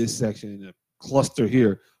in this section, and a cluster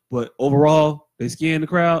here. But overall, they scan the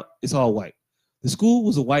crowd, it's all white. The school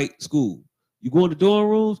was a white school. You go in the dorm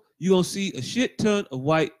rooms, you're gonna see a shit ton of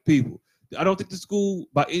white people. I don't think the school,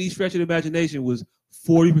 by any stretch of the imagination, was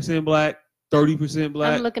 40% black, 30%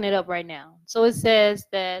 black. I'm looking it up right now. So it says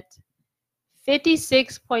that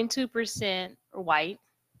 56.2% are white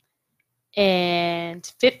and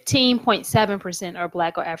 15.7% are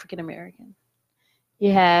black or African American.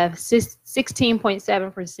 You have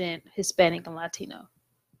 16.7% Hispanic and Latino.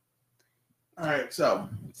 All right, so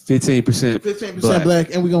 15%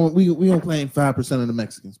 black, and we gonna claim 5% of the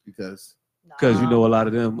Mexicans because you know a lot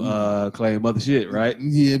of them claim other shit, right?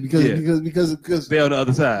 Yeah, because they're on the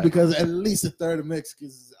other side. Because at least a third of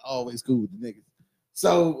Mexicans is always cool with the niggas.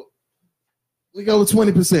 So we go with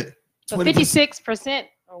 20%. So 56%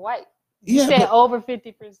 are white. You said over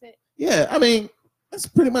 50%. Yeah, I mean, that's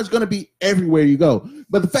pretty much going to be everywhere you go.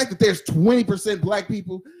 But the fact that there's 20% black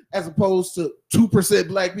people as opposed to 2%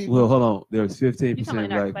 black people. Well, hold on. There's 15%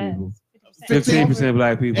 black people. 15%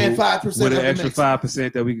 black people. And 5% with an extra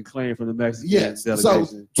 5% that we can claim from the Mexican delegation. So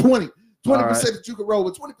 20% right. that you can roll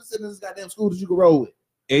with. 20% of this goddamn school that you can roll with.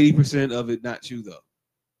 80% of it not you though.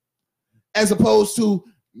 As opposed to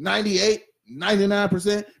 98,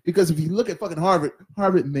 99%. Because if you look at fucking Harvard,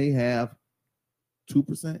 Harvard may have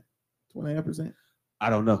 2%, 2.5%. I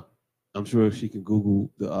don't know. I'm sure she can Google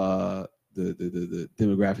the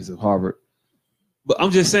demographics of Harvard. But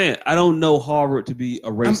I'm just saying, I don't know Harvard to be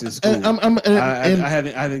a racist school.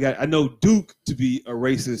 I know Duke to be a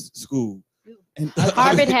racist school. And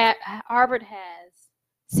Harvard has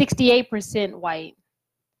 68% white,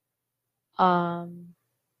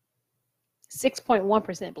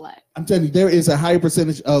 6.1% black. I'm telling you, there is a higher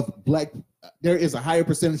percentage of black. There is a higher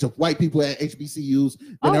percentage of white people at HBCUs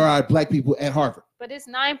than there are black people at Harvard. But it's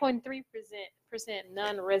 9.3%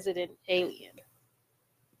 non-resident alien.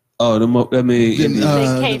 Oh, that mean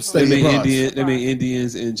Indians.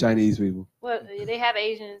 Indians and Chinese people. Well, they have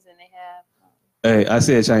Asians and they have. Hey, I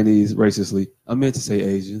said Chinese racistly. I meant to say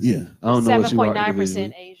Asians. Yeah, I don't know what you are.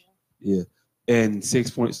 7.9% Asian. Yeah, and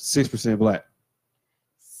 6.6% black.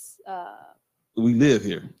 We live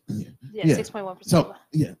here. Yeah, 6.1%. So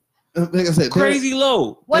yeah, like I said, crazy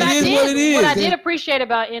low. What it is I what it is. What I did appreciate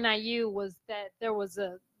about NIU was that there was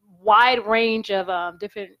a wide range of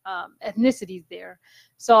different ethnicities there.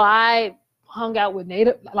 So I hung out with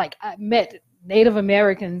I met Native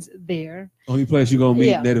Americans there. Only place you're gonna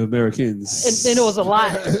meet Native Americans. And it was a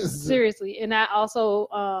lot, seriously. And I also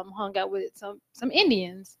hung out with some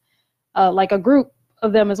Indians, like a group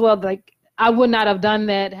of them as well. Like I would not have done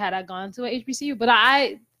that had I gone to an HBCU, but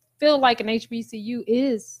I feel like an HBCU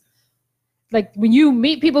is like when you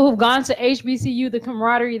meet people who've gone to HBCU, the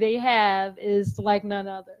camaraderie they have is like none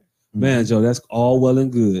other. Man, Joe, that's all well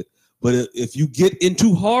and good. But if you get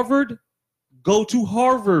into Harvard, go to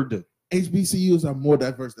Harvard. HBCUs are more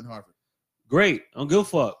diverse than Harvard. Great. I don't give a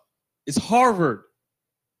fuck. It's Harvard.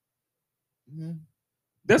 Mm-hmm.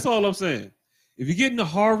 That's all I'm saying. If you get into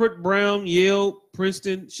Harvard, Brown, Yale,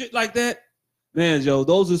 Princeton, shit like that, man, Joe,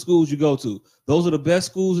 those are schools you go to. Those are the best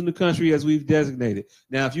schools in the country as we've designated.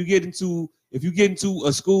 Now, if you get into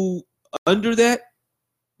a school under that,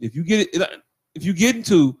 if you get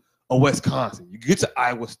into a Wisconsin, you get to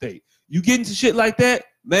Iowa State, you get into shit like that,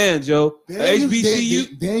 man, Joe,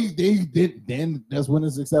 HBCU. Then that's when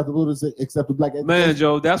it's acceptable to accept the black education. Man,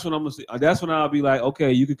 Joe, that's when I'm gonna say. That's when I'll be like,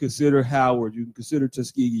 okay, you can consider Howard, you can consider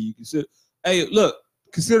Tuskegee, you consider. Hey, look,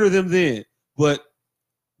 consider them then. But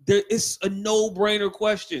it's a no-brainer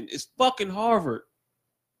question. It's fucking Harvard.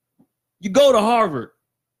 You go to Harvard.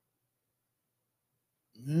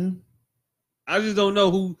 Mm-hmm. I just don't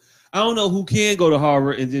know who. I don't know who can go to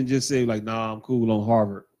Harvard and then just say like, nah, I'm cool on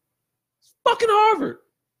Harvard. It's fucking Harvard.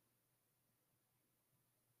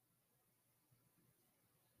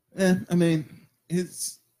 Yeah, I mean,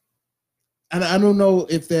 it's. I don't know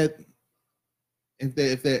if there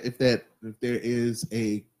is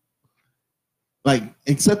a like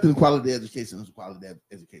accepting quality education is quality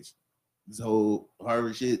education. This whole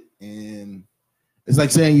Harvard shit, and it's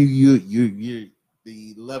like saying you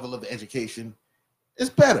the level of education is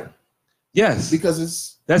better. Yes,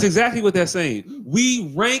 because that's exactly what they're saying.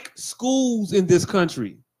 We rank schools in this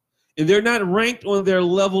country, and they're not ranked on their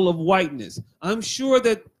level of whiteness. I'm sure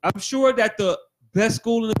that the best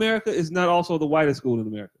school in America is not also the whitest school in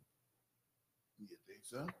America. You think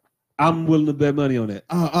so? I'm willing to bet money on that.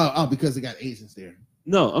 Because they got Asians there.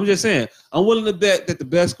 No, I'm just saying. I'm willing to bet that the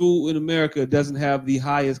best school in America doesn't have the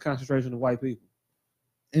highest concentration of white people.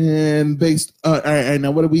 And based, all right,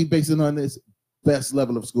 now what are we basing on this best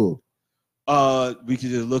level of school? We could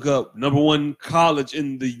just look up #1 college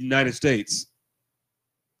in the United States,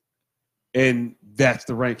 and that's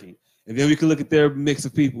the ranking. And then we can look at their mix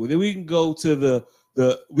of people. Then we can go to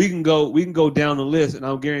we can go down the list, and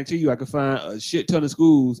I'll guarantee you I can find a shit ton of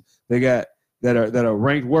schools that are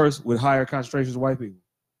ranked worse with higher concentrations of white people.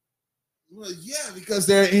 Well, yeah, because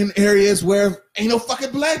they're in areas where ain't no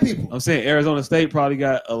fucking black people. I'm saying Arizona State probably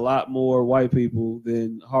got a lot more white people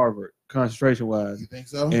than Harvard, concentration wise. You think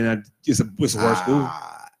so? And it's a worse school.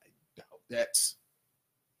 I doubt that. It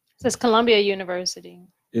says Columbia University.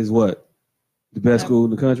 Is what? The best school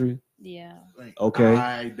in the country? Yeah.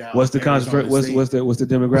 Okay. What's the concentration? What's the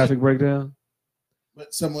demographic breakdown?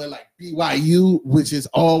 But somewhere like BYU, which is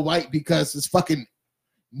all white because it's fucking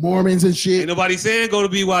Mormons and shit. Ain't nobody saying go to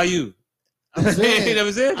BYU. I'm saying, Ain't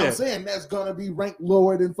never said that. I'm saying that's gonna be ranked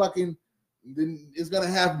lower than fucking. Then it's gonna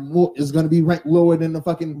have more. It's gonna be ranked lower than the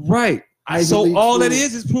fucking right. Ivy So League all school. that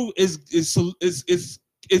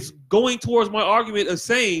is going towards my argument of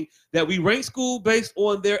saying that we rank school based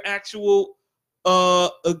on their actual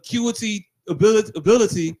acuity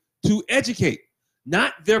ability to educate,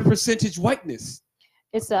 not their percentage whiteness.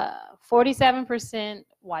 It's 47%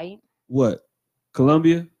 white. What?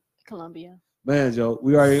 Columbia. Man, Joe,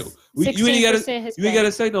 you ain't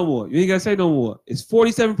gotta say no more. You ain't gotta say no more. It's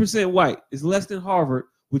 47% white. It's less than Harvard,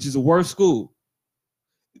 which is a worse school.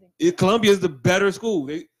 Columbia is the better school.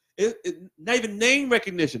 Not even name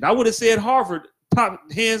recognition. I would have said Harvard, top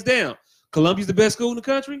hands down. Columbia's the best school in the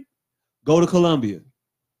country. Go to Columbia.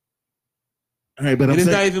 All right, but it's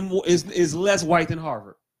not even more. It's less white than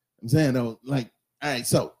Harvard. I'm saying though, like, all right,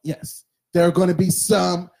 so yes, there are going to be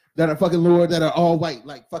some that are fucking lower that are all white,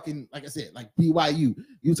 like fucking, like I said, like BYU,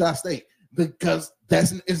 Utah State, because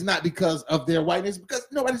it's not because of their whiteness, because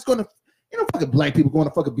nobody's going to, fucking black people going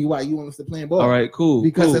to fucking BYU unless they're playing ball. All right, cool.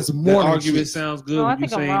 Because it's more argument sounds good. I when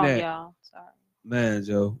think you I'm saying wrong, that. Y'all. Sorry. Man,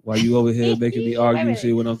 Joe, why you over here making me argue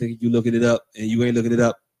shit when I'm thinking you looking it up and you ain't looking it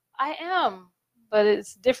up? I am, but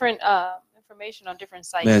it's different information on different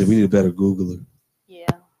sites. Man, we need a better Googler. Yeah.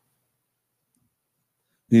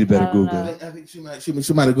 We need a better Google. I think she might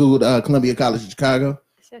have Googled Columbia College in Chicago.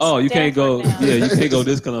 Oh, you can't go. Now. Yeah, you can't go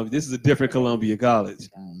this Columbia. This is a different Columbia College.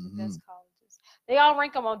 That's colleges. They all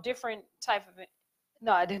rank them on different type of.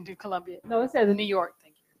 No, I didn't do Columbia. No, it says in New York.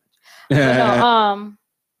 Thank you very much. No,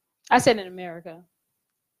 I said in America,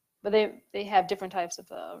 but they have different types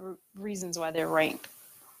of reasons why they're ranked.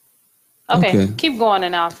 Okay, keep going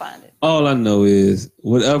and I'll find it. All I know is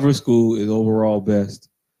whatever school is overall best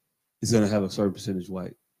is going to have a certain percentage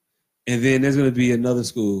white. And then there's going to be another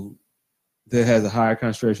school that has a higher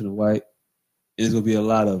concentration of white. And there's going to be a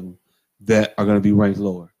lot of them that are going to be ranked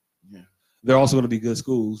lower. Yeah. There are also going to be good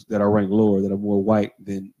schools that are ranked lower that are more white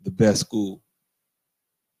than the best school.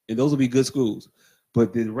 And those will be good schools.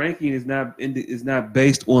 But the ranking is not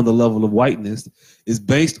based on the level of whiteness. It's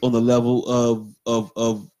based on the level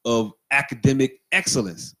of academic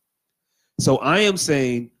excellence. So I am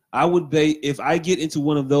saying I would if I get into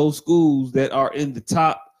one of those schools that are in the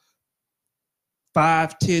top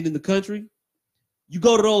 5, 10 in the country, you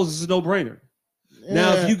go to those. It's a no-brainer. Yeah,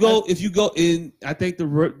 now, if you go in, I think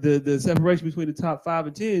the separation between the top 5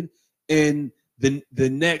 and 10 and the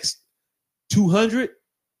next 200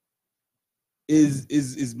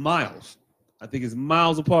 is miles. I think it's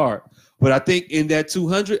miles apart. But I think in that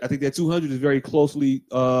 200, that 200 is very closely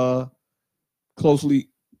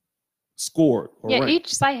scored. Yeah, ranked.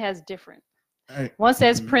 Each site has different. Right. One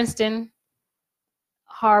says Princeton,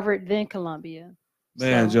 Harvard, then Columbia.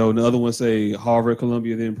 Man, so. Joe, the other one say Harvard,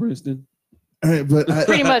 Columbia, then Princeton. Right, but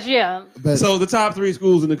pretty much, yeah. So the top 3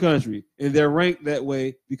 schools in the country, and they're ranked that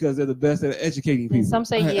way because they're the best at educating people. And some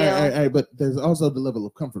say Yale. But there's also the level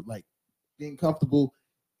of comfort. Like being comfortable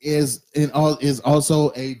is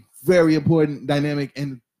also a very important dynamic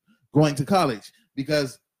in going to college,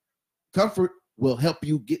 because comfort will help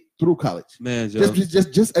you get through college. Man, Joe.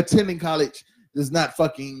 Just attending college does not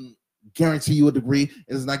fucking guarantee you a degree.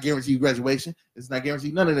 It does not guarantee you graduation. It's not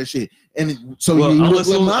guarantee none of that shit. And so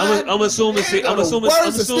I'm assuming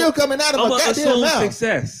still coming out of a goddamn mouth.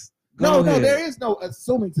 Success. No, there is no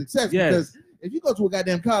assuming success. Yes. Because if you go to a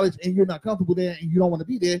goddamn college and you're not comfortable there and you don't want to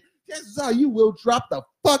be there, chances are you will drop the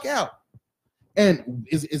fuck out. And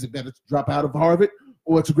is it better to drop out of Harvard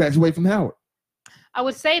or to graduate from Howard? I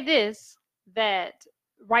would say this, that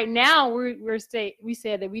right now we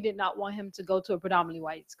said that we did not want him to go to a predominantly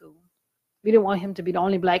white school. We didn't want him to be the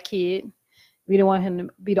only black kid. We didn't want him to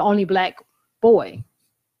be the only black boy.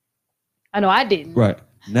 I know I didn't. Right.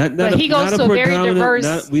 But he goes to a very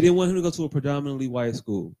diverse. We didn't want him to go to a predominantly white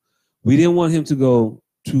school. We didn't want him to go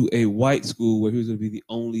to a white school where he was going to be the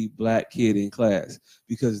only black kid in class,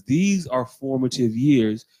 because these are formative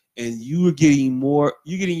years. And you're getting your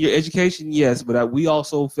education, yes, but we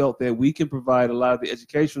also felt that we can provide a lot of the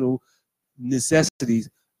educational necessities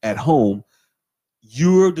at home.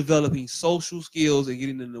 You're developing social skills and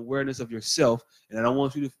getting an awareness of yourself, and I don't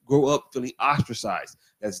want you to grow up feeling ostracized.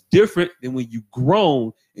 That's different than when you've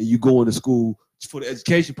grown and you go into school for the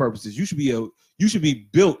education purposes. You should be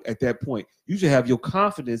built at that point. You should have your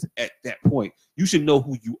confidence at that point. You should know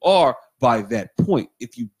who you are by that point.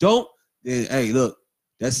 If you don't, then hey, look.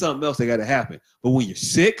 That's something else that got to happen. But when you're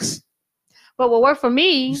 6, but what worked for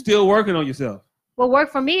me, you're still working on yourself. What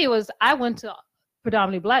worked for me was I went to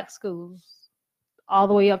predominantly black schools all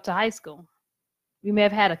the way up to high school. We may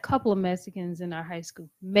have had a couple of Mexicans in our high school,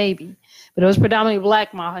 maybe, but it was predominantly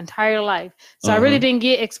black my entire life. So I really didn't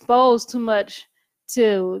get exposed too much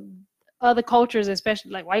to other cultures,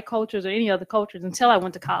 especially like white cultures or any other cultures, until I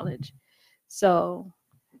went to college. So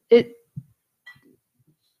it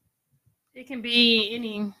can be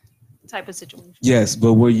any type of situation. Yes,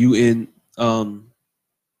 but were you in well,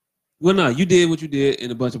 no, you did what you did in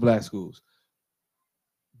a bunch of black schools.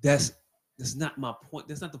 That's not my point.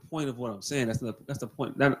 That's not the point of what I'm saying. That's the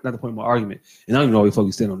point. Not the point of my argument. And I don't even know why we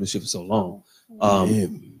focused in on this shit for so long.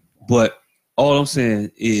 But All I'm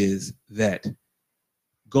saying is that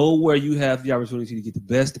go where you have the opportunity to get the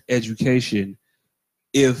best education.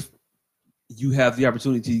 If you have the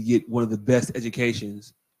opportunity to get one of the best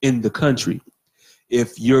educations in the country,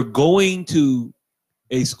 if you're going to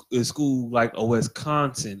a school like a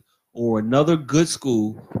Wisconsin or another good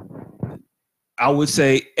school, I would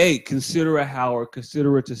say, hey, consider a Howard,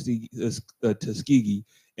 consider a Tuskegee,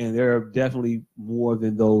 and there are definitely more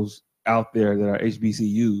than those out there that are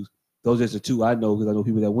HBCUs. Those are just the two I know because I know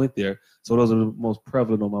people that went there. So those are the most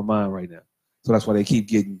prevalent on my mind right now. So that's why they keep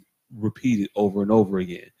getting repeated over and over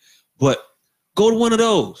again. But go to one of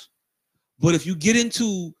those. But if you get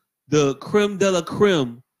into the creme de la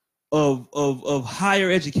creme of higher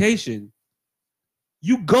education,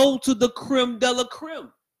 you go to the creme de la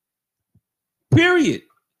creme. Period.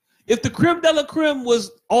 If the creme de la creme was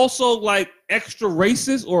also like extra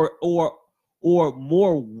racist or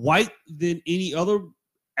more white than any other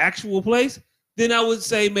actual place, then I would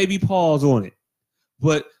say maybe pause on it.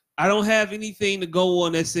 But I don't have anything to go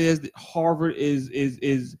on that says that Harvard is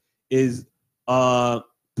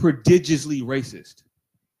prodigiously racist.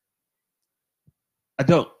 I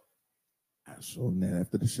don't. I'll show them that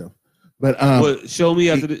after the show. But show me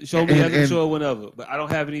after the show or whenever. But I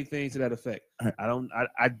don't have anything to that effect. I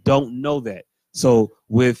don't know that. So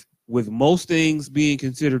with most things being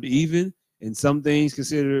considered even and some things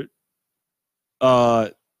considered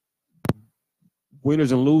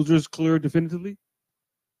winners and losers clear definitively,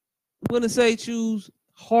 I'm gonna say choose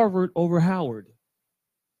Harvard over Howard.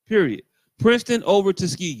 Period. Princeton over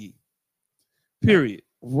Tuskegee. Period.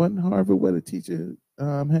 Wasn't Harvard where the teacher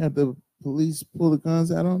had the police pull the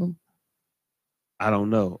guns out on him? I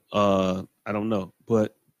don't know.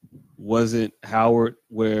 But wasn't Howard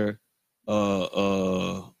where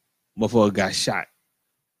motherfucker got shot?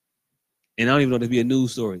 And I don't even know if it'd be a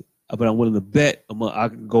news story. But I'm willing to bet I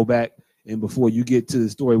can go back and before you get to the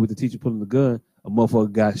story with the teacher pulling the gun, a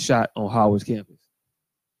motherfucker got shot on Howard's campus.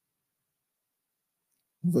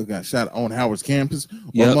 Motherfucker got shot on Howard's campus?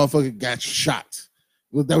 Yep. Or motherfucker got shot?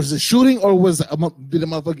 Well, that was a shooting or did a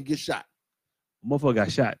motherfucker get shot? Motherfucker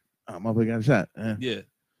got shot. Motherfucker got shot. Yeah.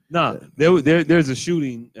 Nah, there's a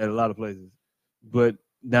shooting at a lot of places, but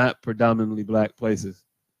not predominantly black places.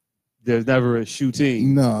 There's never a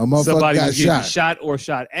shooting. No, a motherfucker somebody got was getting shot or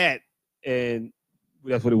shot at, and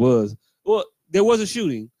that's what it was. Well, there was a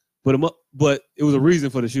shooting, but it was a reason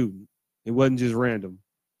for the shooting. It wasn't just random.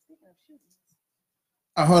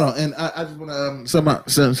 Hold on, and I just want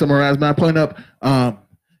to summarize my point up.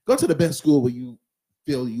 Go to the best school where you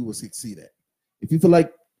feel you will succeed at. If you feel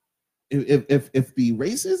like if the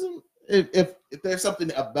racism, if there's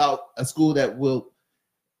something about a school that will,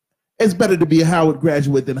 it's better to be a Howard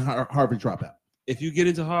graduate than a Harvard dropout. If you get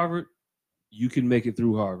into Harvard, you can make it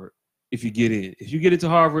through Harvard. If you get into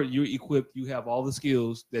Harvard, you're equipped. You have all the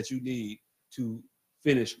skills that you need to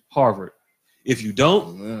finish Harvard. If you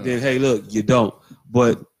don't, then hey, look, you don't.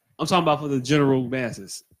 But I'm talking about for the general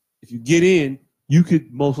masses. If you get in, you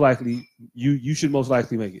should most likely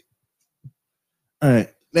make it. All right,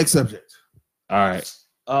 next subject. All right.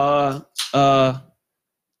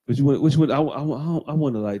 Which one? I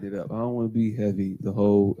want to light it up. I don't want to be heavy the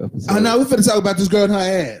whole episode. Now we're finna talk about this girl and her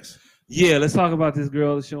ass. Yeah, let's talk about this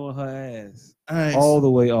girl showing her ass all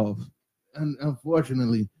the way off.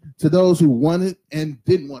 Unfortunately, to those who wanted and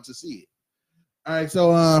didn't want to see it. All right,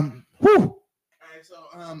 so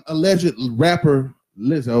alleged rapper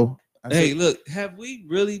Lizzo. Look, have we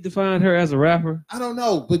really defined her as a rapper? I don't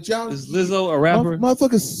know, but y'all is Lizzo a rapper?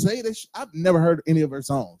 Motherfuckers say that I've never heard any of her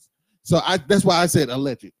songs, so that's why I said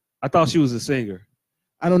alleged. I thought she was a singer.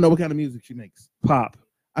 I don't know what kind of music she makes. Pop.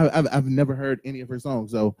 I've never heard any of her songs,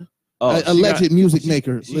 so alleged music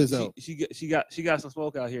maker Lizzo. She got some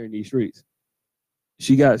smoke out here in these streets.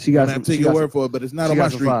 She got some. I'm taking your word for it, but it's not on my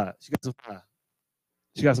street. She got some fire.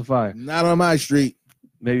 She got some fire. Not on my street.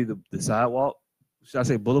 Maybe the sidewalk. Should I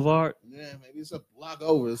say boulevard? Yeah, maybe it's a block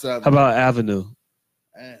over. How about avenue?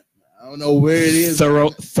 I don't know where it is.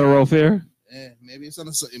 Thoroughfare. Yeah, maybe it's on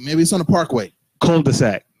the parkway.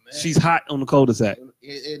 Cul-de-sac. She's hot on the cul-de-sac. And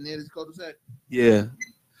it is cul-de-sac. Yeah.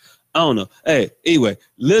 I don't know. Hey, anyway,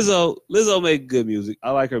 Lizzo make good music.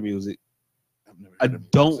 I like her music. I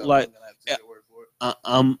don't like. Well,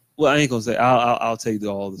 I ain't gonna say. I'll tell you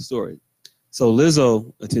all the story. So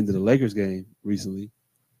Lizzo attended a Lakers game recently,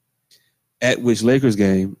 at which Lakers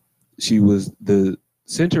game she was the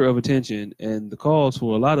center of attention and the cause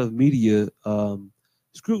for a lot of media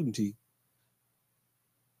scrutiny,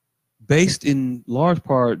 based in large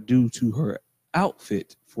part due to her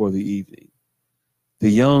outfit for the evening. The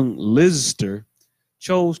young Lizster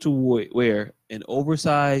chose to wear an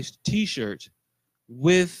oversized T-shirt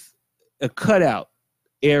with a cutout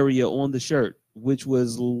area on the shirt, which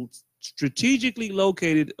was strategically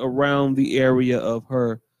located around the area of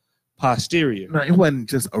her posterior. No, it wasn't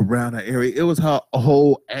just around her area. It was her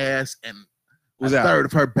whole ass and Was a out. third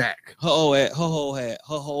of her back. Her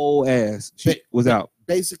whole ass was out.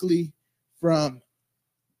 Basically, from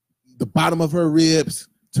the bottom of her ribs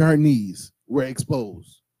to her knees were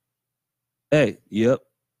exposed. Hey, yep.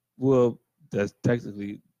 Well, that's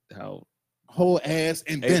technically how. Whole ass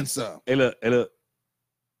and then some. Hey, look.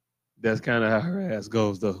 That's kind of how her ass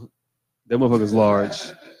goes, though. That motherfucker's large.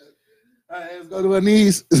 Her ass go to her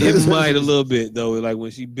knees. It might a little bit, though. Like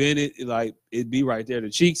when she bend it, it'd be right there. The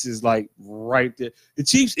cheeks is like right there. The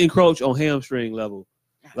cheeks encroach on hamstring level.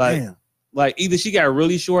 Damn. Like either she got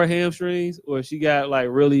really short hamstrings or she got like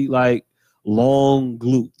really like long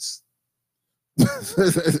glutes. Like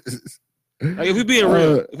if we're being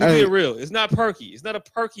real, it's not perky. It's not a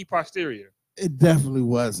perky posterior. It definitely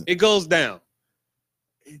wasn't. It goes down.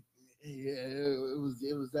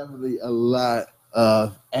 It was definitely a lot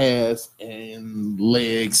of ass and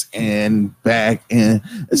legs and back, and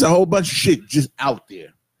it's a whole bunch of shit just out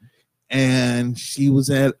there. And she was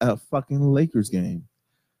at a fucking Lakers game.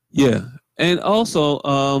 Yeah, and also,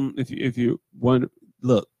 if you want,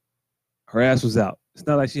 look, her ass was out. It's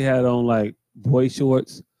not like she had on like boy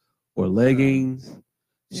shorts or leggings.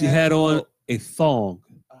 She had on a thong.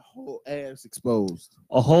 A whole ass exposed.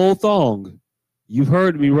 A whole thong. You've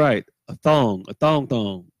heard me right. A thong. Said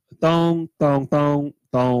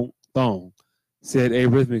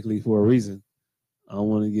arrhythmically for a reason. I don't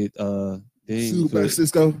want to get sued by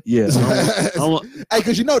Cisco. Yeah. Hey,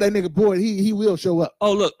 because you know that nigga boy, he will show up.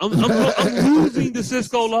 Oh look, I'm losing the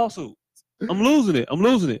Cisco lawsuit. I'm losing it.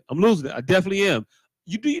 I definitely am.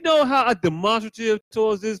 Do you know how I'm demonstrative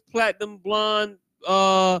towards this platinum blonde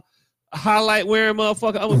highlight wearing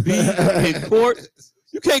motherfucker I'm gonna be in court?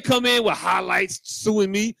 You can't come in with highlights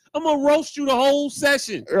suing me. I'm gonna roast you the whole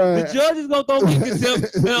session. Right. The judge is gonna throw me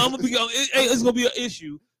contempt, and I'm gonna be. It's gonna be an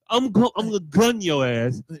issue. I'm gonna gun your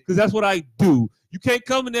ass because that's what I do. You can't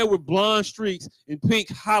come in there with blonde streaks and pink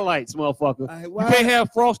highlights, motherfucker. You can't have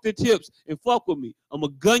frosted tips and fuck with me. I'm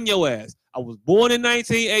gonna gun your ass. I was born in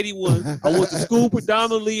 1981. I went to school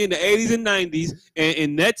predominantly in the 80s and 90s, and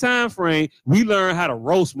in that time frame, we learned how to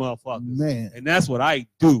roast motherfuckers. Man, and that's what I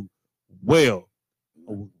do. Well.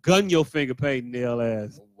 I will gun your finger painting nail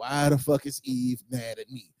ass. Why the fuck is Eve mad at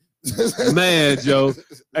me? Man, Joe.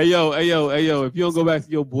 Hey, yo. If you don't go back to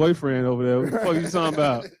your boyfriend over there, what the fuck you talking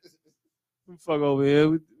about? Fuck over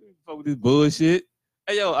here. Fuck with this bullshit.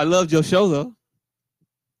 Hey, yo, I loved your show, though.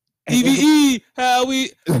 EVE, how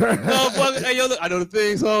we... Hey, yo, look, I know the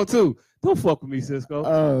theme song, too. Don't fuck with me, Cisco.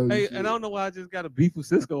 Oh, hey, shit. and I don't know why I just got a beef with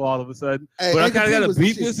Cisco all of a sudden. Hey, but I kind of got a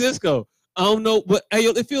beef with Cisco. I don't know, but hey, yo,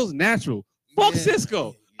 it feels natural. Fuck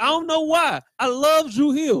Cisco. I don't know why. I love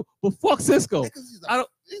Drew Hill, but fuck Cisco.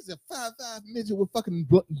 He's a 5'5" midget with fucking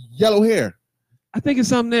yellow hair. I think it's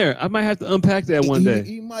something there. I might have to unpack that one day.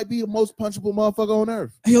 He might be the most punchable motherfucker on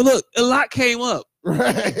earth. Hey, yo, look, a lot came up.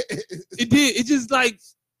 Right. It did. It just like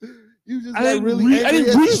you just I didn't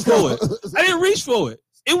reach for it. I didn't reach for it.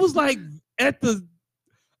 It was like at the.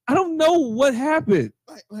 I don't know what happened.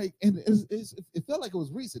 And it felt like it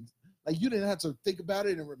was recent. Like you didn't have to think about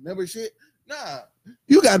it and remember shit. Nah,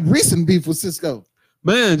 you got recent beef with Cisco.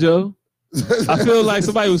 Man, Joe. I feel like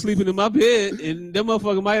somebody was sleeping in my bed and that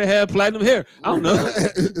motherfucker might have had platinum hair. I don't know.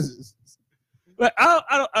 But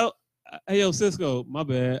I don't. Hey, yo, Cisco, my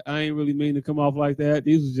bad. I ain't really mean to come off like that.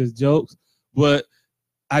 These was just jokes. But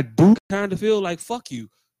I do kind of feel like fuck you.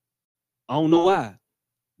 I don't know why.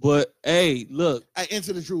 But hey, look. I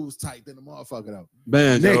Into the Truth was tight than the motherfucker though.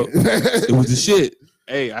 Man, Joe, it was the shit.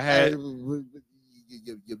 Hey, I had your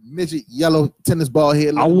midget yellow tennis ball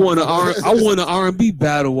head. I won an R&B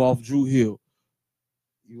battle off Drew Hill.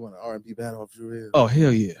 You want an R&B battle off Drew Hill? Oh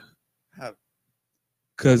hell yeah! How?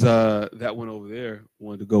 Because that one over there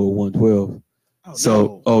wanted to go with 112. Oh, So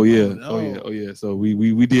no. oh yeah. No. Oh yeah. So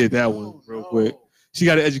we did that one real quick. She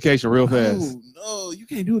got an education real fast. No, you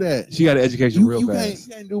can't do that. She got an education real fast.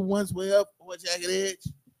 You can't do One Way Up or Jagged Edge.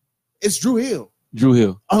 It's Drew Hill. Drew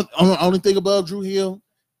Hill. Only thing above Drew Hill,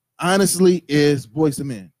 honestly, is Boyz II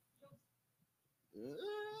Men.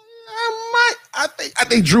 I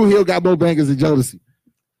think Drew Hill got more bangers than Jodeci.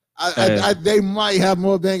 They might have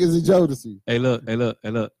more bangers than Jodeci. Hey, look.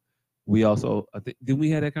 We also, I think, didn't we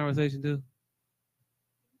have that conversation too?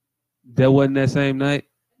 That wasn't that same night.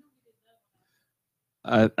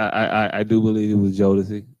 I do believe it was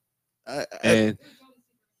Jodeci. And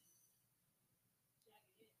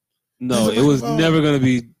no, it was never gonna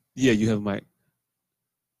be. Yeah, you have Mike.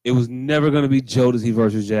 It was never gonna be Jodeci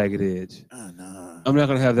versus Jagged Edge. Nah. I'm not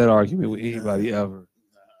gonna have that argument with anybody ever.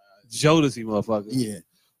 Jodeci, motherfucker. Yeah,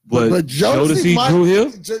 but Jodeci, might, Drew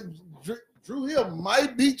Hill. Drew Hill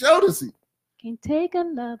might be Jodeci. Can take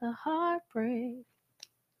another heartbreak.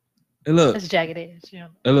 Hey, look. That's Jagged Edge. Yeah.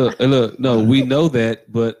 Hey, look. No, we know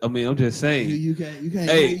that, but I mean, I'm just saying. You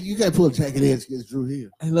can't pull Jagged Edge against Drew Hill.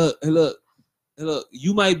 Hey, look.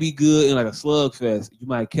 You might be good in like a slugfest. You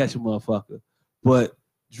might catch a motherfucker, but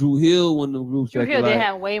Drew Hill, one of the groups Drew Hill, they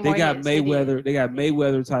have way more. They got Mayweather. They got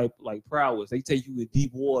Mayweather type like prowess. They take you in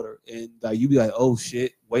deep water, and you be like, "Oh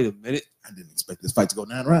shit, wait a minute." I didn't expect this fight to go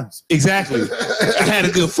 9 rounds. Exactly. I had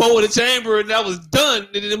a good 4 in the chamber, and that was done.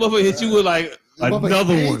 And then the motherfucker hit you with like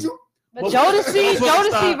another one. But Jodeci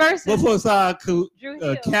versus Motherfucker saw Drew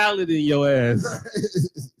Hill. Khaled in your ass.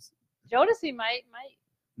 Jodeci might.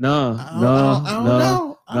 No.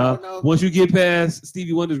 I don't know. Once you get past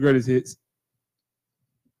Stevie Wonder's greatest hits.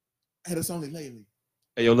 Hey, that's only lately.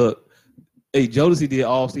 Hey, yo, look. Hey, Jodeci did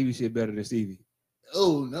all Stevie shit better than Stevie.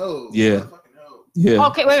 Oh, no. Yeah. Yeah.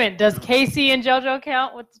 Okay, wait a minute. Does Casey and JoJo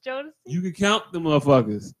count with Jodeci? You can count them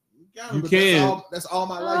motherfuckers. You can. That's all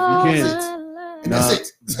my life. You can. And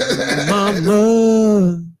that's it.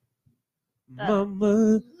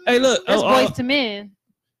 Mama. Hey, look. That's Boys to Men.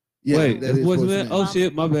 Yeah, wait, that's Boys to Men. Oh,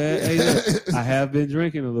 shit, my bad. Hey, look, I have been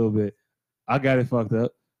drinking a little bit. I got it fucked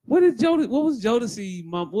up. What was Jodeci?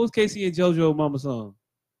 What was Casey and JoJo Mama song?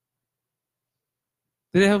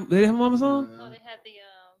 Did they have a Mama song? No, they had the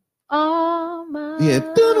Oh my. Yeah.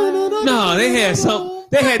 No, they had some.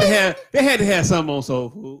 They had to have something on Soul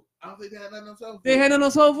Food. I don't think they had nothing on Soul Food. They had nothing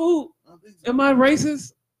on Soul Food. I don't think so. Am I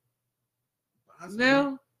racist?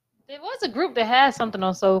 Now there was a group that had something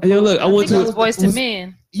on Soul Food. Hey, yo, look, I went to it was Boys to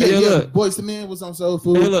Men. Yeah, hey, yo, yeah. Look. Boys to Men was on Soul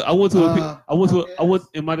Food. Hey, look, I went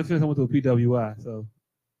in my defense. I went to a PWI. So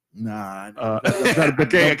nah. I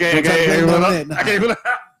can't.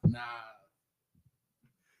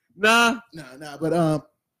 Nah. But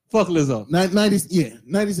fuck Lizzo. 90s, yeah,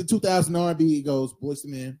 90s and 2000 R&B goes Boys to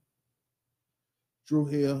Men, Drew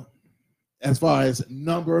Hill. As far as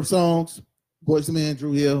number of songs, Boys to Men,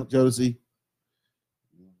 Drew Hill, Jodeci.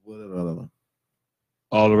 Whatever.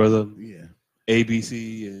 All the rhythm. Yeah.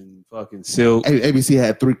 ABC and fucking Silk. ABC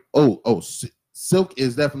had 3. Oh, Silk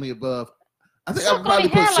is definitely above. I think I would probably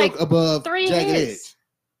put Silk above Jagged Edge.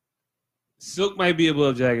 Silk might be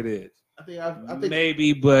above Jagged Edge. I think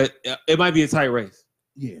maybe, but it might be a tight race.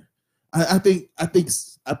 Yeah, I think I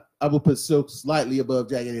would put Silk slightly above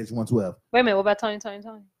Jagged Edge 112. Wait a minute, what about Tony?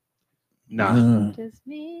 Nah. Just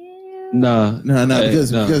me. Nah.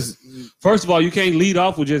 Because first of all, you can't lead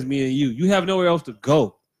off with just me and you. You have nowhere else to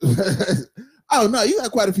go. Oh no, you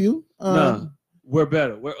got quite a few. Nah, we're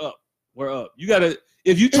better. We're up. You gotta.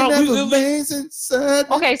 If you talk, okay,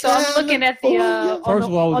 so I'm looking at the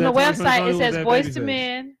on the website. It says Boys to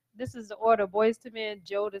Men. This is the order: Boys to Men,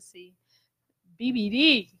 Jodeci,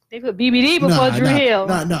 BBD. They put BBD before Drew Hill.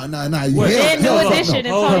 No. Then New Edition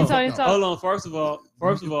and Tony. Hold on. First of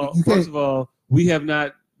all, we have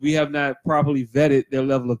not properly vetted their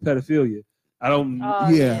level of pedophilia. I don't.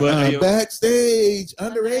 But backstage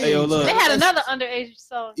underage. Hey, look, they had another underage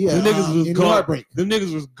song. Yeah, them niggas was going. Heartbreak. Them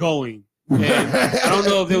niggas was going. And I don't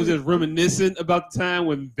know if they was just reminiscent about the time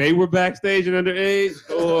when they were backstage and underage,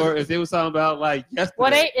 or if they was talking about like yesterday.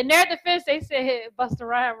 Well, in their defense, they said Busta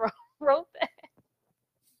Rhymes wrote that.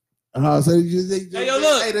 So they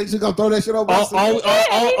just gonna throw that shit on Busta.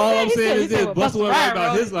 All I'm saying is this: Busta went right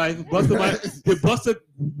about his life. Was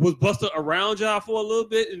Busta around y'all for a little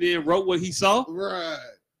bit and then wrote what he saw? Right.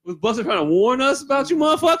 Was Busta trying to warn us about you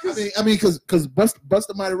motherfuckers? I mean, because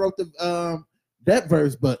Busta might have wrote the that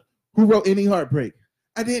verse, but who wrote Any Heartbreak?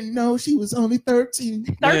 I didn't know she was only 13.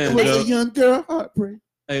 13 was a young girl heartbreak.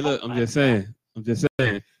 Hey, look, I'm just saying.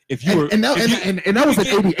 If you were and that was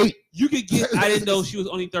in 88. You could get I didn't know she was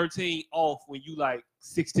only 13 off when you like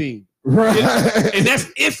 16. Right. And that's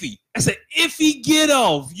iffy. That's an iffy get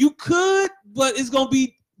off. You could, but it's gonna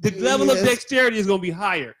be the level of dexterity is gonna be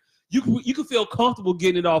higher. You can feel comfortable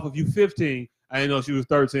getting it off if you 15. I didn't know she was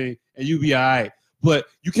 13, and you be all right. But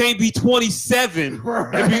you can't be 27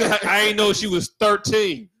 and be like, I ain't know she was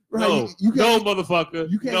 13. Right. No, motherfucker.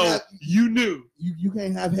 You knew. You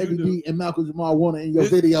can't have Heavy D and Malcolm Jamal Warner in your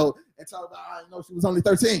video and talk about I know she was only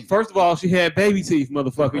 13. First of all, she had baby teeth,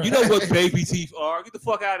 motherfucker. You know what baby teeth are. Get the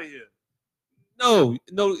fuck out of here. No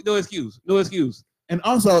excuse. No excuse. And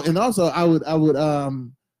also I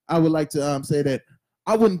would like to say that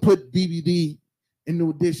I wouldn't put BBD in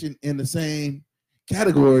New Edition in the same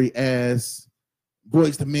category as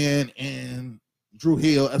Boys to Men and Drew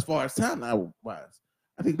Hill as far as timeline wise.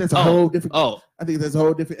 I think that's a whole different. Oh, I think that's a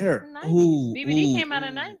whole different era. BBD came out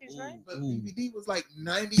in the 90s, right? But BBD was like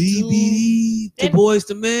 92. BBD, the Boys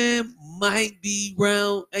to Men might be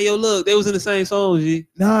round. Hey, yo, look, they was in the same song, G.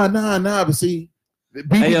 Nah. But see,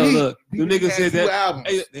 BBD, hey, yo, look, the BBD niggas said that. Albums.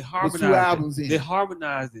 Hey, they harmonized two albums it. in. They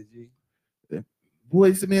harmonized it, G.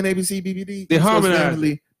 Boys to Men, ABC, BBD. They harmonized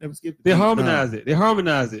it. Never skipped They harmonized it. They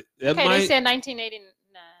harmonized it. That okay, they said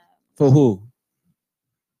 1989. For who?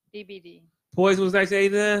 BBD. Poison was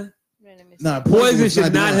 1989? Nah, Poison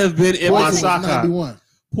should not have been in my sock hop. 91.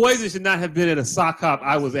 Poison should not have been at a sock hop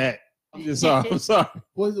I was at. I'm just sorry. I'm sorry.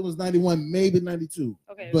 Poison was 91, maybe 92.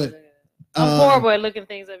 Okay. But I'm horrible at looking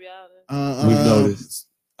things up, y'all. We've noticed.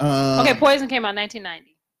 Okay, Poison came out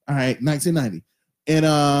 1990. All right, 1990.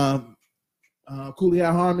 And Cooley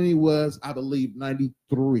High Harmony was, I believe,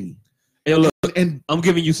 93. Hey, look, and I'm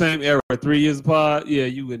giving you same era, 3 years apart. Yeah,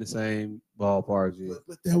 you in the same ballpark, G.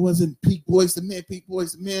 But that wasn't peak Boys to Men. Peak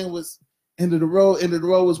Boys to Men was End of the Road. End of the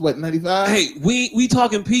Road was what, 95? Hey, we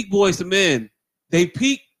talking peak Boys to Men. They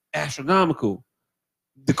peak astronomical.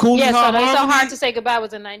 The Cooley High Harmony. Yeah, so Hard to Say Goodbye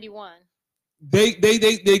was in 91. They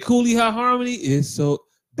Cooley High Harmony is so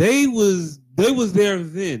they was there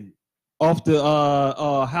then off the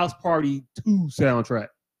House Party 2 soundtrack.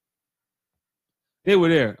 They were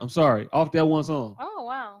there. I'm sorry, off that one song. Oh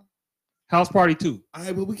wow. House Party 2. All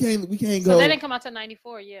right, but we can't go. So they didn't come out till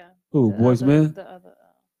 94, yeah. Who, Boys to Men? The other.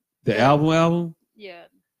 The album? Yeah.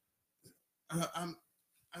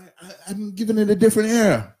 I'm giving it a different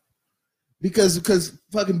era because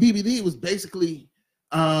fucking BBD was basically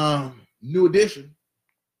New Edition.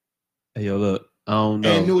 Hey, yo, look, I don't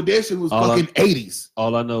know. And New Edition was fucking 80s.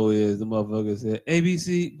 All I know is the motherfucker said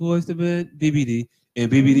ABC, Boys to Men, BBD, and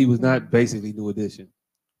BBD was not basically New Edition.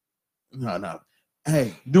 No.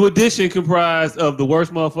 Hey, New Edition comprised of the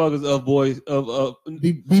worst motherfuckers of boys of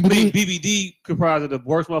BBD comprised of the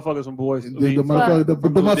worst motherfuckers from boys. The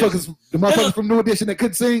motherfuckers from New Edition that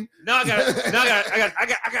couldn't sing.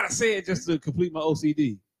 I gotta say it just to complete my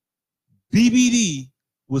OCD. BBD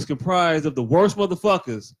was comprised of the worst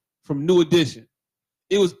motherfuckers from New Edition.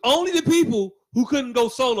 It was only the people who couldn't go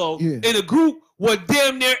solo in a group where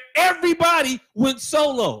damn near everybody went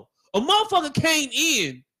solo. A motherfucker came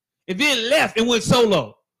in and then left and went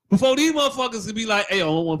solo before these motherfuckers could be like, hey, I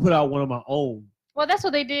don't want to put out one of my own. Well, that's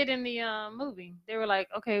what they did in the movie. They were like,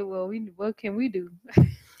 okay, well, what can we do?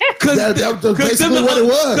 Because that was basically what it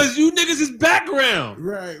was. Because you niggas is background.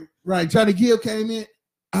 Right. Johnny Gill came in.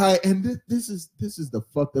 All right, and this is the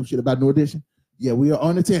fucked up shit about New Edition. Yeah, we are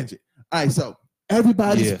on a tangent. All right, so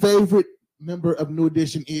everybody's favorite member of New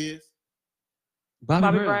Edition is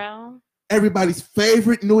Bobby Brown. Everybody's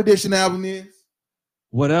favorite New Edition album is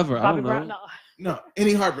whatever. Bobby I don't Brown, know. No,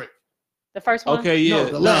 Any Heartbreak. The first one? Okay, yeah.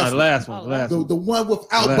 No, the last one. The one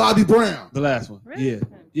without Bobby Brown. The last one. Really?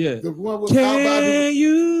 Yeah. The one without Bobby Brown. Can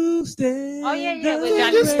you stand? Oh, yeah. With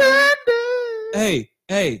Johnny.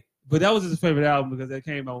 Hey. But that was his favorite album because that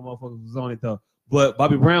came out when motherfuckers was on it though. But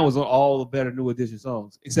Bobby Brown was on all the better New Edition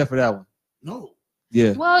songs except for that one. No.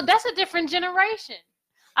 Yeah. Well, that's a different generation.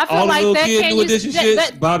 I feel all like the that kid New Edition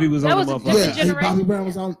shit. Bobby was on the motherfucker. Yeah, Bobby Brown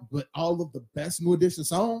was on, but all of the best New Edition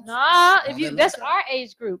songs. Nah, that's our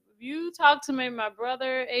age group. If you talk to maybe my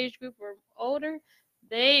brother age group or older,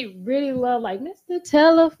 they really love like Mr.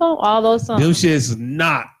 Telephone, all those songs. Them shit's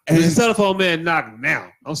knock. Mr. Telephone Man knock now.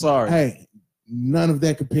 I'm sorry. Hey, none of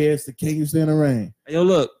that compares to Can You Stand the Rain. Hey, yo,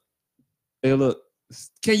 look.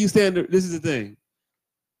 Can you stand the? This is the thing.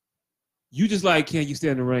 You just like Can You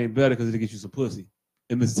Stand the Rain better because it gets you some pussy.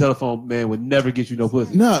 And Mr. Telephone Man would never get you no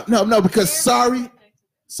pussy. No, because sorry.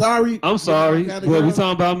 I'm sorry, but we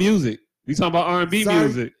talking about music. We talking about R&B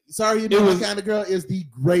music. Sorry, My Kind of Girl is the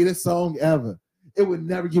greatest song ever. It would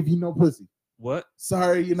never give you no pussy. What?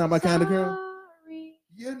 Sorry, You're Not My Kind of Girl.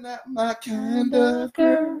 You're not my kind of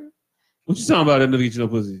girl. What you talking about that never get you no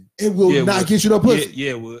pussy? It will not get you no pussy.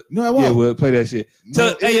 Yeah, it would. No, it won't. Yeah, it would. Play that shit.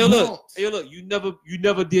 No, hey, yo, look. You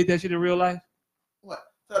never did that shit in real life? What?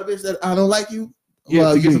 Tell the bitch that I don't like you? Yeah,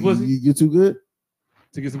 well, to get some pussy? You're too good?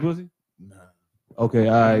 To get some pussy? Nah. Okay,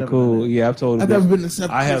 all right, cool. Yeah, I've told her. I've never been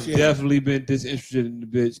accepted. I have definitely been disinterested in the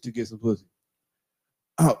bitch to get some pussy.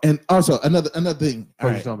 Oh, and also another thing.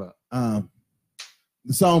 What are you talking about?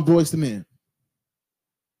 The song Boys to Men.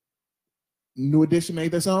 New Edition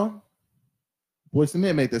made that song. Boys to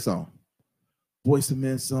Men made that song. Boys to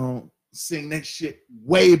Men song sing that shit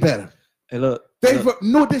way better. Hey, look.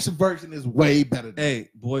 New Edition version is way better. Hey,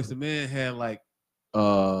 Boys to Men had like,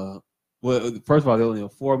 well, first of all, they were only a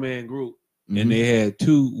 4-man group, and they had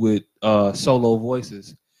 2 with solo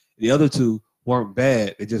voices. The other 2 weren't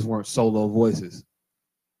bad; they just weren't solo voices.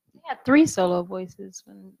 had 3 solo voices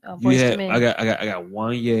when You Boyz II had, Men. I got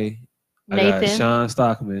Wanye. I Nathan. got Sean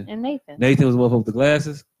Stockman. And Nathan. Nathan was the one with the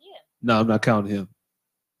glasses? Yeah. No, I'm not counting him.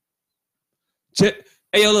 Hey,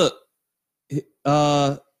 yo, look.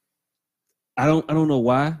 I don't know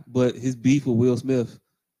why, but his beef with Will Smith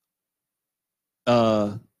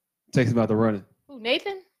takes him out the running. Who,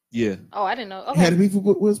 Nathan? Yeah. Oh, I didn't know. Had Okay. a beef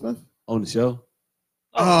with Will Smith? On the show.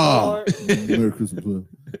 Oh. Lord. Merry Christmas, Will.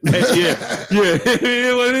 yeah. It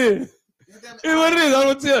is what it is. It is what it is. I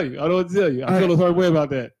don't tell you. I feel a certain way about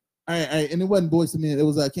that. All right. And it wasn't Boyz II Men. It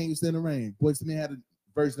was Can You Stand the Rain. Boyz II Men had a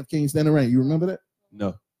version of Can You Stand the Rain. You remember that?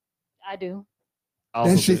 No. I do.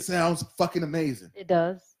 That shit sounds fucking amazing. It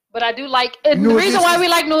does. But I do like, and the reason why we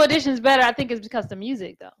like New Editions better, I think, is because the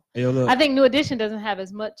music, though. Hey, yo, look. I think New Edition doesn't have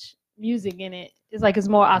as much music in it. It's like it's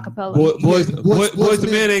more acapella. Boyz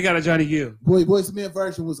II Men ain't got a Johnny Gill. Boyz II Men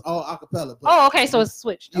version was all acapella. Oh, okay, so it's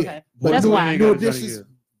switched. Yeah. Okay, But that's why. New Edition's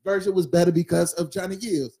version was better because of Johnny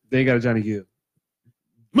Gill. They ain't got a Johnny Gill.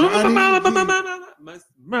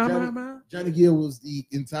 Johnny Gill was the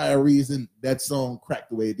entire reason that song cracked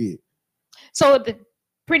the way it did. So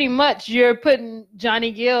pretty much you're putting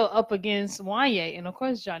Johnny Gill up against Wanye, and of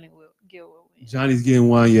course Gill will win. Johnny's getting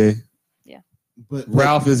Wanye. Yeah. But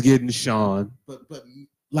Ralph is getting Sean. But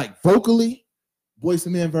like vocally, Boyz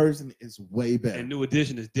II Men version is way better. And New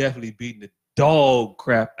Edition is definitely beating the dog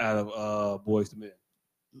crap out of Boyz II Men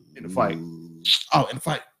in the fight. Oh, in the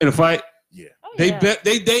fight. In the fight. Yeah. Oh, They yeah.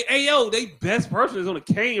 they best person is on a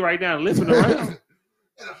cane right now limping around.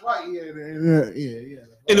 In the fight, yeah.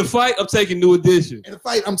 In the fight, I'm taking New Edition. In the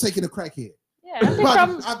fight, I'm taking a crackhead. Yeah, I think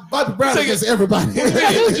Bobby Brown against everybody.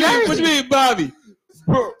 What you mean, Bobby?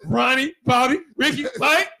 Ronnie, Bobby, Ricky,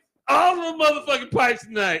 Mike, all the motherfucking pipes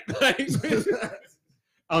tonight. I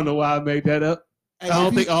don't know why I made that up. I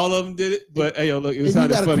don't think all of them did it, but hey, yo, look, it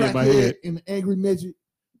sounded funny in my head. In the Angry Midget,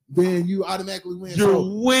 then you automatically win. You're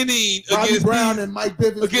winning Bobby against Brown these, and Mike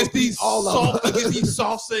Bivens against these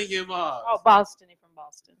soft singing mobs. Oh, Boston. They're from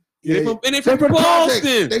Boston. Yeah, they're from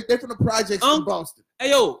Boston. They're from the projects in Boston.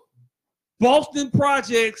 Hey, yo, Boston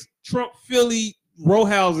projects trump Philly row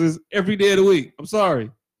houses every day of the week. I'm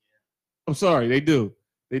sorry. They do.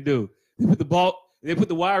 They put the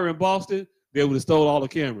wire in Boston. They would have stole all the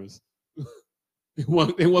cameras. They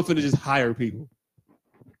want to just hire people.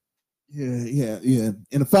 Yeah.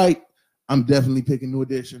 In the fight, I'm definitely picking New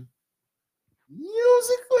Edition.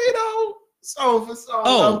 Musically though, song for song,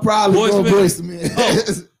 I'm probably going Boyz II Men.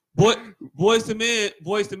 Boyz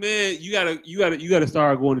II Men, you gotta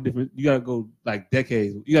start going to different. You gotta go like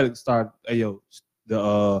decades. You gotta start. The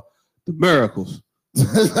Miracles,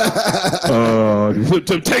 the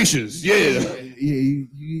Temptations. Yeah. You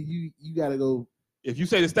gotta go. If you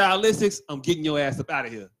say the Stylistics, I'm getting your ass up out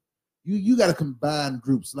of here. You gotta combine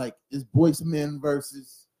groups like it's Boyz II Men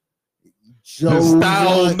versus Joe the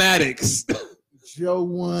Stylmatics. Joe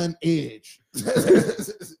One Edge.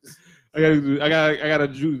 I gotta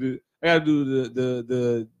do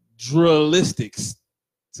the drillistics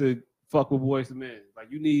to fuck with Boyz II Men. Like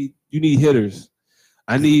you need hitters.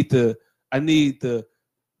 I need the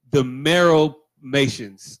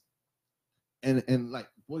Marrow-mations. And like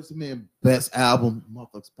Boyz II Men best album,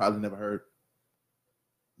 motherfuckers probably never heard.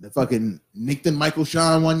 The fucking Nick and Michael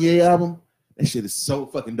Sean Wanye album. That shit is so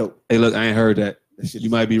fucking dope. Hey, look, I ain't heard that. Shit you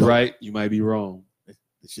might be dope. right. You might be wrong. That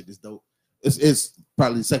shit is dope. It's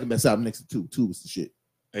probably the second best album next to Two. Two is the shit.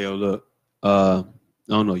 Hey, yo, look. I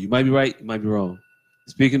don't know. You might be right. You might be wrong.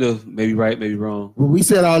 Speaking of maybe right, maybe wrong. Well, we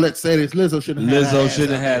said all that to say this. Lizzo shouldn't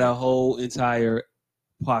have had a whole entire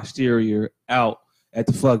posterior out at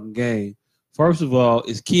the fucking game. First of all,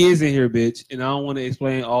 it's kids in here, bitch, and I don't want to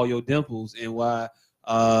explain all your dimples and why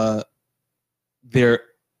they're.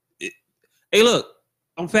 Hey, look,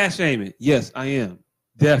 I'm fat shaming. Yes, I am.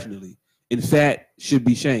 Definitely. And fat should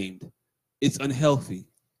be shamed. It's unhealthy.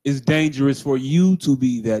 It's dangerous for you to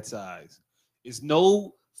be that size. It's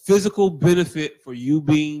no physical benefit for you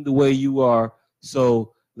being the way you are.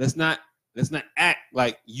 So let's not act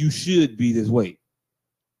like you should be this weight.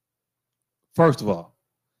 First of all.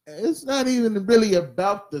 It's not even really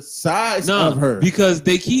about the size of her. Because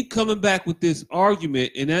they keep coming back with this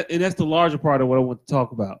argument, and that's the larger part of what I want to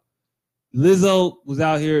talk about. Lizzo was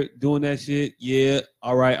out here doing that shit. Yeah,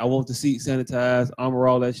 all right. I want the seat sanitized. Armor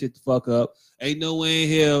all that shit the fuck up. Ain't no way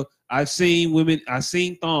in hell. I've seen women. I've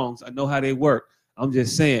seen thongs. I know how they work. I'm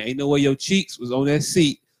just saying. Ain't no way your cheeks was on that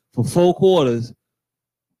seat for 4 quarters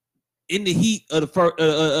in the heat of the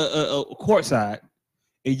courtside,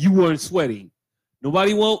 and you weren't sweating.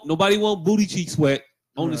 Nobody want booty cheek sweat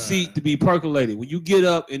on the seat to be percolated. When you get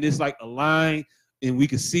up and it's like a line and we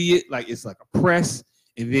can see it, like it's like a press.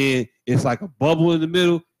 and then it's like a bubble in the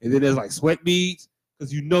middle, and then there's like sweat beads,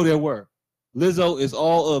 because you know there were. Lizzo is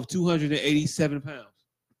all of 287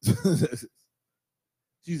 pounds.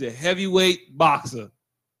 She's a heavyweight boxer,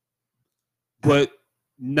 but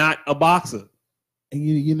not a boxer. And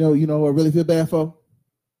you know what I really feel bad for?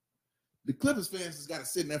 The Clippers fans has got to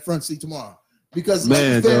sit in that front seat tomorrow because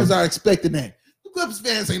Lakers fans are expecting that. The Clippers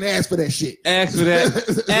fans ain't asked for that shit. Ask for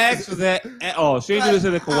that. Ask for that at all. She ain't do this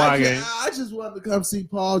in the Kawhi game. I just wanted to come see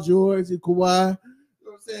Paul George and Kawhi. You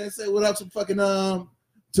know what I'm saying? Say what up to fucking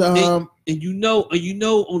and you know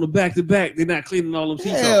on the back-to-back, they're not cleaning all them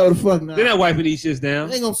seats hell off. The fuck not. They're not wiping these shits down.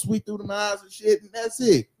 They ain't gonna sweep through them aisles and shit, and that's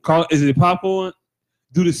it. Is it popcorn?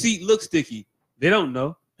 Do the seat look sticky? They don't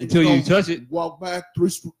know until you touch it. Walk back three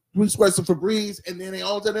squares of Febreze, and then they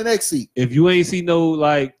on to the next seat. If you ain't see no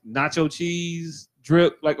like nacho cheese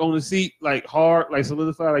drip like on the seat, like hard, like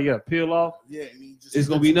solidified, like you gotta peel off. Yeah, it's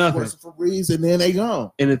gonna be nothing. Febreze, and then they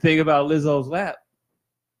gone. And the thing about Lizzo's lap,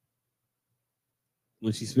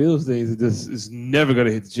 when she spills things, it's never gonna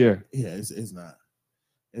hit the chair. Yeah, it's not.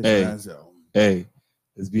 It's hey, not so. Hey,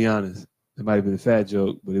 let's be honest. It might have been a fat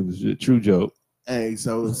joke, but it was a true joke. Hey,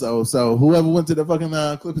 so whoever went to the fucking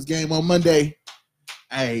Clippers game on Monday,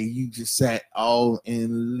 hey, you just sat all in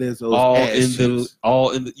Lizzo's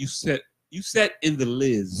you sat in the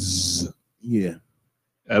Liz. Yeah.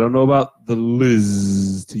 I don't know about the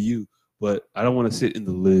Liz to you, but I don't want to sit in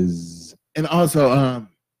the Liz. And also,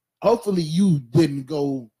 hopefully you didn't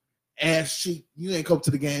go ass cheek. You ain't come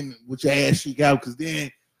to the game with your ass cheek out, because then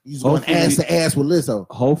you was going ass to ass with Lizzo.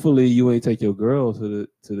 Hopefully you ain't take your girl to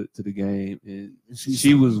the game, and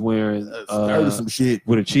she was wearing some shit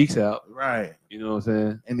with her cheeks out. Right. You know what I'm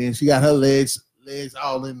saying? And then she got her legs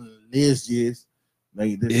all in the Liz jizz.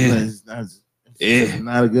 Like this is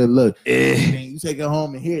not a good look. And then you take her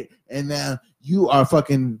home and hit, and now you are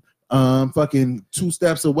fucking 2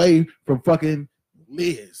 steps away from fucking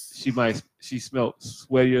Liz. She smelled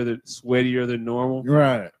sweatier than normal.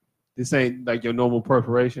 Right. This ain't like your normal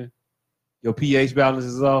perspiration. Your pH balance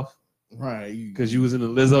is off. Right. Because you was in the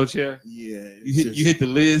Lizzo chair. Yeah. You hit the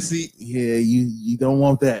Liz seat. Yeah, you don't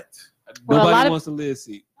want that. Nobody wants the Liz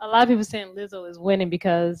seat. A lot of people saying Lizzo is winning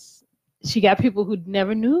because she got people who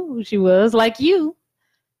never knew who she was, like you,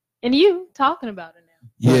 and you talking about her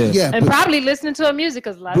now. Yeah. And probably listening to her music,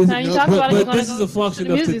 because a lot of times you talk about it, you're going to go a function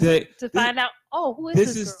to the of today to find out, who is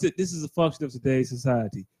this girl? This is a function of today's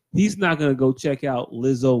society. He's not going to go check out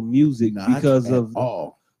Lizzo music because of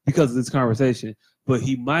this conversation, but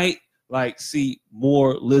he might like see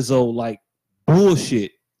more Lizzo like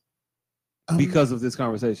bullshit because of this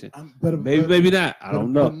conversation. Maybe not. I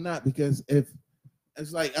don't know. Not because if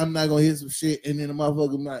it's like I'm not gonna hear some shit and then the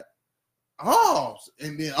motherfucker like,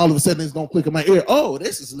 and then all of a sudden it's gonna click in my ear. Oh,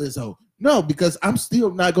 this is Lizzo. No, because I'm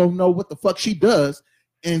still not gonna know what the fuck she does,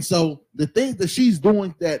 and so the things that she's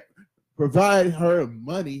doing that provide her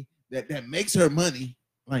money, that makes her money.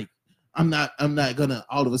 Like I'm not gonna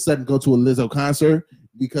all of a sudden go to a Lizzo concert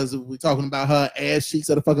because we're talking about her ass cheeks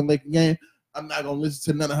at the fucking Laker game. I'm not gonna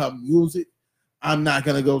listen to none of her music. I'm not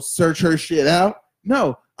gonna go search her shit out.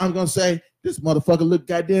 No, I'm gonna say this motherfucker look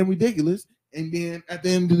goddamn ridiculous. And then at the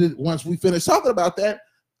end of once we finish talking about that,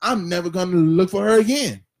 I'm never gonna look for her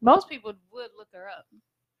again. Most people would look her up.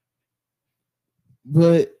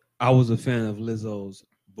 But I was a fan of Lizzo's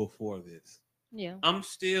before this. Yeah. I'm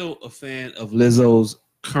still a fan of Lizzo's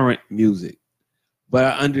current music.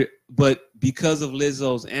 But because of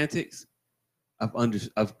Lizzo's antics,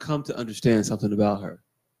 I've come to understand something about her.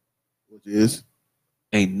 Which is?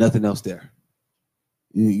 Ain't nothing else there.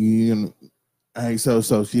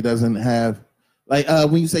 So she doesn't have, like,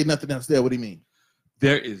 when you say nothing else there, what do you mean?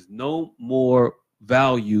 There is no more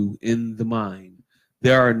value in the mind.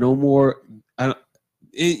 There are no more.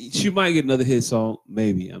 She might get another hit song,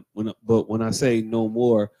 maybe. But when I say no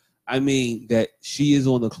more, I mean that she is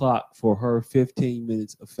on the clock for her 15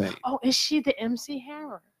 minutes of fame. Oh, is she the MC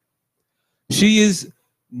Hammer? She is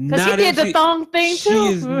not. Because she did the thong thing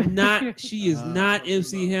too. She is not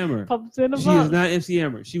MC Hammer. She is not MC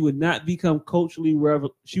Hammer. She would not become culturally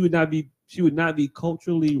She would not be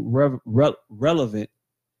culturally relevant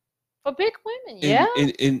for big women. Yeah.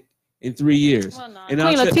 In 3 years. Well, no. Queen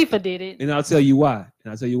Latifah did it. And I'll tell you why.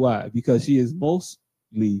 Because she is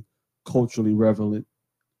mostly culturally relevant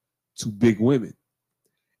to big women.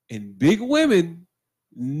 And big women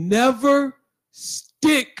never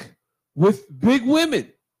stick with big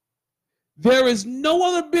women. There is no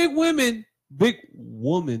other big woman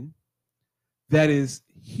that is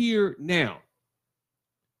here now,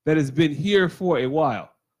 that has been here for a while.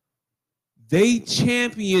 They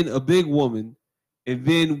champion a big woman and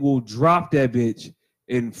then will drop that bitch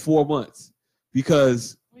in 4 months.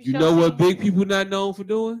 Because you know what big people not known for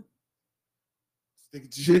doing? Sticking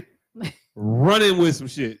to shit. Running with some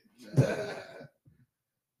shit.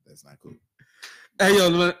 That's not cool. Hey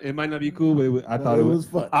yo, it might not be cool, but I thought it was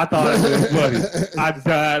fun. I thought it was funny. I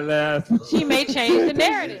died laughing. She may change the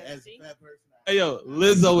narrative. Hey yo,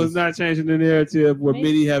 Lizzo is not changing the narrative where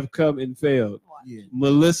many have come and failed. Yeah.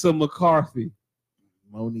 Melissa McCarthy.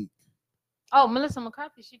 Monique. Oh, Melissa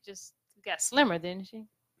McCarthy, she just got slimmer, didn't she?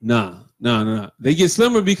 Nah. They get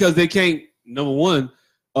slimmer because they can't. Number one,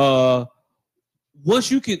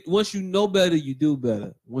 once you know better, you do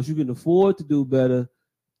better. Once you can afford to do better,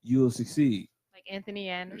 you'll succeed. Like Anthony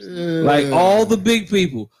Anderson. Like all the big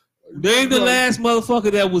people. Name the last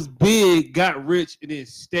motherfucker that was big, got rich, and then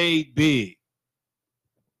stayed big.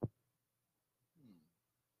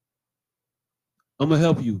 I'm gonna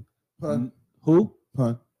help you. Pun. Who?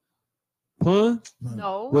 Pun.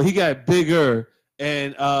 No. Well, he got bigger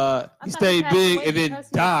and he stayed big and then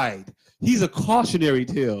died. He's a cautionary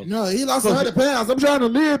tale. No, he lost 100 pounds. I'm trying to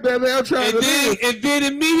live, baby. I'm trying to live. And then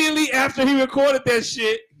immediately after he recorded that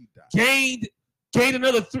shit, gained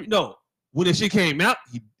another 3. No, when that shit came out,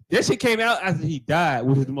 that shit came out after he died,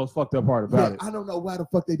 which is the most fucked up part about it. I don't know why the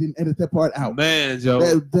fuck they didn't edit that part out. Man, Joe.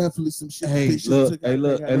 That definitely some shit. Hey, look.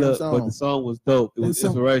 But the song was dope. It was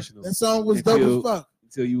inspirational. That song was dope as fuck.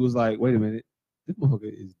 Until you was like, wait a minute, this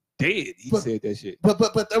motherfucker is dead. He said that shit.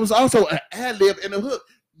 But there was also an ad lib in the hook.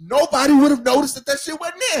 Nobody would have noticed that shit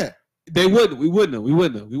wasn't there. They wouldn't. We wouldn't have.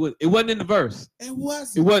 It wasn't in the verse. It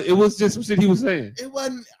wasn't. It was just some shit he was saying. It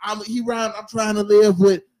wasn't. He rhymed. I'm trying to live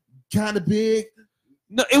with kind of big.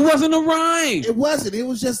 No, it wasn't a rhyme. It wasn't. It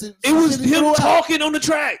was just. It was him talking on the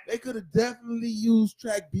track. They could have definitely used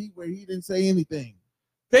track B where he didn't say anything.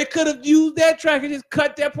 They could have used that track and just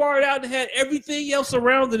cut that part out and had everything else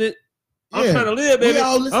surrounding it. Yeah. I'm trying to live, baby.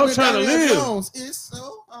 I'm trying to live. Jones. It's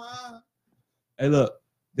so Hey, look,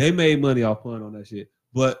 they made money off Pun on that shit,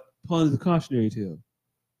 but Pun is a cautionary tale.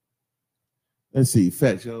 Let's see,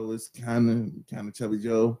 Fat Joe is kind of Chubby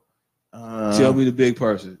Joe. Tell me the big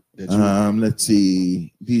person. Let's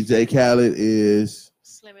see, DJ Khaled is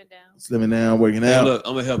slimming down, working out. Look,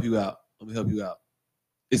 I'm gonna help you out.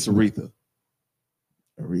 It's Aretha.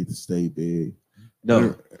 Aretha stayed big.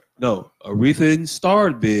 No. Aretha didn't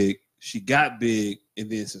start big. She got big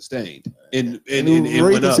and then sustained. And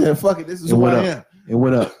went up. Said, "Fuck it, this is who I am." It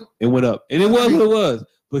went up. And it was what it was.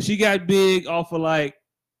 But she got big off of like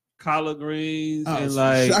collard greens and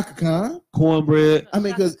like Shaka Khan, cornbread. I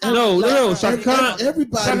mean, because Shaka Khan.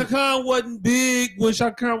 Everybody. Shaka Khan wasn't big when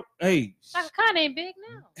Shaka Khan. Hey, Shaka Khan ain't big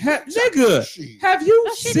now. Nigga, have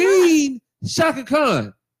you seen Shaka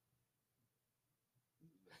Khan?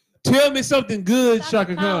 Tell me something good,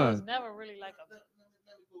 Shaka Khan. Was never really like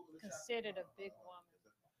considered a big woman.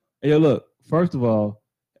 Hey, look. First of all,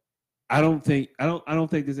 I don't think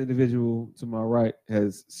this individual to my right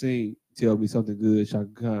has seen Tell Me Something Good, Shaka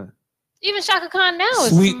Khan. Even Shaka Khan now is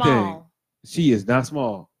Sweet small. Thing. She is not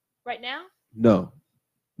small. Right now? No.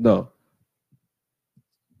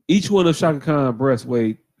 Each one of Shaka Khan's breasts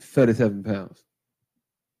weighed 37 pounds.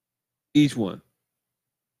 Each one.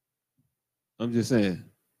 I'm just saying.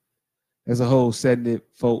 That's a whole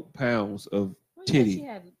 74 pounds of titty. She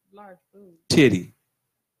had large boobs. Titty.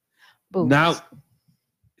 Boobs. Now,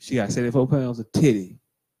 she got 74 pounds of titty.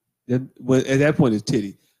 At that point, it's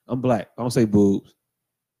titty. I'm black. I don't say boobs.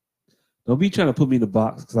 Don't be trying to put me in the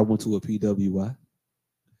box because I went to a PWI.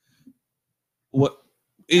 What?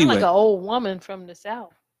 Anyway. You're like an old woman from the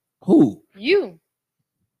South. Who? You.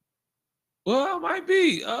 Well, I might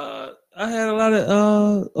be. I had a lot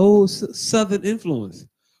of old Southern influence.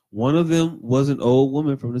 One of them was an old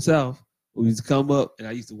woman from the South who used to come up, and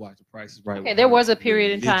I used to watch The Price is Right. Okay, there was a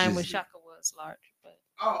period in time when Shaka was large. But...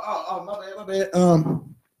 my bad.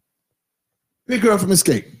 Big girl from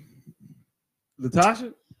Escape.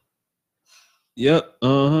 Latasha? Yep.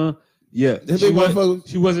 Yeah.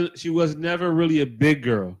 She was never really a big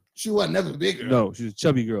girl. She wasn't never a big girl. No, she was a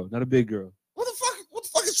chubby girl, not a big girl. What the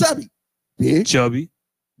fuck is chubby? Big? Chubby?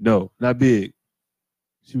 No, not big.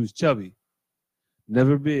 She was chubby.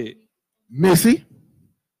 Never big. Missy?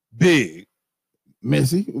 Big.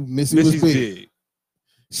 Missy's was big.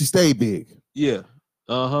 She stayed big. Yeah.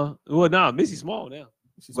 Well, Missy's small now.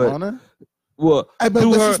 She's small now? Well, but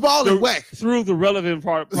she's small and whack. Through the relevant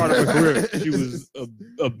part of her career, she was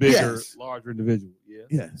a bigger, larger individual. Yeah.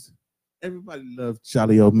 Yes. Everybody loved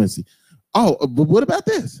Charlie old Missy. Oh, but what about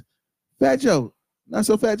this? Fat Joe. Not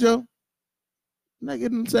so Fat Joe? Not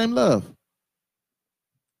getting the same love.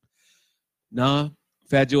 Nah.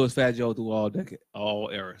 Fat Joe is Fat Joe through all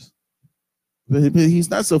eras. But he's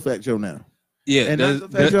not so Fat Joe now. Yeah. And not so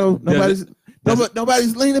Fat Joe.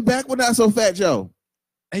 Nobody's leaning back with Not So Fat Joe.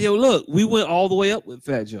 Hey, yo, look, we went all the way up with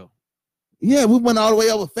Fat Joe. Yeah, we went all the way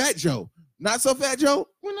up with Fat Joe. Not So Fat Joe.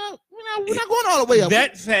 We're not going all the way up.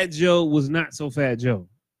 That Fat Joe was Not So Fat Joe.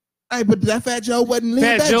 Hey, but that Fat Joe wasn't lean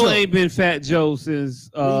Fat back Joe ain't been Fat Joe since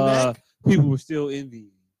people were still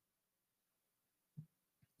envying.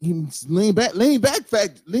 He lean back,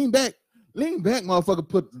 motherfucker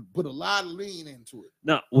put a lot of lean into it.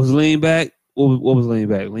 No, was lean back? What was lean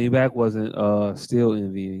back? Lean back wasn't still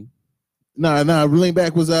envying. No, lean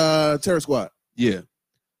back was Terror Squad. Yeah.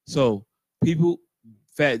 So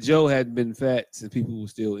Fat Joe hadn't been fat since people were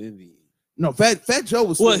still envying. No, Fat Joe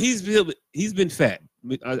was. Well, he's been fat.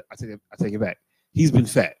 I take it back. He's been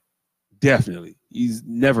fat. Definitely. He's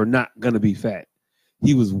never not gonna be fat.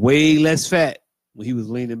 He was way less fat when he was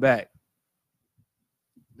leaning back.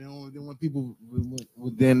 Then when people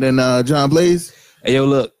then John Blaze. Hey, yo,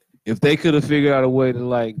 look, if they could have figured out a way to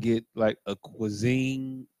like get like a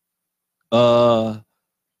cuisine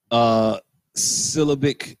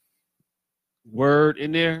syllabic word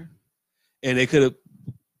in there, and they could have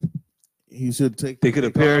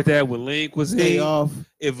paired that with lean cuisine. Off.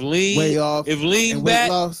 If lean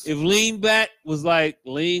back was like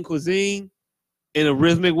lean cuisine in a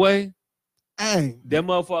rhythmic way, hey, that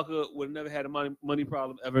motherfucker would have never had a money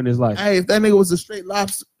problem ever in his life. Hey, if that nigga was a straight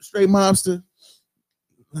mobster,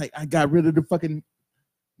 like I got rid of the fucking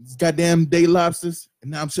goddamn day lobsters,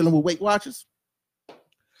 and now I'm chilling with Weight Watchers.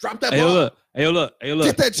 Drop that ball. Hey, yo, look.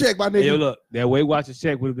 Get that check, my nigga. Hey, yo, look. That Weight Watchers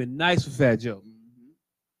check would have been nice for Fat Joe.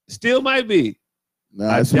 Still might be.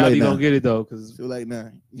 Nah, I doubt he gonna get it though, cause too late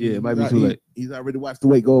now. Yeah, it might be too late. He's already watched the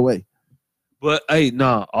weight go away. But hey,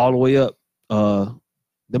 all the way up.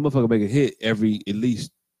 That motherfucker make a hit every at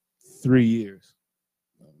least 3 years.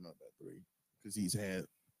 No, not that 3, because he's had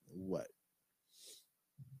what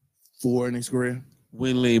 4 in his career.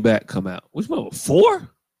 When Lean Back come out? Which one? 4?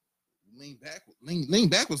 Lean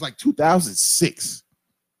Back was like 2006,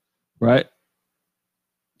 right?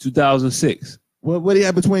 2006. What do you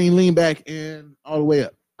have between Lean Back and All the Way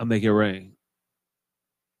Up? I Make It Rain.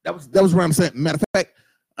 That was what I'm saying. Matter of fact,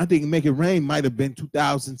 I think Make It Rain might have been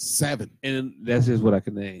 2007. And that's just what I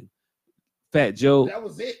can name. Fat Joe. That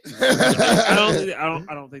was it. I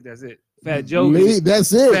don't think that's it. Fat Joe.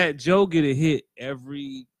 That's it. Fat Joe get a hit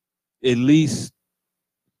every at least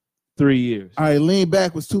 3 years. All right, Lean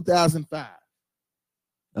Back was 2005.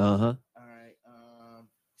 All right.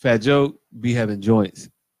 Fat Joe be having joints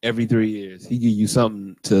every 3 years. He give you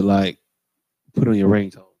something to like put on your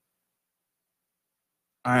ringtone.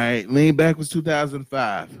 All right, Lean Back was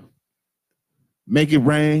 2005. Make It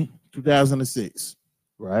Rain 2006.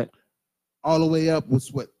 Right. All the Way Up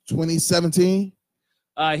was what, 2017?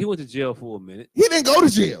 He went to jail for a minute. He didn't go to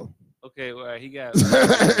jail. Okay, well, he got. He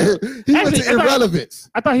went to irrelevance.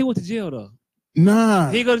 I thought he went to jail though. Nah.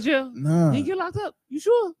 He didn't go to jail. Nah. He didn't get locked up. You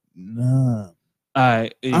sure? Nah. All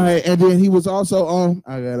right, and then he was also on.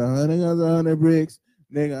 I got 100 bricks,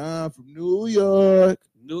 nigga. I'm from New York.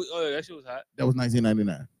 That shit was hot. That was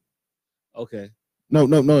 1999. Okay. No, it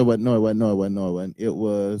wasn't. It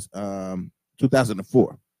was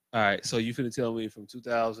 2004. All right, so you finna tell me from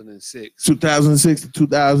 2006 to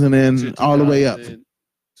 2000 and all the way up.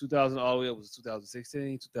 2000 all the way up was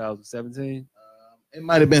 2016, 2017. It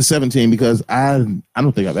might have been 17 because I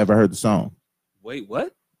don't think I've ever heard the song. Wait,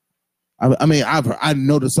 what? I mean, I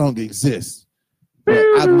know the song exists, but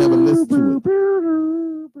I've never listened to it.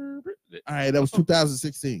 All right, that was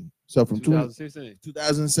 2016. So from 2007 to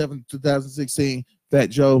 2016, Fat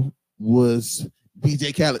Joe was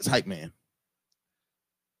DJ Khaled's hype man.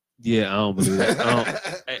 Yeah, I don't believe that.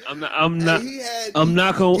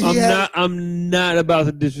 I'm not about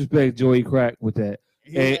to disrespect Joey Crack with that.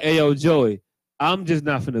 Hey, yo, Joey, I'm just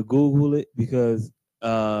not finna Google it because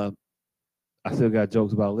I still got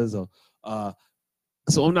jokes about Lizzo.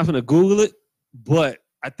 So I'm not gonna Google it, but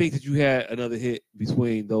I think that you had another hit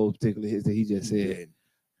between those particular hits that he just said.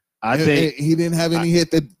 I think he didn't have any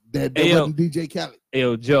hit that wasn't DJ Khaled. Hey,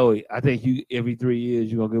 yo, Joey, I think you every 3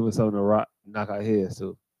 years you're gonna give us something to knock our heads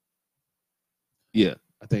to. Yeah,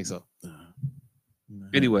 I think so.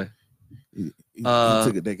 Anyway, he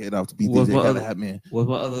took a decade off to be DJ Khaled hype man. What's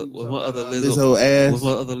my other Lizzo ass? What's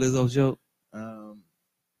my other Lizzo joke?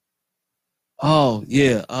 Oh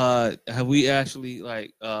yeah. Have we actually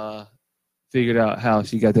figured out how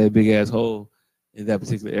she got that big ass hole in that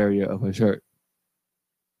particular area of her shirt?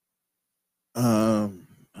 I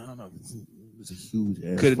don't know. It was a huge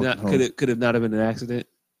ass. Could it not have been an accident?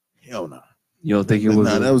 Hell no. You don't think it was?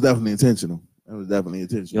 No, that was definitely intentional. You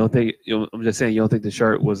don't think? I'm just saying. You don't think the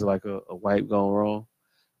shirt was like a wipe gone wrong?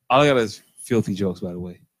 All I got is filthy jokes, by the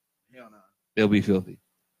way. Hell no. They'll be filthy.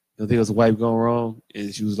 I think it was a wipe gone wrong,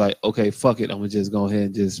 and she was like, "Okay, fuck it, I'm gonna just go ahead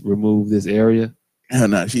and just remove this area." Hell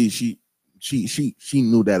no, she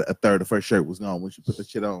knew that a third of her shirt was gone when she put the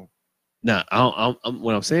shit on. Nah,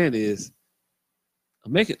 what I'm saying is,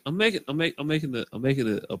 I'm making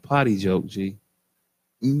a potty joke, G.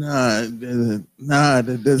 Nah. You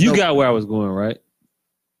got where I was going, right?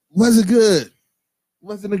 Wasn't good.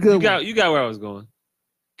 Wasn't a good one. You got where I was going.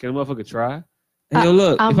 Can a motherfucker try? Hey, yo,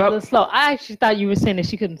 look, I'm a little slow. I actually thought you were saying that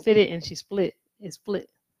she couldn't fit it and she split. It split.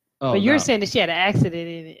 Oh, but you're saying that she had an accident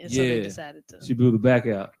in it, and so they Yeah. decided to. She blew the back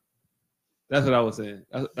out. That's what I was saying.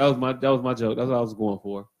 That was my joke. That's what I was going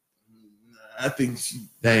for. I think she.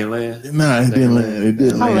 They ain't land. Nah, it didn't land. It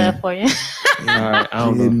didn't I'll land. laugh for you. All right, I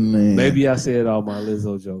don't know. Maybe I said all my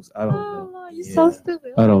Lizzo jokes. I don't know. Lord, you're so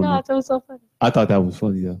stupid. I don't know. know. That was so funny. I thought that was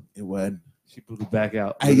funny though. It wasn't. She blew the back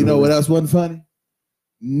out. Hey, you know what else wasn't funny?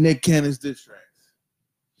 Nick Cannon's diss tracks.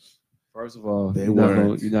 First of all, They you're not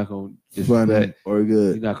gonna funny disrespect or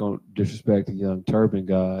good. You're not gonna disrespect the young turban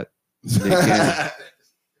god.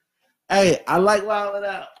 Hey, I like Wildin'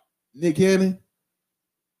 Out. Nick Cannon,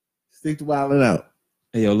 stick to Wildin' Out.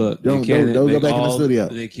 Hey, yo, look. Don't go back in the studio.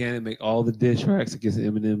 Nick Cannon make all the diss tracks against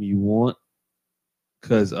Eminem you want,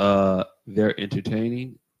 because they're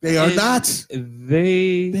entertaining. They are not.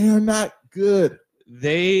 They are not good.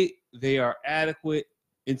 They are adequate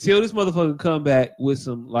until this motherfucker come back with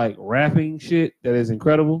some like rapping shit that is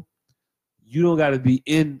incredible. You don't got to be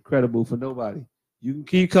incredible for nobody. You can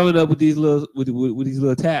keep coming up with these little with these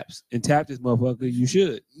little taps and tap this motherfucker. You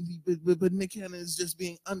should. But Nick Cannon is just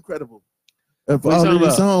being uncredible for all of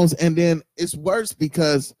his songs, and then it's worse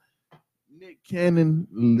because Nick Cannon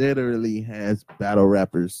literally has battle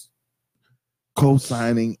rappers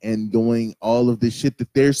co-signing and doing all of this shit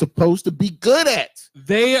that they're supposed to be good at.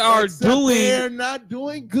 They're not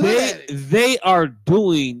doing good at it. They are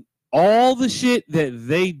doing all the shit that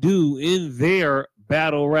they do in their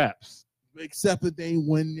battle raps. Except that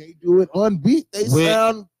when they do it on beat, they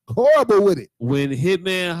sound horrible with it. When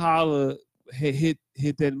Hitman Holla hit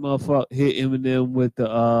that motherfucker, hit Eminem with the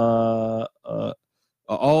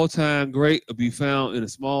all-time great be found in a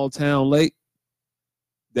small town lake.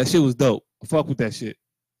 That shit was dope. Fuck with that shit.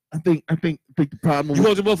 I think the problem. You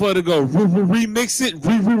want your motherfucker to go remix it,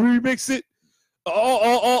 remix it.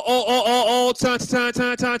 All time.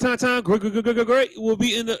 Great. We'll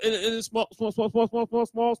be in the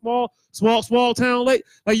small town lake.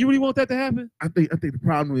 Like, you really want that to happen? I think the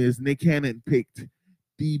problem is Nick Cannon picked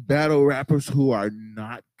the battle rappers who are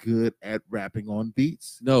not good at rapping on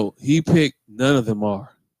beats. No, he picked none of them are.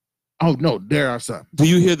 Oh no, there are some. Do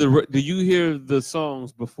you hear the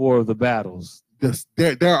songs before the battles?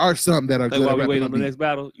 There are some that are like good. While we wait on the next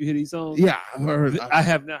battle, you hear these songs? Yeah, I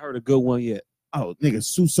have not heard a good one yet. Oh, nigga,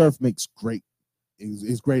 Sue Surf makes great.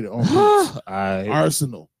 Is great on beats.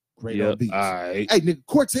 Arsenal, great on beats. Hey, nigga,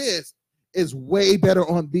 Cortez is way better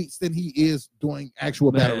on beats than he is doing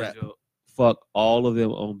actual battle rap. Joe, fuck all of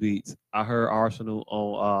them on beats. I heard Arsenal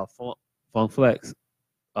on Funk Flex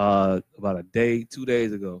about 2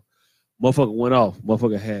 days ago. Motherfucker went off.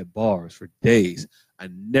 Motherfucker had bars for days. I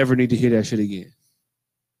never need to hear that shit again.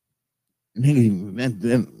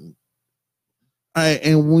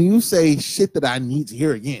 And when you say shit that I need to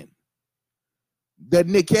hear again, that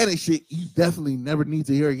Nick Cannon shit, you definitely never need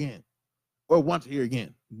to hear again or want to hear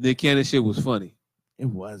again. Nick Cannon shit was funny. It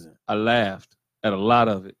wasn't. I laughed at a lot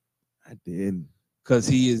of it. I did. Because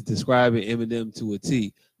he is describing Eminem to a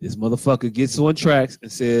T. This motherfucker gets on tracks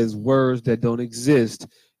and says words that don't exist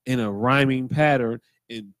in a rhyming pattern,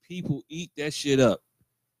 and people eat that shit up.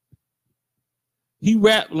 He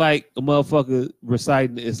rapped like a motherfucker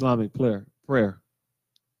reciting the Islamic prayer.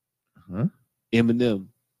 Huh? Eminem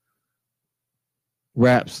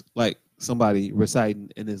raps like somebody reciting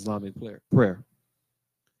an Islamic prayer.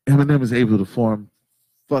 Eminem is able to form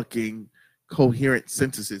fucking coherent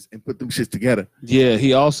sentences and put them shit together. Yeah,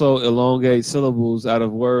 he also elongates syllables out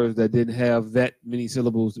of words that didn't have that many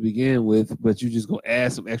syllables to begin with, but you just gonna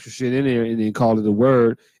add some extra shit in there and then call it a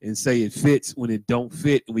word and say it fits when it don't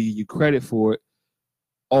fit, and we give you credit for it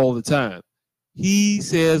all the time. He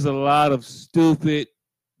says a lot of stupid,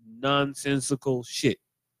 nonsensical shit.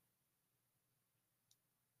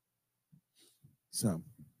 Some.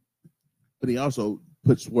 But he also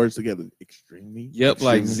puts words together extremely. Yep,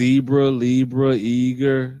 like zebra, Libra,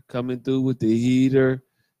 eager, coming through with the heater.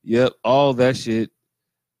 Yep, all that shit.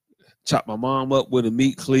 Chop my mom up with a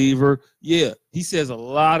meat cleaver. Yeah, he says a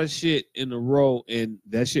lot of shit in a row, and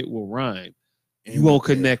that shit will rhyme. And you won't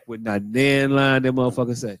connect with not nan line that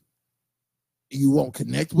motherfucker say. You won't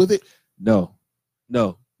connect with it? No,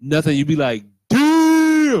 nothing. You be like,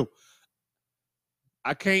 damn.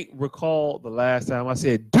 I can't recall the last time I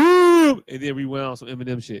said, damn. Eminem, and then rewound some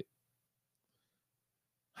Eminem shit.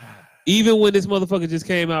 Even when this motherfucker just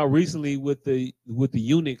came out recently with the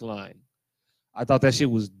eunuch line, I thought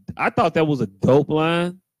that was a dope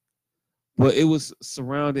line, but it was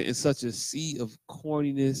surrounded in such a sea of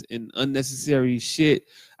corniness and unnecessary shit.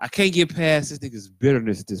 I can't get past this nigga's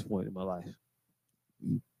bitterness at this point in my life.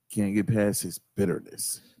 Can't get past his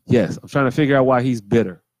bitterness. Yes, I'm trying to figure out why he's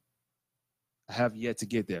bitter. I have yet to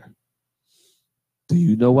get there. Do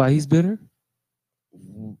you know why he's bitter?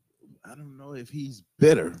 I don't know if he's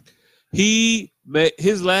bitter. He made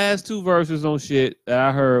his last two verses on shit that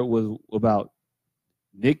I heard was about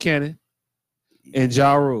Nick Cannon and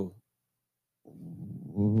Ja Rule.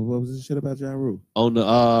 What was this shit about Ja Rule? On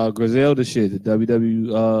the Griselda shit, the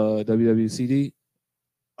WWCD.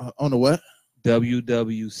 On the what?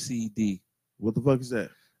 WWCD. What the fuck is that?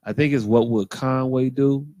 I think it's What Would Conway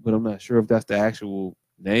Do, but I'm not sure if that's the actual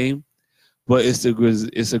name. But it's a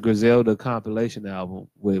Griselda compilation album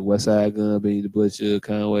with Westside Gunn, Benny the Butcher,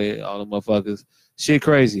 Conway, all the motherfuckers. Shit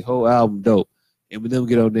crazy. Whole album dope. And with them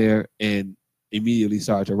get on there and immediately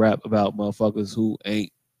start to rap about motherfuckers who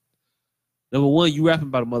ain't. Number one, you rapping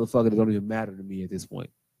about a motherfucker that don't even matter to me at this point.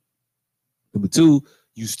 Number two,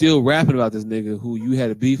 you still rapping about this nigga who you had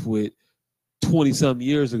a beef with 20-something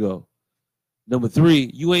years ago. Number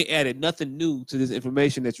three, you ain't added nothing new to this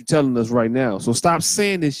information that you're telling us right now. So stop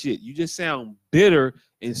saying this shit. You just sound bitter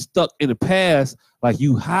and stuck in the past like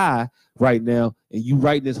you high right now and you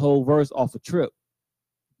writing this whole verse off a trip.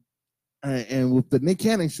 And with the Nick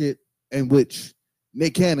Cannon shit, in which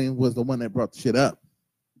Nick Cannon was the one that brought the shit up.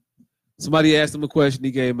 Somebody asked him a question,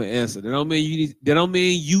 he gave him an answer. That don't mean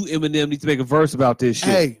you, Eminem, need to make a verse about this shit.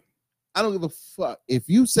 Hey, I don't give a fuck. If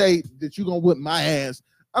you say that you're gonna whip my ass,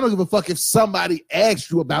 I don't give a fuck if somebody asks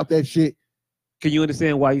you about that shit. Can you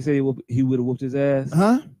understand why he said he would have whooped his ass?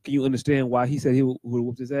 Huh? Can you understand why he said he would have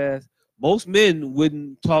whooped his ass? Most men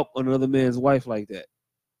wouldn't talk on another man's wife like that.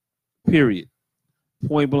 Period.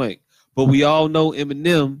 Point blank. But we all know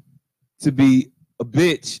Eminem to be a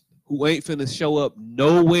bitch who ain't finna show up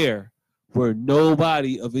nowhere for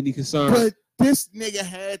nobody of any concern. But this nigga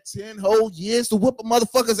had 10 whole years to whoop a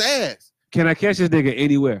motherfucker's ass. Can I catch this nigga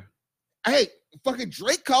anywhere? Hey, fucking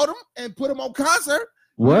Drake called him and put him on concert.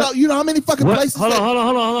 What? You know how many fucking places? Hold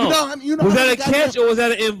on. Was that a catch or was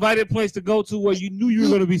that an invited place to go to where you knew you were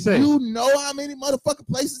going to be safe? You know how many motherfucking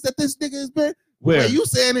places that this nigga has been? Where you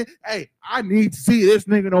saying it? Hey, I need to see this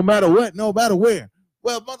nigga no matter what, no matter where.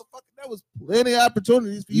 Well, motherfucker, there was plenty of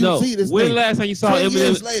opportunities for you to see this nigga. When last time you saw Eminem?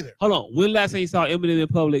 Years later. Hold on. When last time you saw Eminem in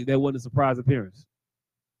public that wasn't a surprise appearance?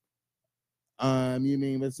 You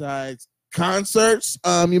mean besides concerts?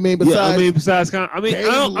 You mean besides? Besides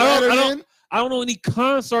I don't know any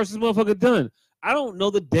concerts this motherfucker done. I don't know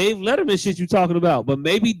the Dave Letterman shit you talking about, but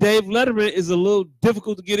maybe Dave Letterman is a little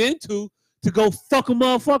difficult to get into to go fuck a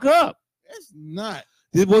motherfucker up. It's not.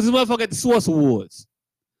 Was this motherfucker at the Source Awards?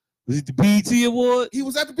 Was it the BET Awards? He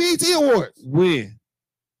was at the BET Awards. When?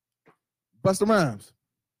 Busta Rhymes.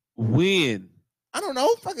 When? I don't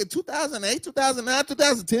know. Fucking 2008, 2009,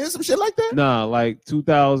 2010, some shit like that. Nah, like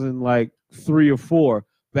 2003 or 4,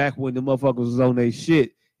 back when the motherfuckers was on their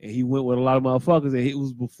shit, and he went with a lot of motherfuckers, and it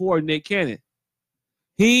was before Nick Cannon.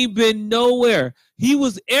 He ain't been nowhere. He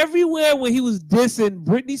was everywhere when he was dissing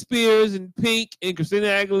Britney Spears and Pink and Christina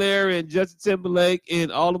Aguilera and Justin Timberlake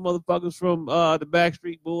and all the motherfuckers from the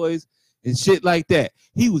Backstreet Boys and shit like that.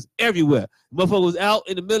 He was everywhere. The motherfucker was out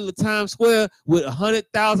in the middle of Times Square with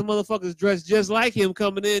 100,000 motherfuckers dressed just like him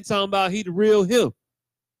coming in talking about he the real him.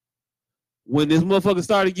 When this motherfucker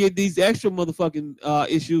started getting these extra motherfucking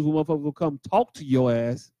issues, when motherfuckers will come talk to your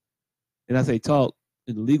ass, and I say talk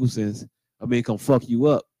in the legal sense, I mean come fuck you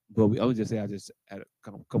up. But I would just say I just had a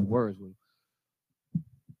couple words with him.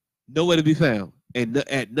 Nowhere to be found, and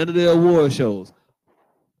at none of the award shows.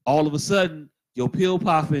 All of a sudden, your pill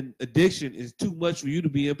popping addiction is too much for you to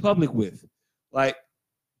be in public with. Like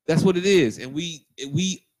that's what it is, and we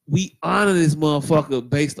honor this motherfucker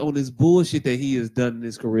based on this bullshit that he has done in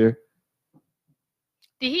his career.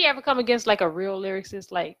 Did he ever come against like a real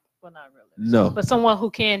lyricist, like well, not real lyricist, no, but someone who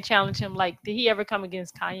can challenge him? Like, did he ever come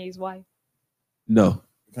against Kanye's wife? No.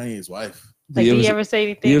 Kanye's wife. Like, did he ever say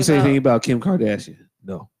anything? Did he ever say anything about Kim Kardashian?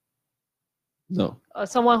 No. No.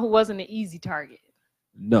 Someone who wasn't an easy target.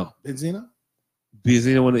 No. Benzino?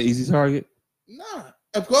 Benzino wasn't an easy target? Nah.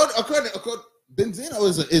 According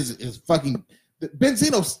Benzino is fucking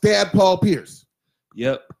Benzino stabbed Paul Pierce.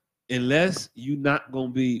 Yep. Unless you not gonna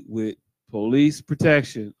be with police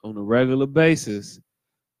protection on a regular basis,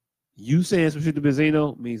 you saying some shit to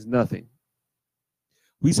Benzino means nothing.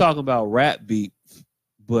 We talking about rap beef,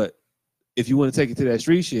 but if you want to take it to that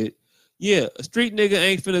street shit, Yeah, a street nigga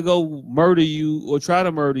ain't finna go murder you or try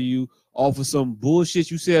to murder you off of some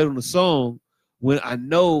bullshit you said on the song when I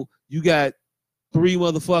know you got three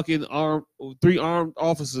armed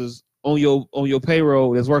officers on your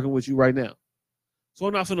payroll that's working with you right now. So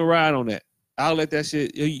I'm not finna ride on that. I'll let that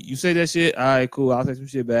shit. You say that shit. All right, cool. I'll take some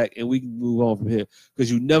shit back and we can move on from here.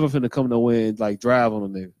 Because you never finna come nowhere and like drive on a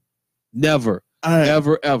nigga. Never. Right.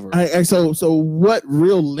 Ever. Right, so what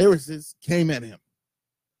real lyricist came at him?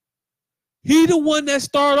 He the one that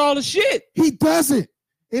started all the shit. He doesn't.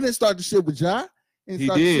 He didn't start the shit with Ja. He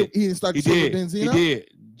did. He didn't start the shit with Benzino. He did.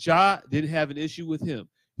 Ja didn't have an issue with him.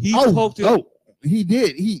 He he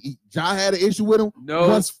did. Ja had an issue with him.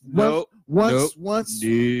 Once, nigga.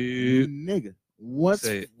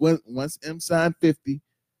 Once M signed 50,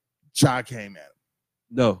 Ja came at him.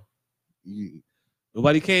 No.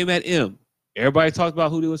 Nobody came at M. Everybody talked about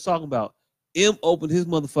who they was talking about. M opened his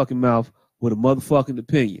motherfucking mouth with a motherfucking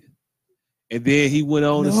opinion. And then he went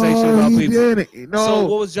on to say shit about people. Didn't. No. So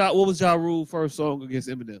what was Ja Rule's first song against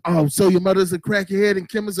Eminem? Oh, so your mother's a crackhead and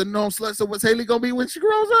Kim is a known slut. So what's Haley gonna be when she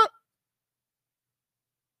grows up?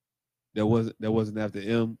 That wasn't after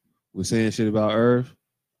M was saying shit about Irv.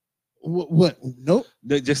 What? Nope.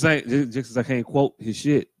 Just because I can't quote his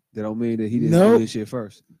shit, that don't mean that he didn't do his shit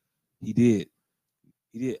first. He did.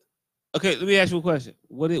 Okay, let me ask you a question.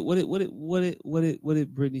 What did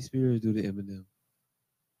Britney Spears do to Eminem?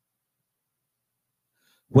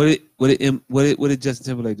 What did Justin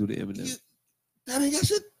Timberlake do to Eminem? That ain't got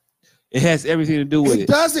shit. It has everything to do with it. It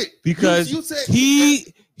does it because you said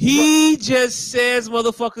he just says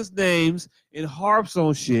motherfuckers' names and harps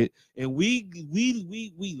on shit, and we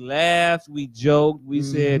laughed, we joked, we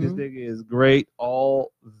said this nigga is great,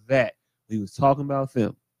 all that. We was talking about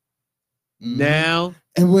them. Now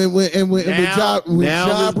and when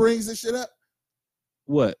Ja brings this shit up,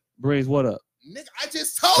 what brings what up? Nigga, I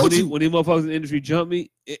just told you. When these motherfuckers in the industry jump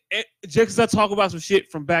me, just because I talk about some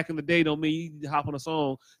shit from back in the day don't mean you need to hop on a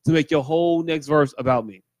song to make your whole next verse about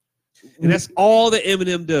me. And that's all that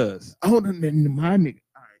Eminem does. Oh, my nigga.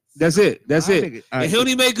 All right. That's it. Nigga. And he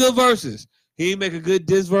only make good verses. He didn't make a good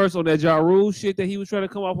diss verse on that Ja Rule shit that he was trying to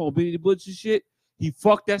come off on Benny the Butcher shit. He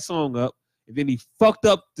fucked that song up. And then he fucked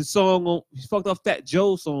up Fat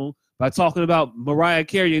Joe's song by talking about Mariah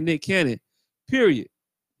Carey and Nick Cannon. Period.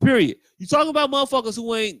 You talking about motherfuckers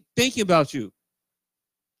who ain't thinking about you.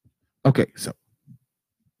 Okay, so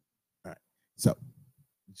all right. So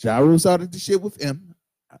Ja Rule started the shit with M.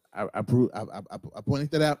 I pointed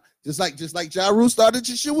that out. Just like Ja Rule started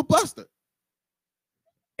the shit with Busta.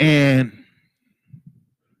 And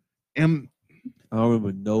M, I don't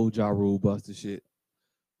remember no Ja Rule Busta shit.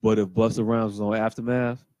 But if Busta Rhymes was on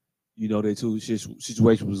Aftermath, you know they two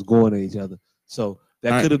situation was going at each other. So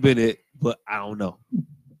that could have been it, but I don't know.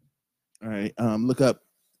 All right. Look up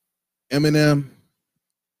Eminem.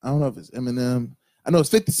 I don't know if it's Eminem. I know it's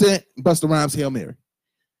 50 Cent, Busta Rhymes, Hail Mary.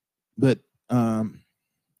 But Ja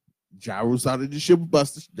Rule started the shit with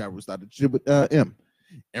Busta. Ja Rule started the shit with M.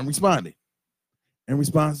 And responded. And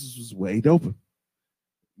responses was way doper.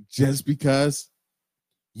 Just because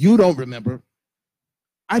you don't remember,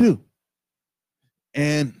 I do.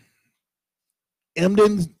 And M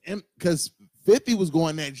didn't, because 50 was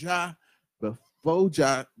going at Ja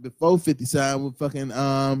before 50 signed with fucking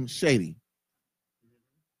Shady.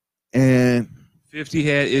 And 50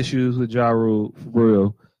 had issues with Ja Rule for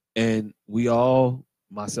real. And we all,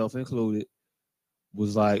 myself included,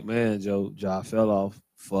 was like, man, Ja fell off.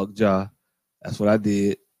 Fuck Ja. That's what I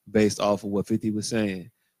did based off of what 50 was saying.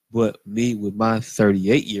 But me with my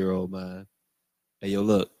 38-year-old mind, hey, yo,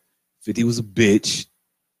 look, 50 was a bitch.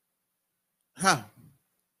 How?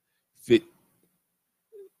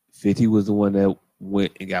 50 was the one that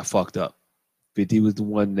went and got fucked up. 50 was the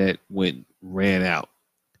one that ran out.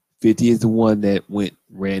 50 is the one that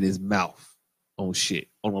ran his mouth on shit,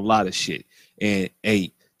 on a lot of shit. And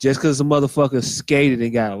hey, just because the motherfucker skated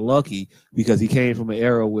and got lucky because he came from an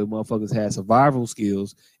era where motherfuckers had survival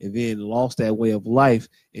skills and then lost that way of life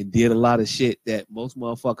and did a lot of shit that most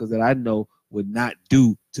motherfuckers that I know would not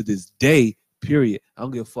do to this day, period. I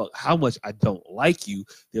don't give a fuck how much I don't like you.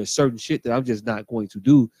 There's certain shit that I'm just not going to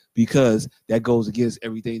do because that goes against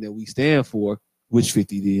everything that we stand for, which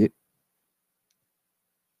 50 did.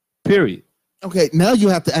 Period. Okay, now you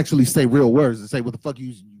have to actually say real words and say what the fuck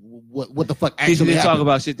actually he didn't happened. talk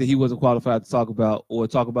about shit that he wasn't qualified to talk about, or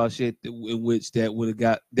talk about shit in which that would have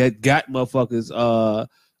got motherfuckers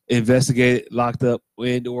investigated, locked up,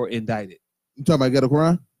 and or indicted. You talking about Ghetto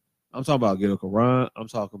Quran? I'm talking about Ghetto Quran. I'm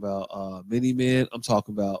talking about Many Men. I'm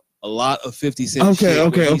talking about a lot of 50 Cent Okay.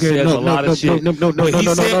 shit. No. Let's not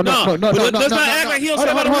act like he don't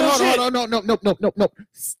say about the real shit. No.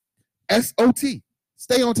 SOT.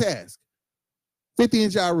 Stay on task. 50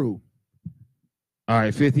 and Ja Rule. All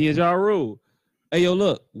right, 50 and Ja Rule. Hey, yo,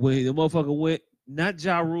 look, when the motherfucker went, not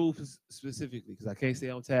Ja Rule specifically, because I can't stay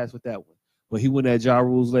on task with that one, but he went at Ja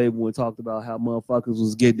Rule's label and talked about how motherfuckers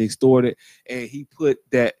was getting extorted, and he put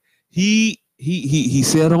that he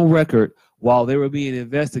said on record while they were being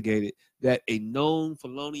investigated that a known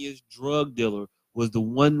felonious drug dealer was the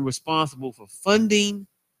one responsible for funding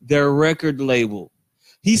their record label.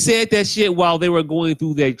 He said that shit while they were going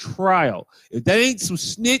through their trial. If that ain't some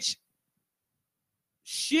snitch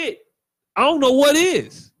shit, I don't know what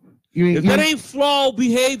is. If that ain't flawed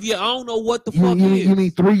behavior, I don't know what the fuck is. You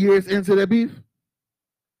mean 3 years into that beef?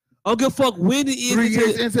 I don't give a fuck when it is. 3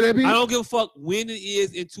 years into that beef? I don't give a fuck when it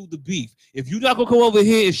is into the beef. If you're not gonna come over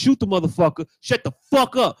here and shoot the motherfucker, shut the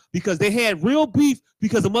fuck up. Because they had real beef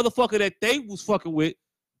because the motherfucker that they was fucking with,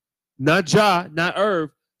 not Ja, not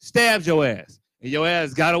Irv, stabbed your ass. And your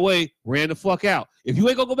ass got away, ran the fuck out. If you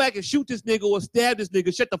ain't gonna go back and shoot this nigga or stab this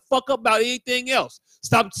nigga, shut the fuck up about anything else.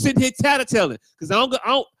 Stop sitting here tattletelling. Because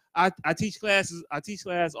I teach classes,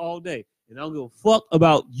 all day. And I don't give a fuck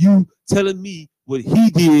about you telling me what he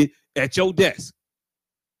did at your desk.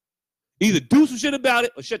 Either do some shit about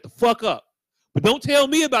it or shut the fuck up. But don't tell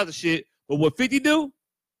me about the shit. But what 50 do?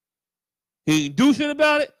 He didn't do shit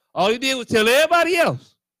about it. All he did was tell everybody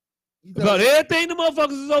else about everything the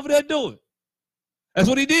motherfuckers is over there doing. That's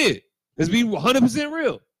what he did. Let's be 100%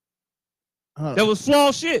 real. That was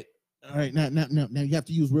flawed shit. All right, now you have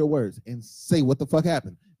to use real words and say what the fuck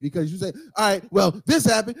happened. Because you say, all right, well, this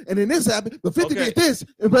happened, and then this happened, but 50 did this,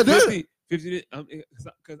 but 50,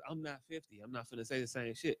 because I'm not 50. I'm not finna say the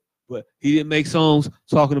same shit. But he didn't make songs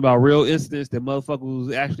talking about real incidents that motherfucker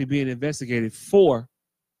was actually being investigated for.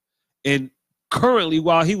 And currently,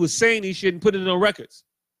 while he was saying he shouldn't put it on records.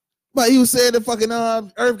 But he was saying that fucking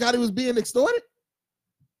Irv Gotti was being extorted?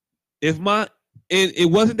 And it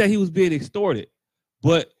wasn't that he was being extorted,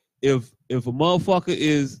 but if a motherfucker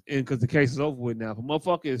is, and because the case is over with now, if a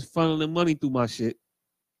motherfucker is funneling money through my shit,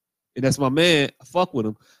 and that's my man, I fuck with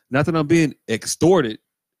him. Not that I'm being extorted,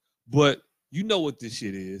 but you know what this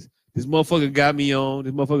shit is. This motherfucker got me on.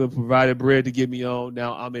 This motherfucker provided bread to get me on.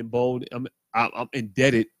 Now I'm I'm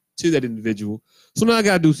indebted to that individual. So now I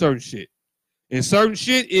gotta do certain shit. And certain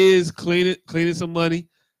shit is cleaning some money,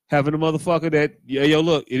 having a motherfucker that, yo,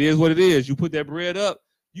 look, it is what it is. You put that bread up,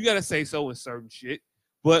 you gotta say so in certain shit.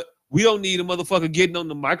 But we don't need a motherfucker getting on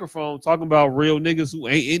the microphone talking about real niggas who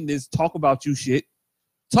ain't in this, talk about you shit.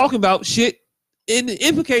 Talking about shit and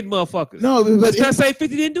implicate motherfuckers. No, but let's not say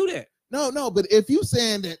 50 didn't do that. No, but if you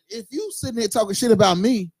saying that, if you sitting there talking shit about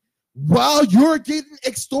me while you're getting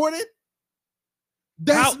extorted,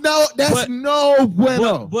 that's no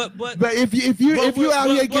bueno. But if you out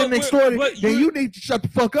here getting extorted, then you need to shut the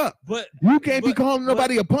fuck up. But you can't be calling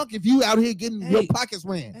nobody a punk if you out here getting your pockets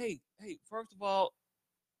ran. Hey, first of all,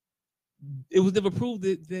 it was never proved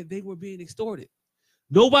that they were being extorted.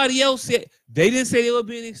 Nobody else said, they didn't say they were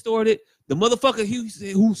being extorted. The motherfucker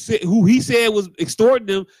who he said was extorting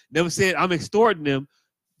them never said, I'm extorting them.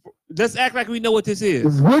 Let's act like we know what this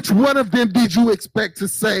is. Which one of them did you expect to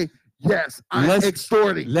say, yes, I'm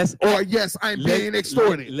extorting, or yes, I'm being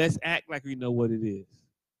extorted? Let's act like we know what it is.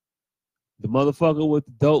 The motherfucker with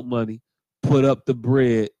the dope money put up the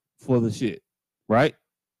bread for the shit, right?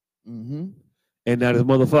 Mm-hmm. And now this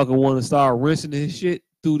motherfucker want to start rinsing his shit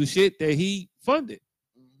through the shit that he funded.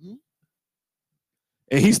 Mm-hmm.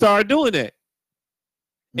 And he started doing that.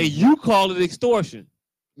 Mm-hmm. And you call it extortion.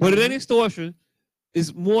 But it ain't extortion.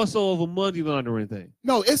 It's more so of a money laundering thing.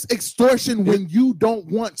 No, it's extortion when you don't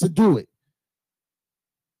want to do it.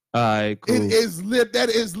 All right, cool. That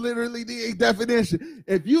is literally the definition.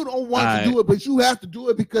 If you don't want to do it, but you have to do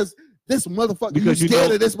it because this motherfucker, because you're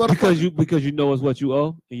scared of this motherfucker. Because you know it's what you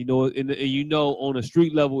owe, and you know and you know on a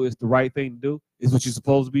street level it's the right thing to do. It's what you're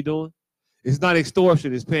supposed to be doing. It's not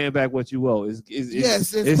extortion. It's paying back what you owe. It's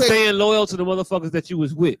staying loyal to the motherfuckers that you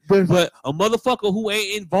was with. But a motherfucker who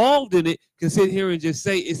ain't involved in it can sit here and just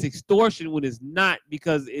say it's extortion when it's not,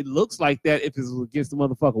 because it looks like that if it's against the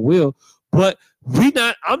motherfucker will. But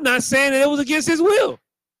I'm not saying that it was against his will.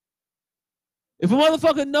 If a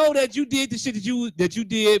motherfucker know that you did the shit that you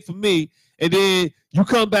did for me, and then you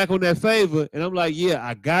come back on that favor, and I'm like, yeah,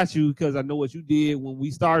 I got you because I know what you did when we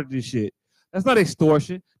started this shit. That's not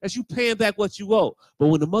extortion. That's you paying back what you owe. But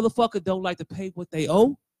when the motherfucker don't like to pay what they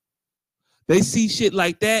owe, they see shit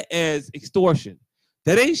like that as extortion.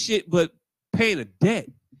 That ain't shit but paying a debt.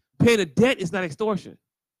 Paying a debt is not extortion.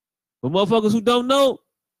 But motherfuckers who don't know,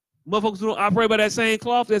 motherfuckers who don't operate by that same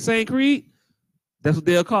cloth, that same creed, that's what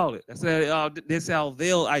they'll call it. That's how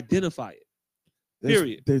they'll identify it.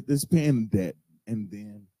 Period. There's paying debt, and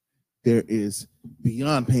then there is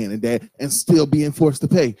beyond paying in debt and still being forced to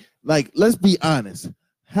pay. Like, let's be honest.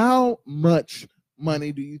 How much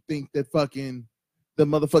money do you think that fucking the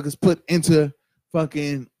motherfuckers put into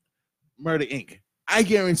fucking Murder Inc.? I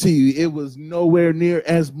guarantee you it was nowhere near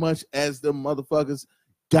as much as the motherfuckers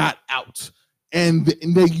got out. And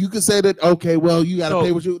then you can say that, okay, well, you got to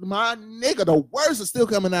pay what you, my nigga, the words are still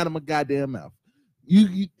coming out of my goddamn mouth.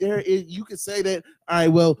 You can say that, all right,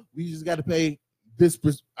 well, we just got to pay this,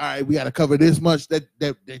 all right, we got to cover this much that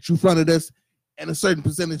you fronted us and a certain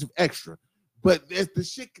percentage of extra. But as the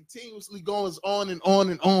shit continuously goes on and on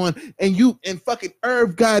and on, and fucking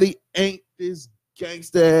Irv Gotti ain't this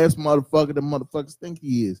gangster ass motherfucker the motherfuckers think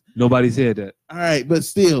he is. Nobody said that. All right, but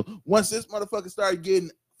still, once this motherfucker started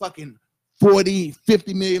getting fucking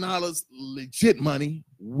 $40-50 million legit money,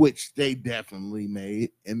 which they definitely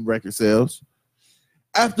made in record sales,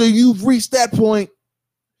 after you've reached that point,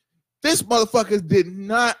 this motherfucker did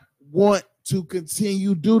not want to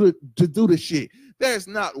continue to do the shit. There's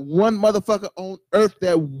not one motherfucker on earth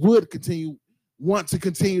that would want to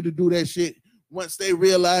continue to do that shit once they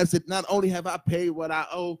realize that not only have I paid what I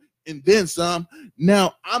owe and then some,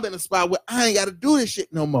 now I'm in a spot where I ain't got to do this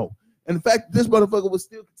shit no more. And the fact that this motherfucker was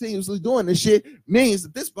still continuously doing this shit means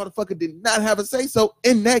that this motherfucker did not have a say-so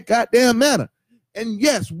in that goddamn matter. And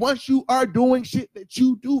yes, once you are doing shit that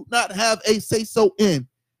you do not have a say-so in,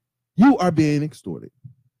 you are being extorted.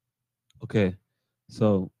 Okay,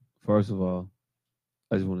 so first of all,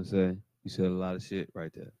 I just want to say you said a lot of shit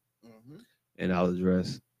right there, and I'll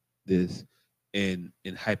address this in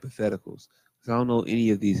hypotheticals. I don't know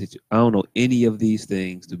any of these. I don't know any of these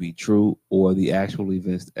things to be true or the actual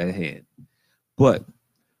events at hand. But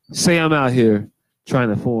say I'm out here trying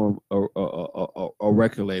to form a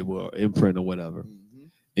record label or imprint or whatever,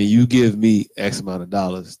 and you give me X amount of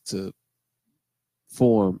dollars to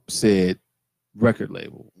form said record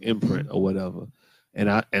label, imprint or whatever, and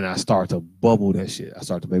I start to bubble that shit. I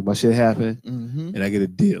start to make my shit happen, and I get a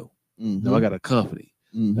deal. Now I got a company.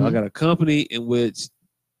 Now I got a company in which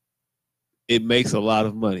it makes a lot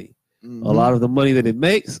of money. A lot of the money that it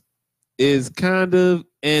makes is kind of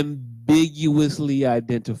ambiguously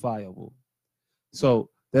identifiable. So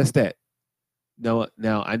that's that. Now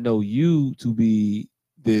I know you to be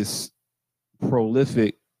this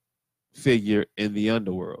prolific figure in the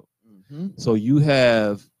underworld. So you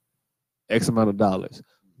have X amount of dollars,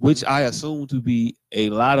 which I assume to be a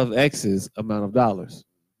lot of X's amount of dollars,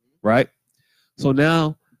 right? So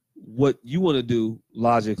now what you want to do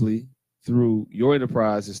logically through your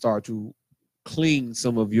enterprise is start to clean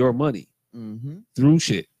some of your money through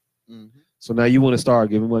shit. So now you want to start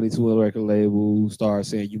giving money to a record label, start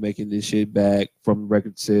saying you making this shit back from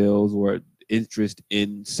record sales or interest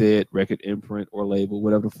in said record imprint or label,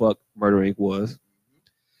 whatever the fuck Murder Inc. was.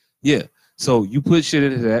 Yeah. So you put shit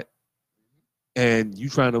into that and you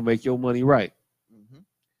trying to make your money right.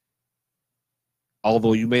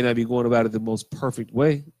 Although you may not be going about it the most perfect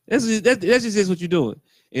way. That's just is what you're doing.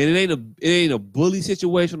 And it ain't a bully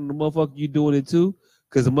situation on the motherfucker you doing it to,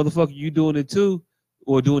 because the motherfucker you doing it to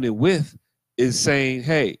or doing it with is saying,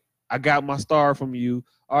 hey, I got my star from you.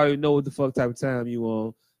 I already know what the fuck type of time you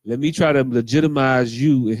on. Let me try to legitimize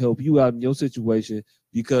you and help you out in your situation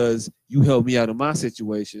because you helped me out in my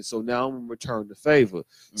situation. So now I'm going to return the favor.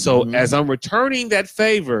 So as I'm returning that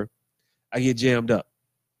favor, I get jammed up.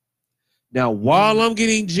 Now, while I'm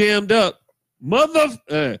getting jammed up,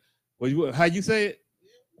 how you say it?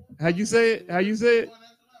 How you say it?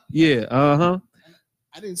 Yeah,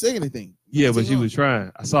 I didn't say anything. Yeah, but you was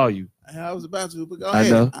trying. I saw you. I was about to, but go I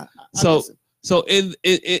ahead. know. So in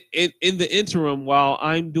the interim, while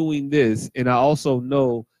I'm doing this, and I also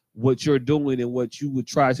know what you're doing and what you would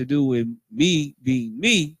try to do, and me being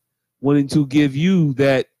me, wanting to give you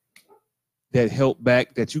that help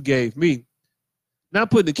back that you gave me, not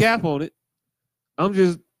putting a cap on it. I'm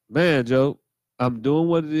just, man, Joe, I'm doing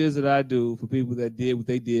what it is that I do for people that did what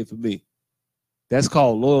they did for me. That's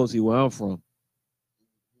called loyalty where I'm from.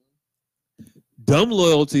 Dumb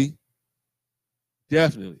loyalty,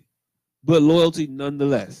 definitely, but loyalty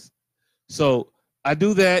nonetheless. So I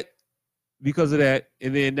do that because of that,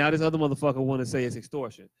 and then now this other motherfucker want to say it's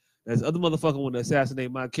extortion. This other motherfucker want to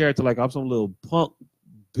assassinate my character like I'm some little punk,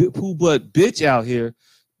 poo butt bitch out here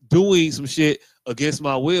doing some shit against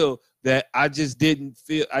my will that I just didn't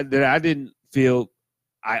feel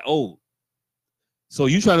I owed. So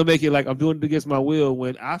you trying to make it like I'm doing it against my will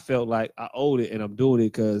when I felt like I owed it, and I'm doing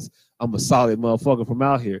it because I'm a solid motherfucker from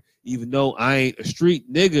out here. Even though I ain't a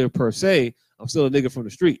street nigga per se, I'm still a nigga from the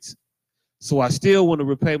streets. So I still want to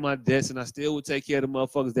repay my debts, and I still would take care of the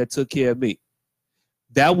motherfuckers that took care of me.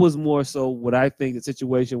 That was more so what I think the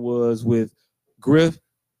situation was with Griff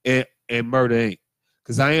and Murder Inc.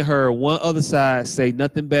 Because I ain't heard one other side say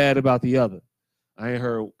nothing bad about the other. I ain't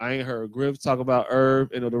heard Griff talk about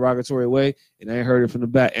Irv in a derogatory way, and I ain't heard it from the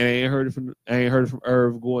back, and I ain't heard it from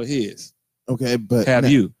Irv going his. Okay, but have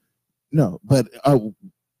you? No, but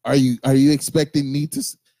are you expecting me to?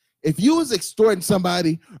 If you was extorting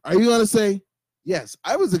somebody, are you gonna say, yes,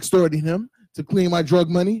 I was extorting him to clean my drug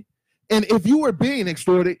money? And if you were being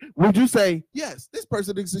extorted, would you say, yes, this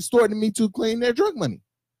person is extorting me to clean their drug money?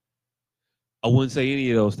 I wouldn't say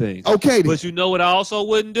any of those things. Okay, but you know what I also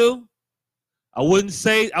wouldn't do? I wouldn't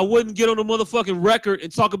get on the motherfucking record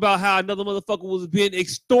and talk about how another motherfucker was being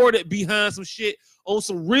extorted behind some shit on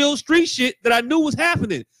some real street shit that I knew was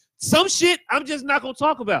happening. Some shit I'm just not gonna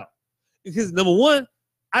talk about because number one,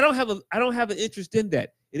 I don't have an interest in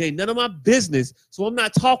that. It ain't none of my business, so I'm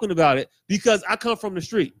not talking about it because I come from the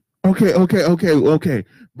street. Okay.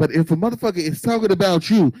 But if a motherfucker is talking about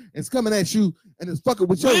you, it's coming at you, and it's fucking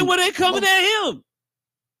with you. When were they coming at him?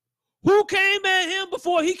 Who came at him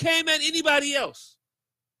before he came at anybody else?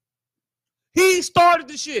 He started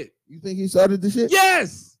the shit. You think he started the shit?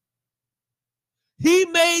 Yes. He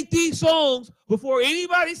made these songs before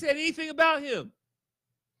anybody said anything about him.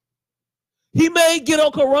 He made Get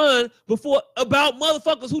on Quran about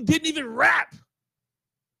motherfuckers who didn't even rap.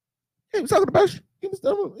 He was talking about. He was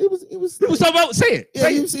talking about. Say it. Yeah,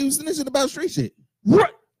 say he it. was snitching about street shit. Right.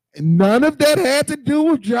 And none of that had to do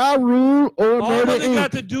with Ja Rule or all Murder of it Inc.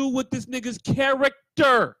 got to do with this nigga's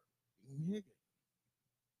character.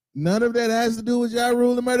 None of that has to do with Ja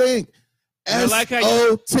Rule and Murder Inc.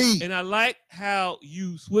 S-O-T. And I like how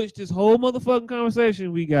you switched this whole motherfucking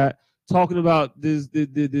conversation we got talking about this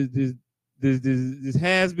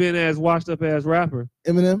has-been ass washed up ass rapper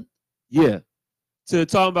Eminem. Yeah, to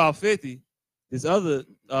talking about 50, this other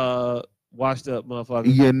washed up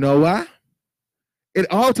motherfucker. You know why? It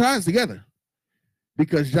all ties together.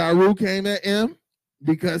 Because Ja Rule came at M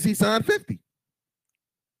because he signed 50.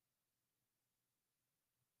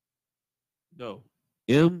 No.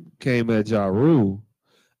 M came at Ja Rule.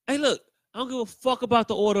 Hey, look, I don't give a fuck about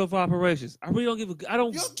the order of operations. I really don't give a. I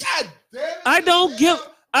don't. You goddamn. I don't give.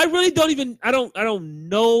 I really don't even. I don't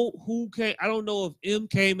know who came. I don't know if M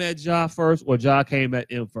came at Ja first or Ja came at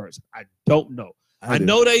M first. I don't know. I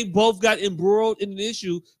know they both got embroiled in an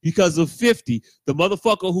issue because of 50, the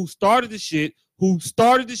motherfucker who started the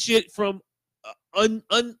shit from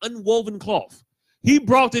unwoven cloth. He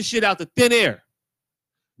brought this shit out to thin air.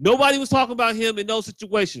 Nobody was talking about him in those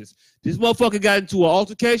situations. This motherfucker got into an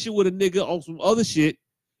altercation with a nigga on some other shit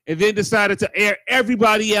and then decided to air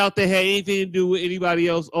everybody out that had anything to do with anybody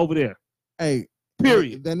else over there. Hey,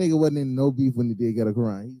 period. That nigga wasn't in no beef when he did get a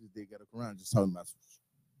Quran. He just did get a Quran just talking about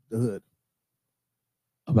the hood.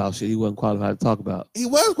 About shit he wasn't qualified to talk about. He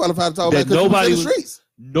was qualified to talk about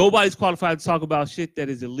nobody's qualified to talk about shit that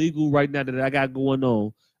is illegal right now that I got going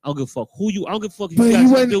on. I don't give a fuck who you. I don't give a fuck if you got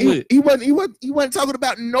something to do with it. He wasn't talking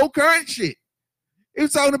about no current shit. He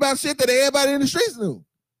was talking about shit that everybody in the streets knew.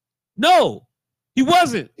 No, he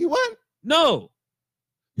wasn't. He wasn't. No,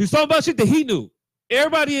 he was talking about shit that he knew.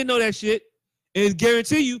 Everybody didn't know that shit, and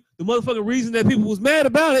guarantee you, the motherfucking reason that people was mad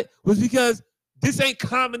about it was because this ain't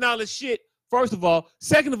common knowledge shit. First of all.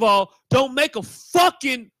 Second of all, don't make a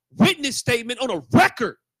fucking witness statement on a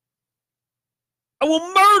record. I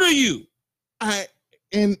will murder you.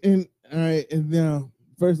 And now,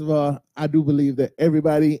 first of all, I do believe that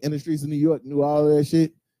everybody in the streets of New York knew all of that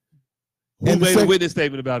shit. Who made a witness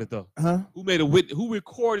statement about it though? Huh? Who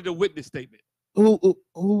recorded a witness statement?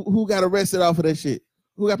 Who got arrested off of that shit?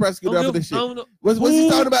 Who got prosecuted off of this shit? Was he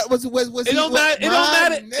talking about? Was it don't matter. It don't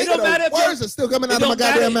matter. It don't matter if words are still coming out of my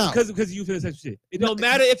goddamn mouth. Because you finna say some shit. It don't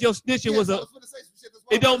matter if your snitching was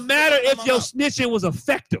It don't matter if your snitching was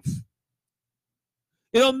effective.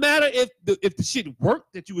 It don't matter if the shit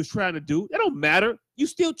worked that you was trying to do. That don't matter. You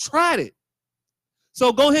still tried it.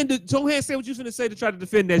 So go ahead and say what you finna say to try to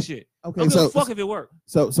defend that shit. Okay, so fuck if it worked.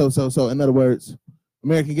 So in other words,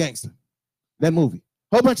 American Gangster, that movie,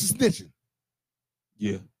 whole bunch of snitching.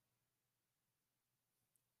 Yeah.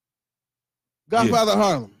 Godfather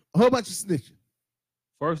Harlem, a whole bunch of snitching.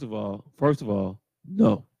 First of all,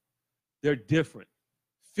 no. They're different.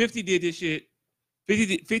 50 did this shit.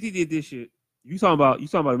 50 did this shit. You talking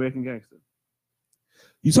about American Gangster.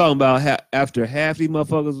 You talking about after half these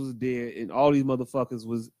motherfuckers was dead and all these motherfuckers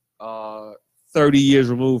was 30 years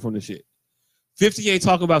removed from the shit. 50 ain't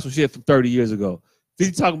talking about some shit from 30 years ago.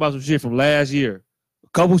 50 talking about some shit from last year. A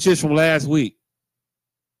couple shits from last week.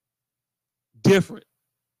 Different.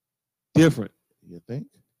 You think?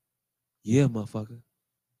 Yeah, motherfucker.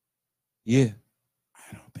 Yeah.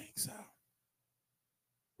 I don't think so.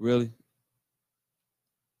 Really?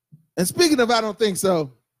 And speaking of I don't think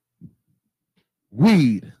so,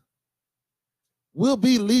 weed will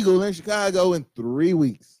be legal in Chicago in 3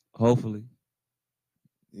 weeks. Hopefully.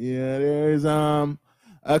 Yeah, there's a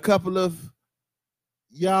couple of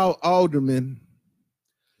y'all aldermen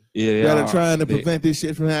that are trying to prevent this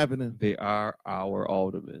shit from happening. They are our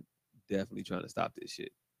aldermen. Definitely trying to stop this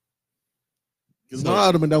shit. Because my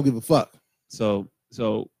aldermen don't give a fuck. So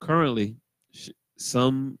currently,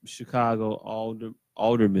 some Chicago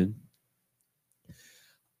aldermen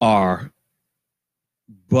are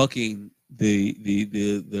bucking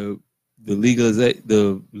the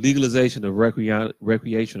legalization of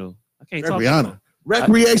recreational. I can't talk about it.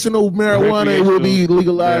 Recreational marijuana will be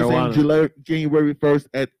legalized on January 1st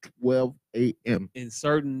at 12 a.m. And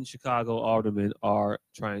certain Chicago aldermen are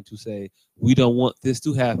trying to say, we don't want this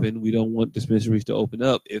to happen. We don't want dispensaries to open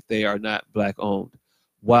up if they are not Black owned.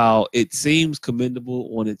 While it seems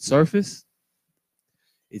commendable on its surface,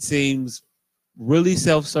 it seems really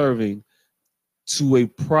self-serving to a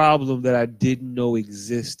problem that I didn't know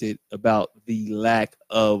existed about the lack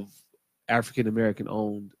of African-American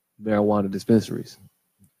owned marijuana dispensaries.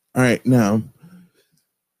 All right, now,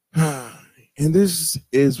 and this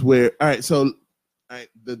is where, all right, so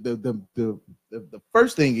the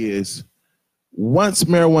first thing is, once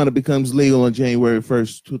marijuana becomes legal on January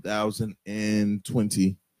 1st,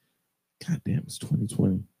 2020, goddamn, it's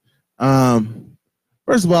 2020.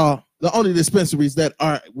 First of all, the only dispensaries that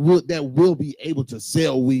will be able to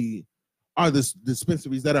sell weed are the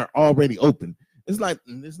dispensaries that are already open. It's not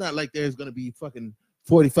like there's gonna be fucking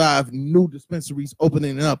 45 new dispensaries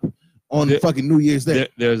opening up on fucking New Year's Day.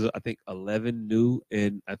 There's I think 11 new,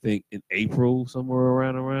 and I think in April somewhere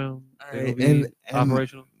around and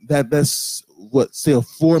operational. That's what, still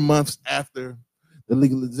 4 months after the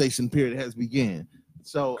legalization period has begun.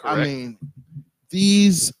 So correct. I mean,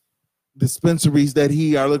 these dispensaries that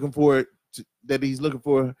he's looking for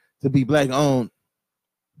to be Black owned,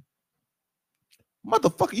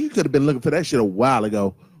 motherfucker, you could have been looking for that shit a while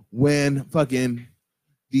ago when fucking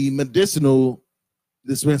the medicinal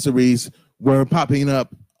dispensaries were popping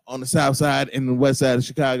up on the south side and the west side of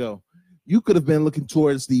Chicago. You could have been looking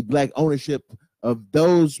towards the Black ownership of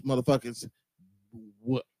those motherfuckers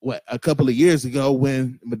what a couple of years ago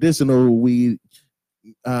when medicinal weed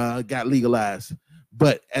got legalized.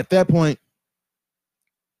 But at that point,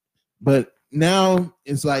 but now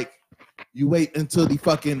it's like you wait until the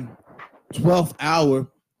fucking 12th hour,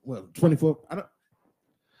 24th,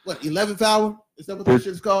 11th hour? Is that what that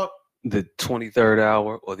shit is called? The 23rd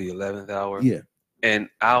hour or the 11th hour? Yeah. And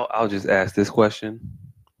I'll just ask this question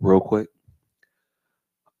real quick.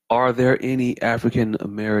 Are there any African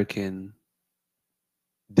American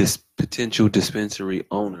potential dispensary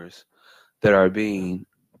owners that are being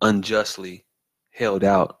unjustly held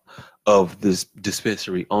out of this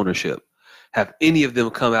dispensary ownership? Have any of them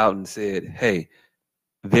come out and said, hey,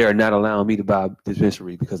 they're not allowing me to buy a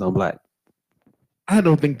dispensary because I'm Black? I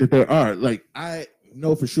don't think that there are. Like, I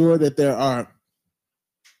know for sure that there are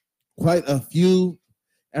quite a few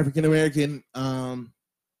African American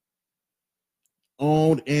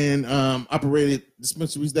owned and operated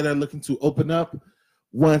dispensaries that are looking to open up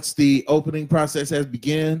once the opening process has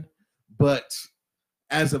begun. But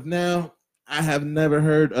as of now, I have never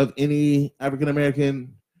heard of any African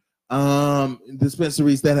American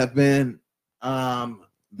dispensaries that have been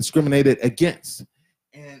discriminated against.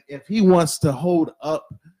 And if he wants to hold up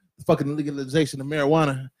the fucking legalization of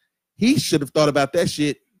marijuana, he should have thought about that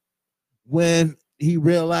shit when he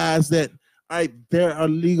realized that, all right, there are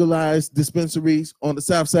legalized dispensaries on the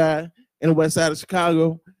south side and the west side of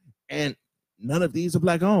Chicago, and none of these are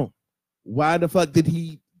Black owned. Why the fuck did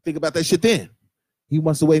he think about that shit then? He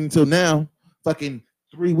wants to wait until now, fucking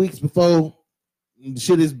 3 weeks before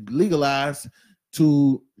shit is legalized,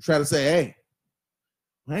 to try to say, hey,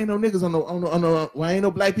 why ain't no niggas on the why ain't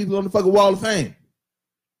no Black people on the fucking wall of fame?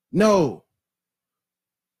 No.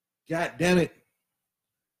 God damn it.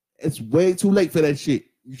 It's way too late for that shit.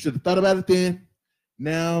 You should have thought about it then.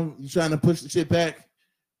 Now you're trying to push the shit back.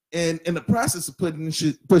 And in the process of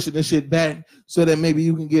pushing the shit back so that maybe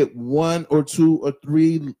you can get 1 or 2 or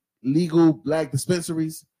 3 legal Black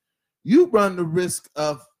dispensaries, you run the risk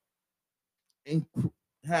of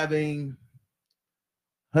having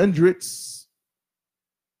hundreds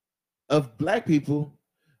of Black people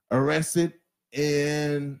arrested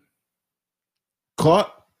and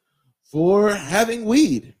caught for having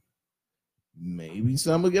weed. Maybe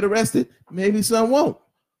some will get arrested, maybe some won't.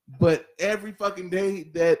 But every fucking day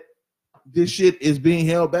that this shit is being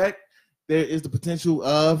held back, there is the potential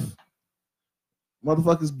of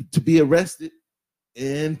motherfuckers to be arrested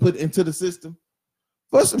and put into the system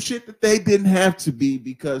for some shit that they didn't have to be,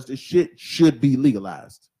 because the shit should be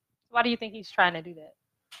legalized. Why do you think he's trying to do that?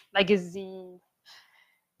 Like, is he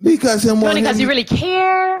Because doing it because he really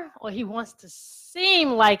care, or he wants to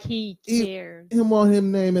seem like he cares? Him want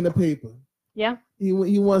him name in the paper. Yeah. He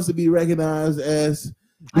wants to be recognized as,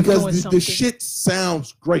 because the shit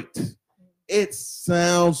sounds great. It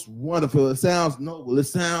sounds wonderful. It sounds noble. It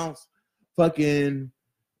sounds fucking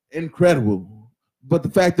incredible. But the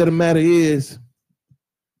fact of the matter is,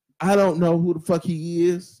 I don't know who the fuck he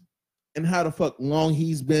is and how the fuck long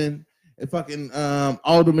he's been a fucking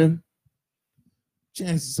alderman.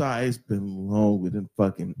 Chances are it's been longer than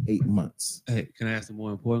fucking 8 months. Hey, can I ask a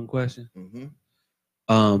more important question?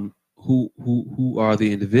 Mm-hmm. Who are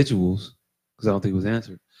the individuals? Because I don't think it was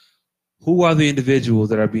answered. Who are the individuals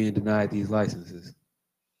that are being denied these licenses?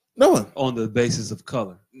 No one. On the basis of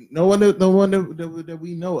color. No one that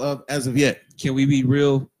we know of as of yet. Can we be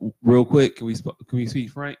real quick? Can we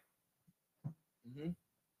speak frank? Mm-hmm.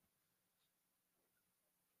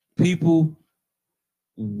 People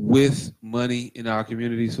with money in our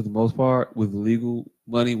communities, for the most part, with legal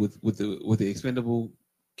money, with the expendable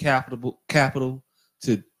capital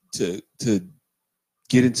to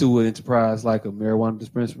get into an enterprise like a marijuana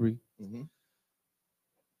dispensary. Mm-hmm.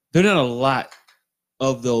 There are not a lot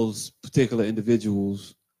of those particular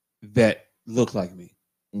individuals that look like me.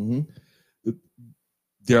 Mm-hmm.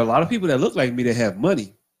 There are a lot of people that look like me that have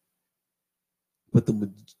money, but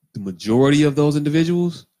the majority of those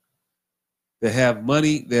individuals that have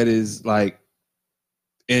money that is like,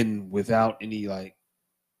 and without any like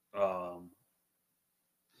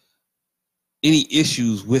any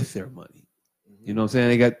issues with their money. You know what I'm saying?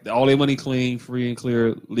 They got all their money clean, free and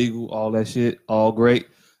clear, legal, all that shit, all great.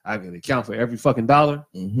 I can account for every fucking dollar.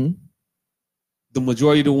 Mm-hmm. The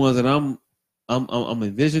majority of the ones that I'm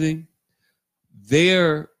envisioning,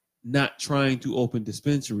 they're not trying to open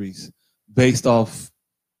dispensaries based off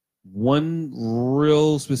one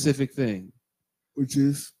real specific thing, which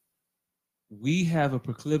is we have a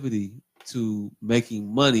proclivity to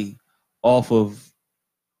making money off of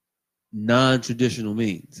non-traditional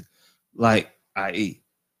means, like i.e.,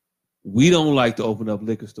 we don't like to open up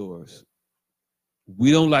liquor stores.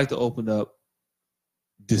 We don't like to open up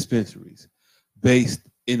dispensaries based,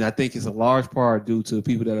 and I think it's a large part due to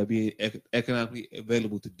people that are being economically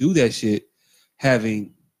available to do that shit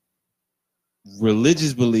having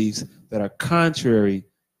religious beliefs that are contrary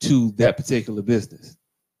to that particular business.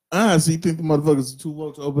 So you think the motherfuckers are too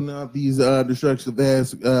woke to open up these destructive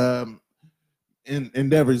ass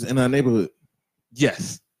endeavors in our neighborhood?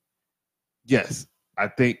 Yes, I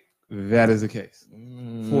think that is the case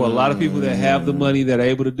for a lot of people that have the money that are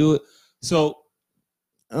able to do it. So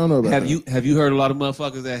I don't know about have you heard a lot of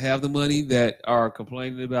motherfuckers that have the money that are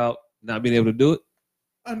complaining about not being able to do it?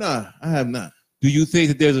 No, I have not. Do you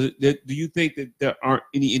think that there aren't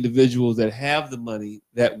any individuals that have the money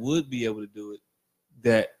that would be able to do it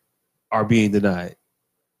that are being denied?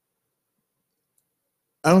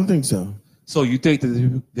 I don't think so. So you think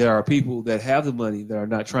that there are people that have the money that are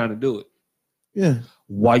not trying to do it? Yeah.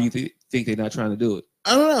 Why you think they're not trying to do it?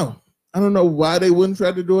 I don't know. I don't know why they wouldn't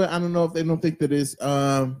try to do it. I don't know if they don't think that it's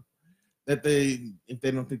if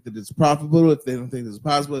they don't think that it's profitable, if they don't think it's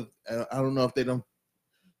possible. I don't know if they don't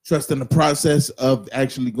trust in the process of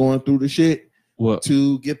actually going through the shit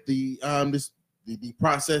to get the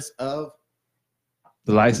process of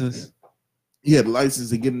the license. Yeah, the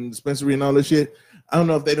license and getting the dispensary and all this shit. I don't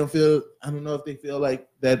know if they feel like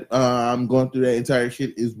that going through that entire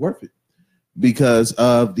shit is worth it because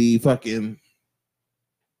of the fucking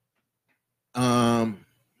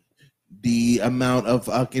the amount of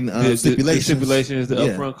fucking stipulations. The stipulations, the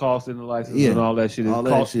upfront cost and the license and all that shit. All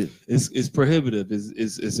that shit. It's prohibitive.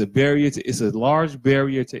 It's a barrier to. It's a large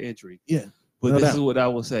barrier to entry. Yeah. But this is what I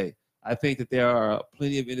will say. I think that there are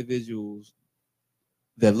plenty of individuals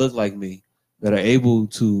that look like me that are able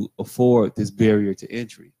to afford this barrier to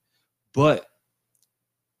entry. But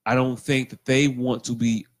I don't think that they want to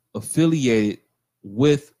be affiliated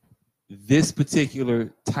with this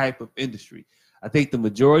particular type of industry. I think the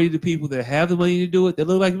majority of the people that have the money to do it, that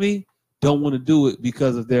look like me, don't want to do it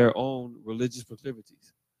because of their own religious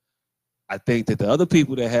proclivities. I think that the other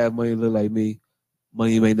people that have money look like me,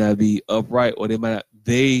 money may not be upright, or they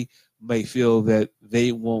may feel that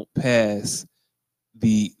they won't pass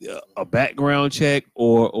a background check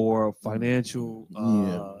or financial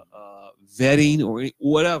vetting or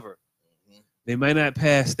whatever. They might not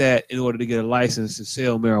pass that in order to get a license to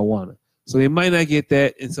sell marijuana. So they might not get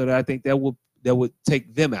that, and so I think that would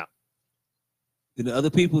take them out. Then the other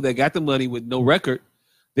people that got the money with no record,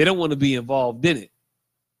 they don't want to be involved in it.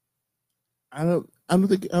 I don't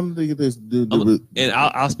think there's and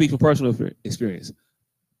I'll speak from personal experience.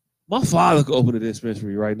 My father could open a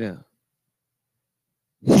dispensary right now.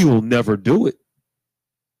 He will never do it.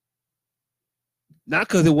 Not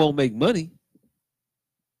because it won't make money,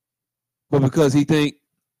 but because he think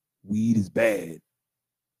weed is bad.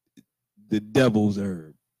 The devil's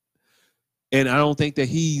herb. And I don't think that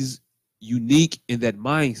he's unique in that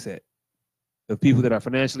mindset of people that are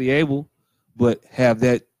financially able but have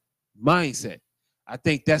that mindset. I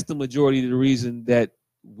think that's the majority of the reason that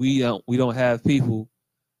we don't have people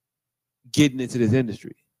getting into this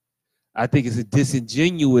industry. I think it's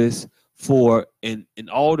disingenuous for an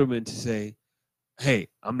alderman to say, hey,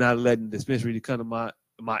 I'm not letting the dispensary to come to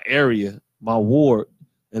my area, my ward,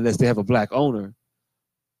 unless they have a black owner.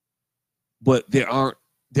 But there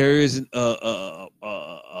isn't a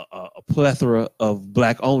plethora of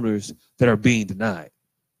black owners that are being denied.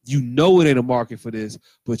 You know it ain't a market for this,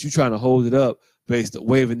 but you're trying to hold it up based on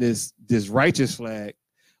waving this righteous flag,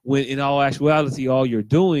 when in all actuality, all you're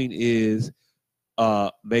doing is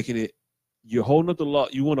making it, you're holding up the law.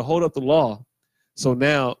 You want to hold up the law. So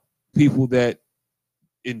now people that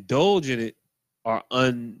indulge in it are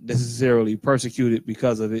unnecessarily persecuted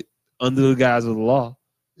because of it under the guise of the law.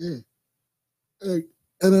 Yeah.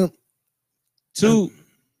 Two,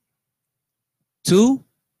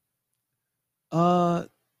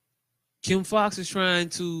 Kim Fox is trying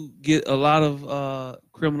to get a lot of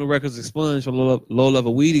criminal records expunged for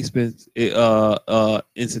low-level weed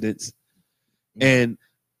incidents, and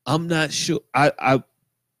I'm not sure.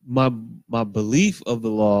 My belief of the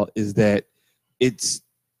law is that it's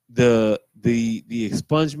the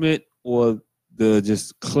expungement or the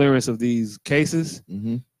just clearance of these cases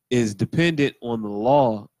is dependent on the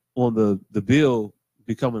law, on the bill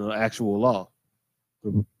becoming an actual law,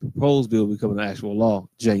 the proposed bill becoming an actual law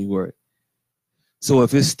January. So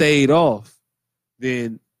if it stayed off,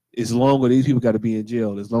 then as longer these people got to be in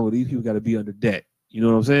jail, as longer these people got to be under debt. You know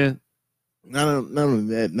what I'm saying? Not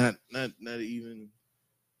only that, not even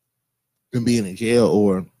them being in jail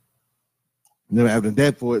or never having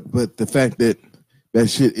debt for it, but the fact that that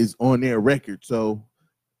shit is on their record. So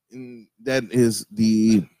that is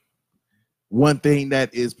the one thing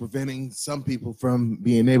that is preventing some people from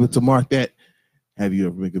being able to mark that. Have you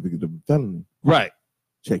ever been convicted of a felony? Right.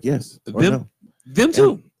 Check yes. Or them, no. Them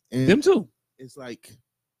too. And them too. It's like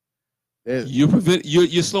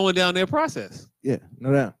you're slowing down their process. Yeah,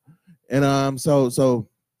 no doubt. And so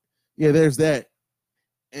yeah, there's that.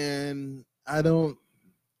 And I don't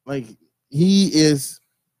like he's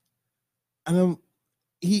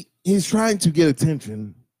trying to get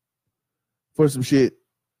attention for some shit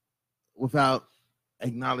without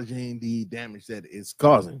acknowledging the damage that it's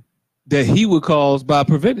causing. That he would cause by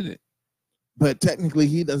preventing it. But technically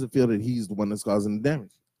he doesn't feel that he's the one that's causing the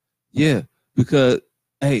damage. Yeah, because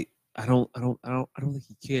hey, I don't think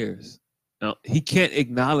he cares. Now, he can't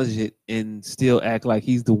acknowledge it and still act like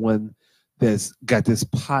he's the one that's got this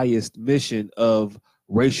pious mission of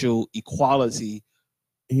racial equality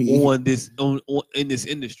in this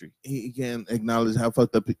industry. He can't acknowledge how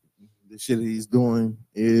fucked up the shit that he's doing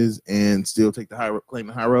is and still take claim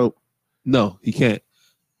the high road. No, he can't.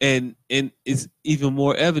 And it's even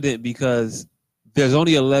more evident because there's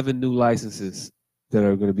only 11 new licenses that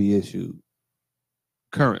are going to be issued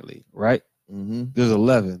currently, right? Mm-hmm. There's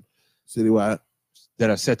 11 citywide that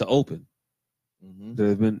are set to open. That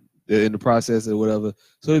have been in the process or whatever.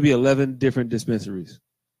 So there'll be 11 different dispensaries,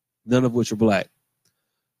 none of which are black.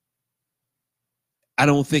 I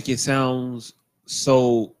don't think it sounds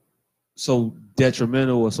so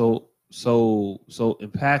detrimental or so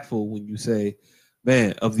impactful when you say,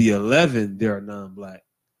 man, of the 11, there are non-black.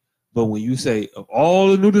 But when you say of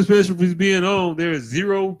all the new dispensaries being owned, there is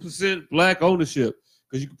 0% black ownership,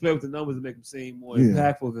 because you can play with the numbers and make them seem more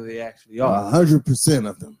impactful than they actually are. 100%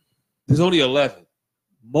 of them. There's only 11.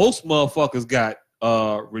 Most motherfuckers got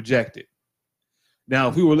rejected. Now,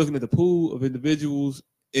 if we were looking at the pool of individuals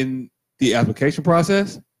in the application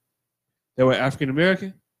process that were African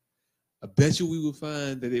American, I bet you we would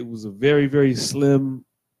find that it was a very, very slim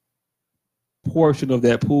portion of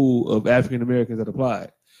that pool of African Americans that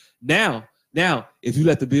applied. Now, if you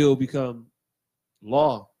let the bill become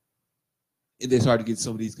law and they start to get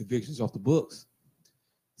some of these convictions off the books,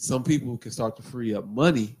 some people can start to free up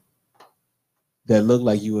money that look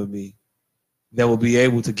like you and me, that will be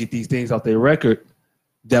able to get these things off their record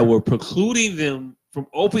that were precluding them from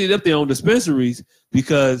opening up their own dispensaries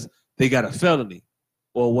because they got a felony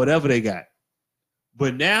or whatever they got.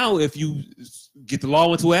 But now if you get the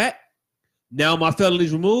law into act, now my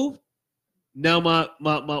felony's removed. Now my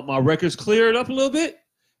record's cleared up a little bit.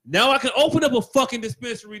 Now I can open up a fucking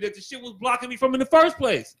dispensary that the shit was blocking me from in the first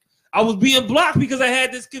place. I was being blocked because I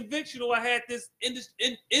had this conviction or I had this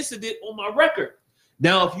incident on my record.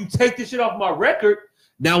 Now, if you take this shit off my record,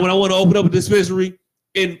 now when I want to open up a dispensary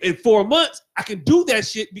in 4 months, I can do that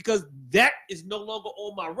shit because that is no longer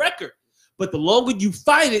on my record. But the longer you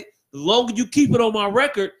fight it, the longer you keep it on my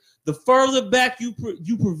record, the further back you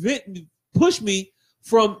push me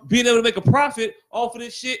from being able to make a profit off of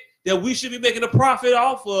this shit that we should be making a profit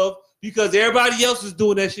off of because everybody else is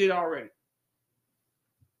doing that shit already.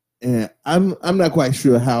 And I'm not quite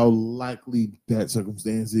sure how likely that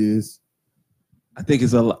circumstance is. I think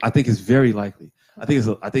it's very likely. I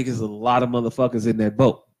think it's a lot of motherfuckers in that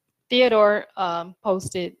boat. Theodore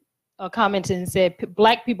posted a comment and said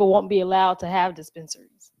black people won't be allowed to have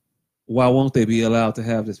dispensaries. Why won't they be allowed to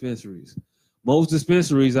have dispensaries? Most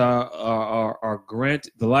dispensaries are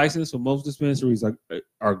granted, the license for most dispensaries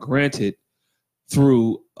are granted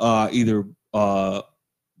through either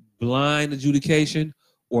blind adjudication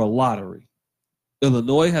or lottery.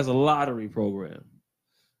 Illinois has a lottery program.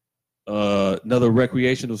 Another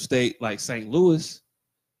recreational state like St. Louis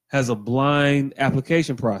has a blind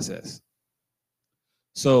application process.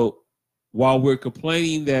 So while we're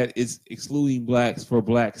complaining that it's excluding blacks for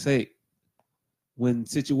black's sake, when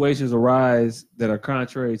situations arise that are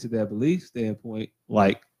contrary to that belief standpoint,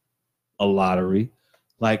 like a lottery,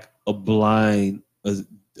 like a blind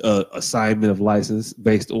assignment of license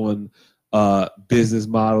based on business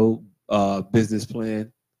model, business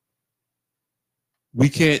plan, we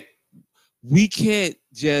can't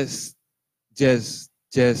just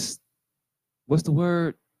what's the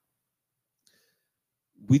word?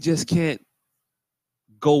 We just can't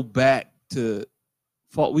go back to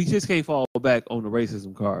fall. We just can't fall back on the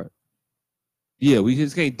racism card. Yeah, we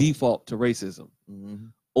just can't default to racism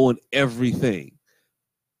on everything.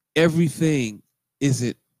 Everything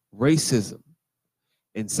isn't racism.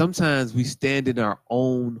 And sometimes we stand in our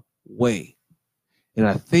own way. And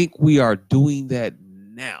I think we are doing that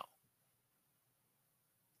now.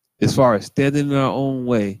 As far as standing in our own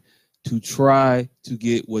way to try to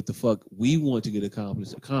get what the fuck we want to get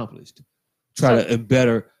accomplished. Try to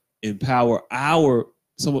better empower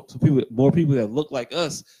some people, more people that look like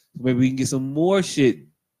us. So maybe we can get some more shit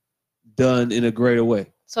done in a greater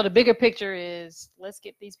way. So the bigger picture is let's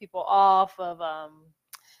get these people off of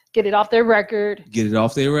get it off their record. Get it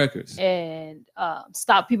off their records. And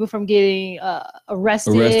stop people from getting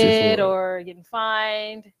arrested or getting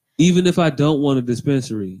fined. Even if I don't want a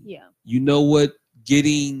dispensary, yeah, you know what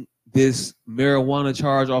getting this marijuana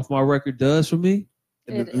charge off my record does for me?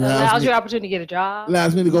 It allows you an opportunity to get a job.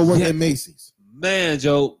 Allows me to go work at Macy's. Man,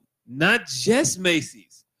 Joe, not just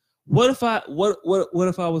Macy's. What if I was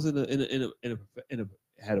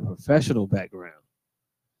had a professional background,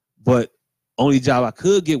 but only job I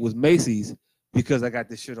could get was Macy's because I got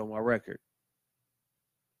this shit on my record.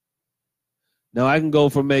 Now I can go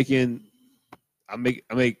from I make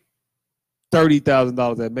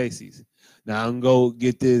 $30,000 at Macy's. Now I can go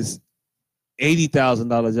get this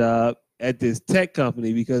 $80,000 job at this tech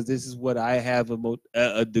company because this is what I have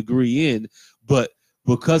a degree in. But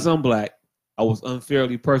because I'm black, I was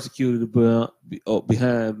unfairly persecuted behind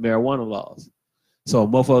marijuana laws. So a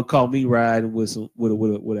motherfucker caught me riding with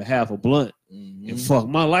a half a blunt and fucked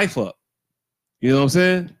my life up. You know what I'm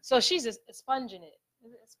saying? So she's just expunging it.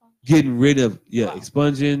 Is it expunging? Getting rid of,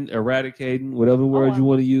 expunging, eradicating, whatever word you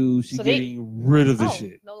want to use. She's getting rid of the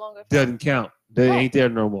shit. No longer doesn't count. They ain't there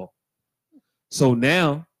no more. So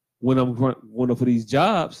now, when I'm going for these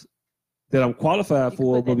jobs that I'm qualified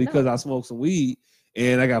for, but because I smoked some weed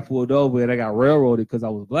and I got pulled over and I got railroaded because I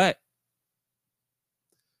was black,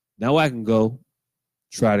 now I can go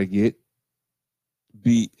try to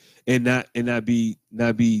not be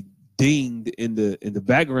dinged in the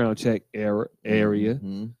background check area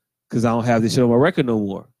because I don't have this shit on my record no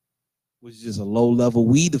more, which is just a low level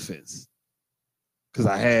weed offense because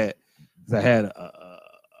I had a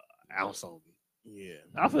ounce on me. Yeah,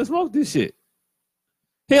 I'm finna smoke this shit.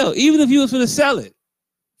 Hell, even if you was finna sell it,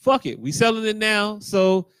 fuck it, we selling it now,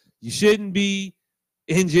 so you shouldn't be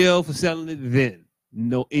in jail for selling it then,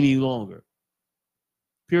 any longer.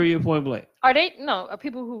 Period. Point blank. Are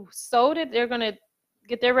people who sold it? They're gonna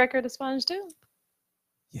get their record expunged too?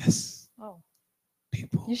 Yes. Oh,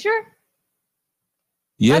 people. You sure?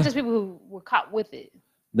 Yeah. Not just people who were caught with it.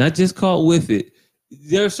 Not just caught with it.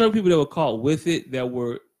 There are certain people that were caught with it that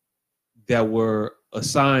were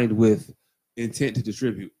assigned with intent to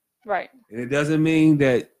distribute. Right. And it doesn't mean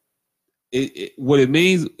that what it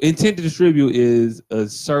means, intent to distribute is a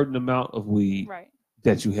certain amount of weed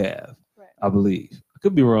that you have. Right. I believe. I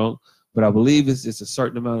could be wrong, but I believe it's just a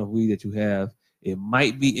certain amount of weed that you have. It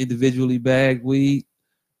might be individually bagged weed.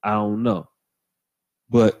 I don't know.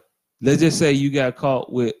 But Let's just say you got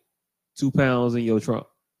caught with 2 pounds in your trunk.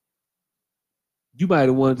 You might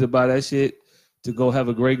have wanted to buy that shit to go have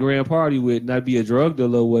a great grand party with, not be a drug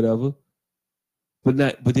dealer or whatever. But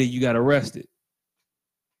then you got arrested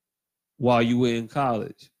while you were in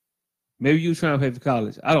college. Maybe you were trying to pay for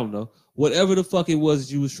college. I don't know. Whatever the fuck it was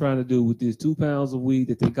that you was trying to do with this 2 pounds of weed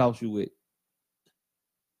that they caught you with.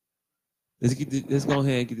 Let's go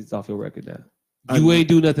ahead and get this off your record now. You ain't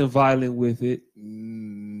do nothing violent with it.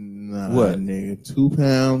 Nah, what? Nigga, 2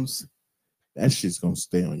 pounds, that shit's gonna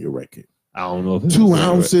stay on your record. I don't know if 2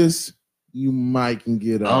 ounces, you might can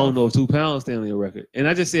get. I don't know if 2 pounds stay on your record. And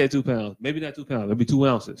I just said 2 pounds. Maybe not 2 pounds. Maybe 2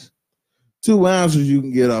 ounces. 2 ounces you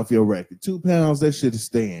can get off your record. 2 pounds, that shit is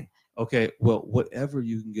staying. Okay, well, whatever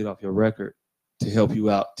you can get off your record to help you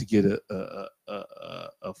out to get a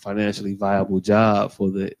financially viable job for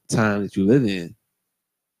the time that you live in,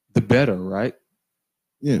 the better, right?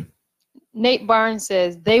 Yeah. Nate Barnes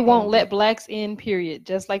says they won't let blacks in, period.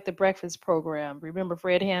 Just like the breakfast program. Remember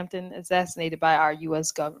Fred Hampton assassinated by our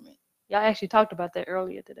U.S. government. Y'all actually talked about that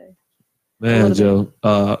earlier today. Man, Joe,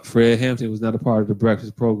 Fred Hampton was not a part of the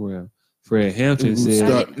breakfast program. Fred Hampton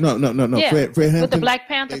said... No. Yeah, Fred Hampton, with the Black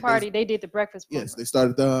Panther Party, they did the breakfast program. Yes, they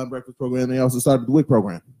started the breakfast program. They also started the WIC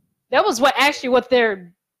program. That was what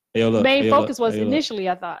their main focus was initially,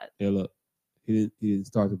 I thought. Hey, look, he didn't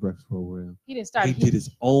start the breakfast program. He didn't start. He did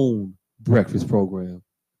his own breakfast program.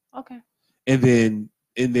 Okay. And then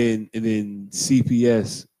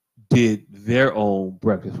CPS did their own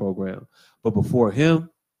breakfast program. But before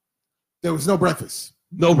him, there was no breakfast.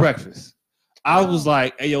 No breakfast. I was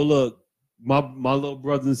like, hey, yo, look, my little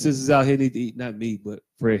brothers and sisters out here need to eat. Not me, but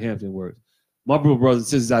Fred Hampton words. My little brothers and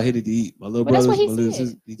sisters out here need to eat. My little brothers, my little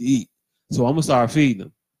sisters need to eat. So I'm gonna start feeding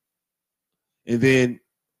them. And then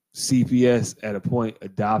CPS at a point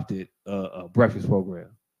adopted a breakfast program.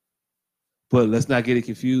 But let's not get it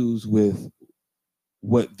confused with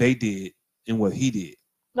what they did and what he did.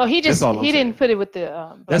 No, he didn't put it with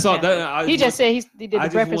the. That's all. He just said he did the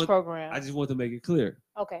breakfast program. I just want to make it clear.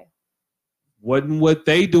 Okay. Wasn't what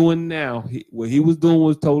they doing now. What he was doing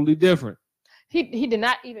was totally different. He did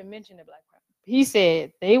not even mention the black crowd. He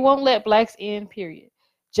said they won't let blacks in, period.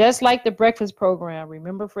 Just like the breakfast program.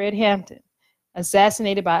 Remember Fred Hampton,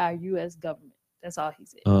 assassinated by our U.S. government. That's all he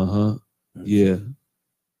said. Yeah.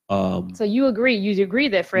 So you agree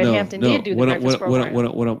that Fred Hampton did do the breakfast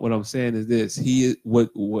program. What I'm saying is this: he is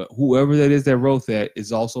whoever that is that wrote that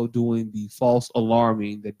is also doing the false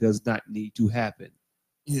alarming that does not need to happen.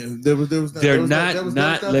 Yeah, there was nothing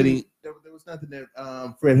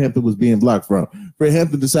that Fred Hampton was being blocked from. Fred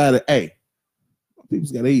Hampton decided, hey,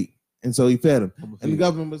 people's got to eat, and so he fed them. And the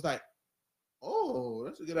government was like, oh,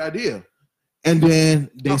 that's a good idea. And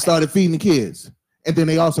then they started feeding the kids, and then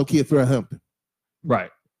they also killed Fred Hampton.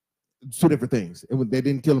 Right. 2 different things. They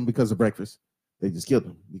didn't kill him because of breakfast. They just killed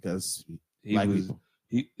him because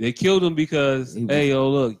they killed him because,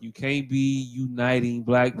 look, you can't be uniting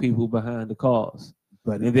black people behind the cause.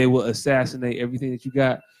 And they will assassinate everything that you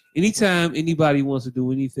got. Anytime anybody wants to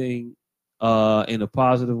do anything in a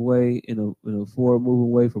positive way, in a forward-moving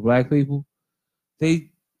way for black people, they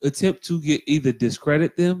attempt to either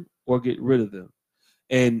discredit them or get rid of them.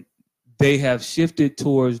 And they have shifted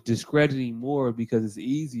towards discrediting more because it's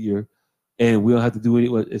easier and we don't have to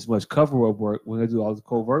do as much cover-up work. We're going to do all the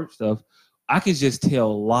covert stuff. I can just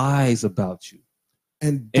tell lies about you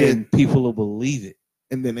and people will believe it.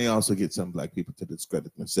 And then they also get some black people to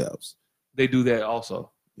discredit themselves. They do that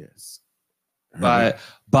also. Yes.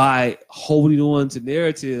 By holding on to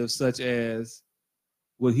narratives such as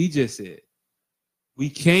what he just said. We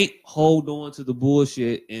can't hold on to the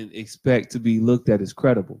bullshit and expect to be looked at as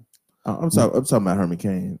credible. I'm talking about Herman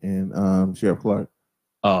Cain and Sheriff Clark.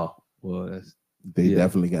 Oh, well, they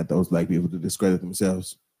definitely got those black people to discredit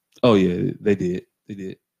themselves. Oh yeah, they did.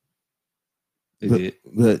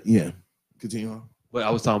 But yeah, continue on. But I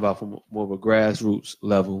was talking about from more of a grassroots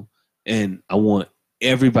level, and I want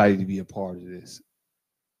everybody to be a part of this.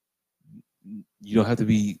 You don't have to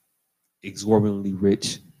be exorbitantly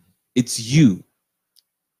rich. It's you.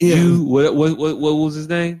 Yeah. You. What was his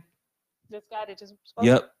name? This guy that just spoke.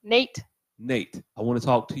 Yep. Nate. I want to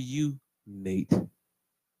talk to you, Nate.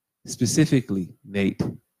 Specifically, Nate.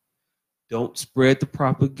 Don't spread the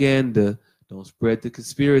propaganda. Don't spread the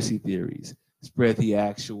conspiracy theories. Spread the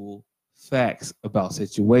actual facts about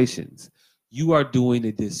situations. You are doing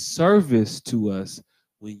a disservice to us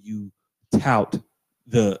when you tout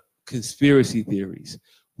the conspiracy theories.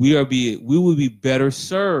 We will be better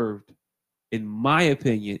served, in my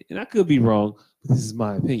opinion, and I could be wrong, but this is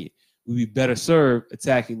my opinion. We'd be better served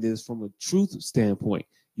attacking this from a truth standpoint.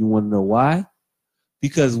 You want to know why?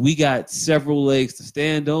 because we got several legs to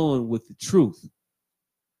stand on with the truth.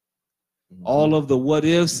 All of the what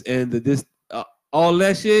ifs and all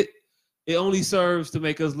that shit, it only serves to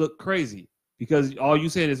make us look crazy because all you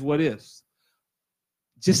saying is what ifs.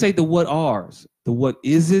 Just say the what ares, the what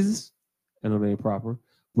is. I know they ain't proper,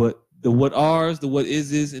 but the what ares, the what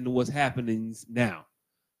is, and the what's happening now.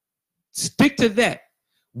 Stick to that.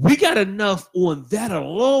 We got enough on that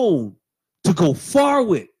alone to go far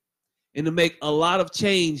with and to make a lot of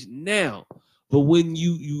change now. But when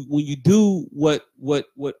you do what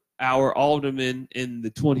our alderman in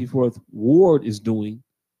the 24th ward is doing,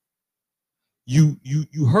 you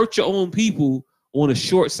hurt your own people on a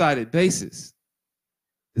short-sighted basis.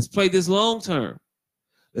 Let's play this long term.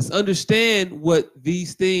 Let's understand what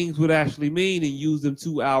these things would actually mean and use them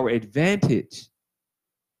to our advantage.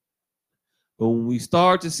 But when we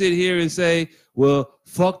start to sit here and say, well,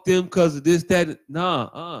 fuck them because of this, that,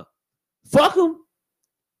 fuck them.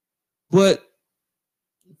 But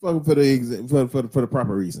fuck them for the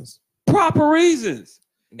proper reasons. Proper reasons.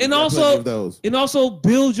 And also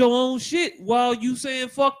build your own shit while you saying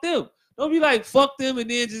fuck them. Don't be like fuck them and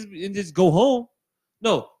then just go home.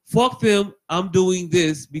 No, fuck them. I'm doing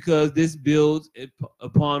this because this builds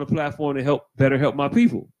upon a platform to better help my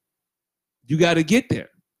people. You got to get there.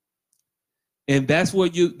 And that's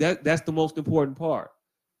what that's the most important part.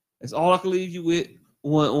 That's all I can leave you with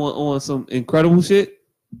on some incredible shit.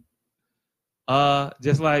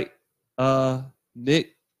 Just like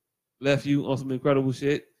Nick left you on some incredible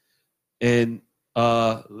shit, and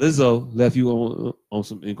Lizzo left you on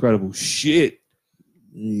some incredible shit.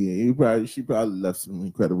 Yeah, she probably left some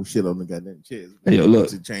incredible shit on the goddamn chairs. Hey, yo, look,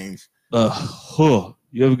 to change. You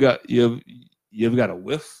ever got a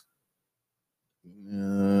whiff? I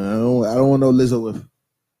don't want no Lizzo whiff.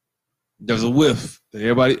 There's a whiff that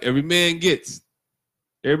every man gets.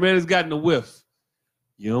 Every man has gotten a whiff.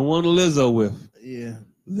 You don't want a Lizzo whiff. Yeah.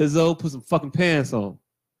 Lizzo, put some fucking pants on.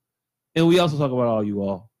 And we also talk about all you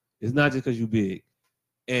all. It's not just because you big.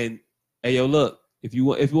 And hey, yo, look, if you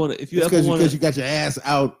got your ass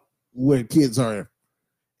out where kids are,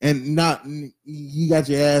 and you got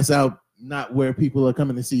your ass out not where people are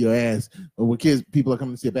coming to see your ass, or where people are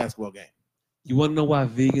coming to see a basketball game. You want to know why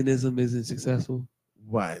veganism isn't successful?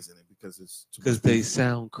 Why isn't it? Because they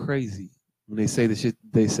sound crazy when they say the shit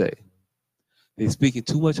they say. They're speaking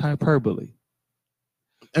too much hyperbole.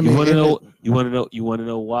 I mean, you want to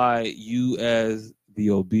know why you as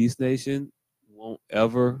the obese nation won't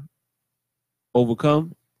ever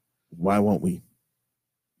overcome? Why won't we?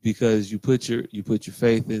 Because you put your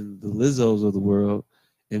faith in the Lizzos of the world,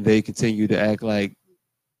 and they continue to act like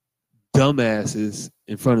dumbasses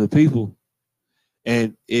in front of the people,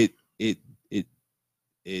 and it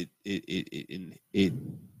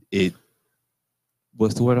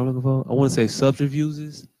what's the word I'm looking for? I want to say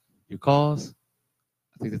subterfuges your cause.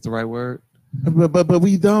 I think that's the right word. But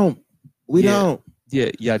we don't. We don't.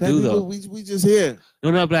 Yeah, I do though. We just here.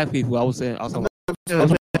 No, not black people. I was saying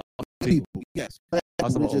people. Yes.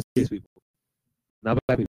 Also obese people. Not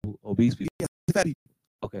black people. Obese people. Yes.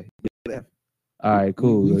 Okay. Yeah. All right.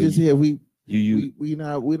 Cool. We just here. We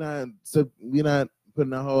not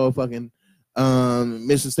putting a whole fucking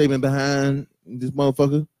mission statement behind this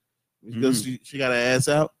motherfucker because she got her ass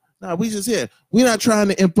out. No, we just here. We're not trying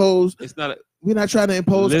to impose. We're not trying to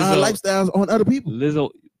impose our lifestyles on other people.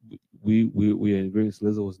 Lizzo, we in agreement.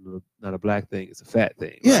 Lizzo is not a black thing; it's a fat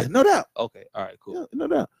thing. Right? Yeah, no doubt. Okay, all right, cool. Yeah, no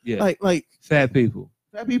doubt. Yeah, like fat people.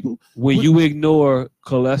 Fat people. When you ignore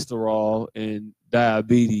cholesterol and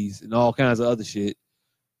diabetes and all kinds of other shit,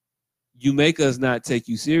 you make us not take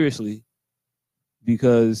you seriously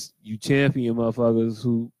because you champion motherfuckers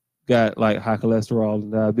who got like high cholesterol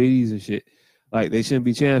and diabetes and shit. Like they shouldn't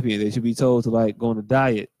be championed. They should be told to like go on a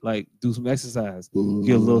diet, like do some exercise,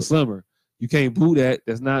 get a little slimmer. You can't boo that.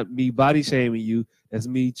 That's not me body shaming you. That's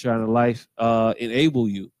me trying to enable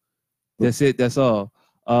you. That's it. That's all.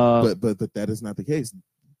 But that is not the case.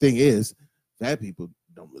 Thing is, fat people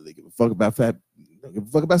don't really give a fuck about don't give a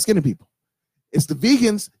fuck about skinny people. It's the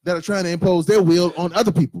vegans that are trying to impose their will on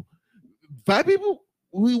other people. Fat people,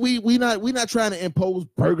 we not trying to impose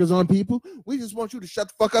burgers on people. We just want you to shut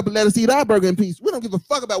the fuck up and let us eat our burger in peace. We don't give a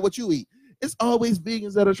fuck about what you eat. It's always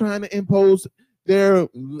vegans that are trying to impose their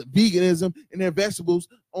veganism and their vegetables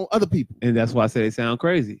on other people. And that's why I say they sound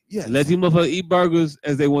crazy. Yes. Let these motherfuckers eat burgers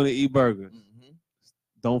as they want to eat burgers. Mm-hmm.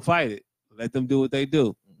 Don't fight it. Let them do what they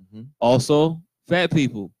do. Mm-hmm. Also, fat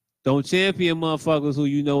people, don't champion motherfuckers who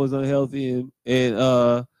you know is unhealthy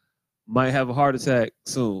and might have a heart attack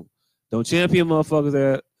soon. Don't champion motherfuckers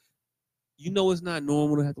that you know it's not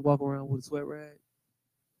normal to have to walk around with a sweat rag.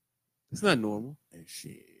 It's not normal. And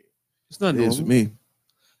shit. It's not normal. It's me.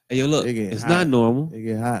 Hey, yo, look, They get it's hot. not normal. They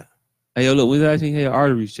get hot. Hey, yo, look, when's the last time you had your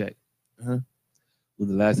arteries checked? Huh? When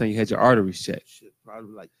the last time you had your arteries checked? Shit,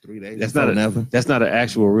 probably like 3 days. That's not an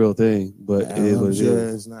actual real thing, but it is what it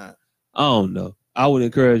is. It's not. I don't know. I would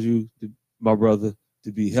encourage you, my brother,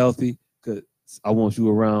 to be healthy because I want you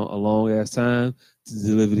around a long ass time to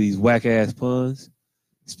deliver these whack ass puns.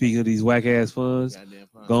 Speaking of these whack ass puns,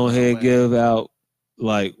 go ahead and give out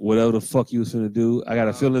like whatever the fuck you was finna do. I got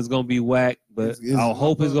a feeling it's gonna be whack, but I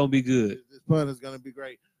hope it's gonna be good. This pun is gonna be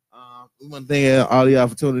great. We want to thank all y'all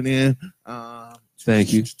for tuning in.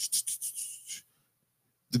 Thank you.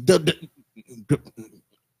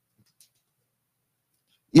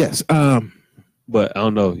 Yes. But I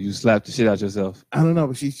don't know. You slapped the shit out yourself. I don't know,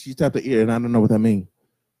 but she tapped the ear, and I don't know what that means.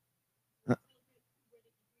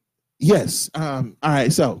 Yes. All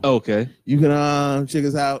right. So okay, you can check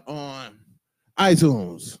us out on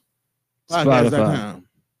iTunes, podcast.com,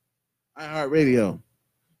 iHeartRadio,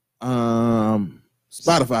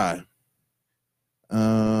 Spotify,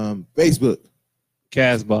 Facebook,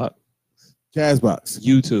 Castbox,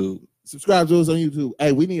 YouTube. Subscribe to us on YouTube.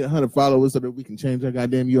 Hey, we need 100 followers so that we can change our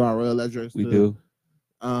goddamn URL address. We do.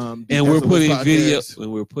 And we're putting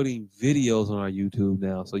videos on our YouTube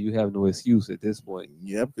now, so you have no excuse at this point.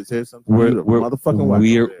 Yep, because there's something we're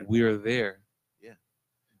there. Yeah.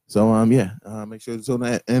 So make sure to tune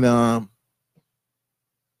that. And the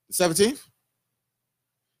 17th,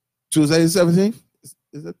 Tuesday the 17th.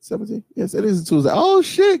 Is that 17th? Yes, it is a Tuesday. Oh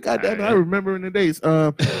shit, goddamn! I remember in the dates.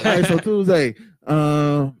 All right, so Tuesday,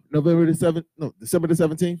 November the 7th. No, December the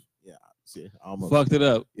 17th. Yeah, shit, almost fucked it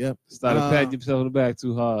up. Yep, started patting yourself on the back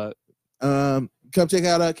too hard. Come check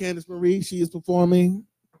out Candace Marie. She is performing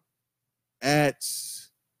at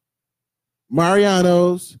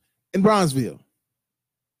Mariano's in Bronzeville.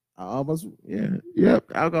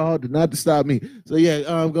 Alcohol did not stop me. So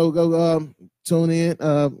go tune in,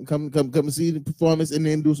 come and see the performance, and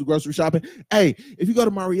then do some grocery shopping. Hey, if you go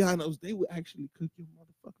to Mariano's, they will actually cook your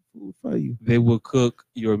motherfucking food for you. They will cook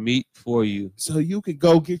your meat for you, so you could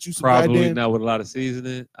go get you some. Probably not with a lot of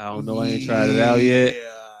seasoning. I don't know. I ain't tried it out yet.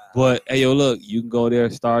 But hey, yo, look, you can go there,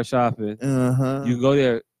 start shopping. You can go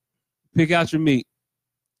there, pick out your meat,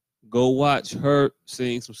 go watch her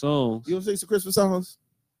sing some songs. You want to sing some Christmas songs?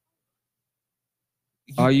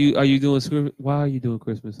 Are you doing? Why are you doing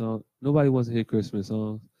Christmas songs? Nobody wants to hear Christmas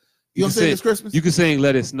songs. You can sing this Christmas? You can sing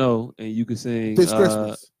 "Let It Snow" and you can sing "This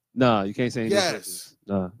Christmas." Nah, you can't sing "This Christmas."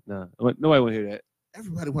 Nah. Nobody want to hear that.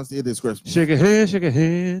 Everybody wants to hear "This Christmas." Shake a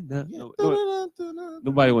hand. Nah.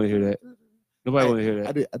 Nobody want to hear that. Nobody want to hear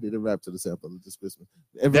that. I did a rap to the sample of "This Christmas."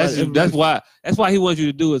 That's why he wants you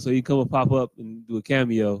to do it, so he come and pop up and do a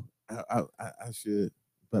cameo. I should,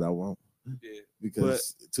 but I won't. Yeah,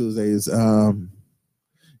 because Tuesday is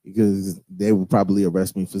because they will probably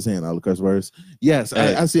arrest me for saying all the curse words. Yes,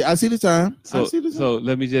 hey, I see the time. So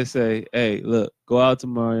let me just say, hey, look, go out to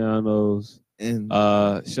Mariano's and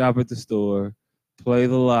shop at the store, play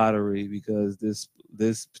the lottery, because this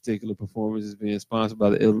particular performance is being sponsored by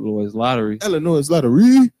the Illinois Lottery.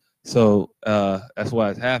 So that's why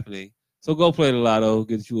it's happening. So go play the lotto,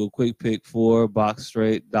 get you a quick pick 4 box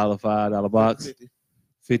straight, $5, $1 box,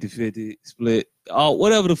 50-50 split,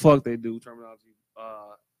 whatever the fuck they do, terminology.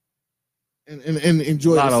 And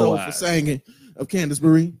enjoy the soulful singing of Candace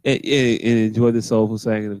Marie. And enjoy the soulful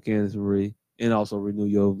singing of Candace Marie, and also renew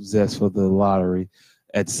your zest for the lottery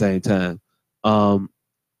at the same time.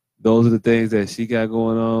 Those are the things that she got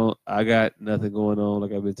going on. I got nothing going on,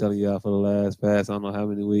 like I've been telling y'all for the past I don't know how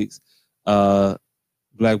many weeks.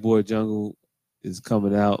 Black Boy Jungle is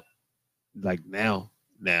coming out like now.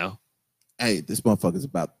 Hey, this motherfucker's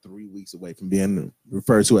about 3 weeks away from being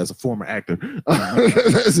referred to as a former actor.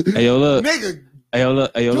 Hey, yo, look. Nigga. Hey, yo,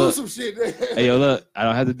 look. Do some shit. Hey, yo, look. I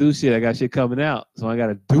don't have to do shit. I got shit coming out. So I got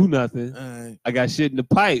to do nothing. Right. I got shit in the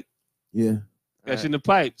pipe. Yeah. Shit in the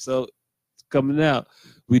pipe. So it's coming out.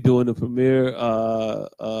 We doing the premiere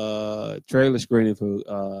trailer screening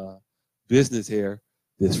for Business here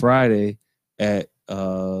this Friday at,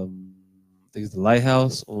 I think it's the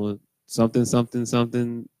Lighthouse on something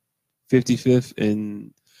 55th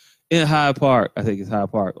in Hyde Park. I think it's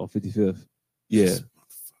Hyde Park on 55th. Yeah.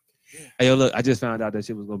 Hey, yo, look, I just found out that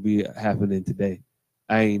shit was gonna be happening today.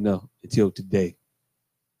 I ain't know until today.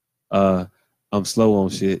 I'm slow on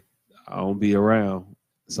shit. I don't be around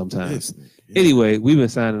sometimes. Yeah. Anyway, we've been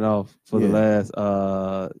signing off for the last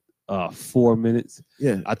 4 minutes.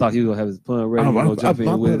 Yeah. I thought he was gonna have his pun ready. We're gonna jump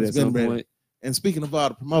in with it at some point. And speaking of all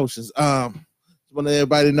the promotions, just want to let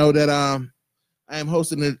everybody know that I am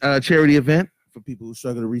hosting a charity event for people who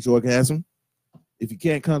struggle to reach orgasm. If you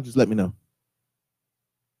can't come, just let me know.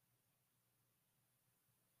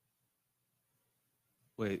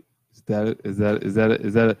 Wait, is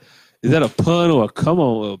that a pun or a come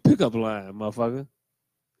on a pickup line, motherfucker?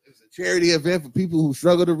 It's a charity event for people who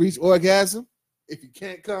struggle to reach orgasm. If you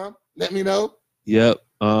can't come, let me know. Yep.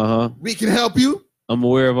 We can help you. I'm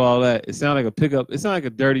aware of all that. It sounds like a pickup. It sounds like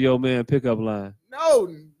a dirty old man pickup line. No,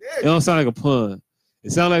 it don't sound like a pun.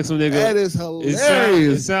 It sounds like some nigga. That is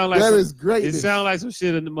hilarious. It sound like that some, is great. It sounds like some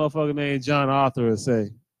shit in the motherfucker named John Arthur would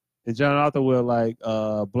say. And John Arthur wear like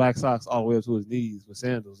black socks all the way up to his knees with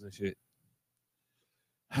sandals and shit.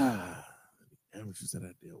 Amateurs that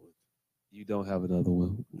I deal with. You don't have another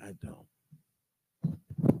one. I don't.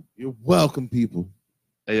 You're welcome, people.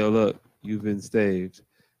 Hey, yo, look, you've been staved.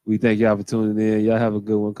 We thank y'all for tuning in. Y'all have a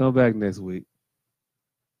good one. Come back next week.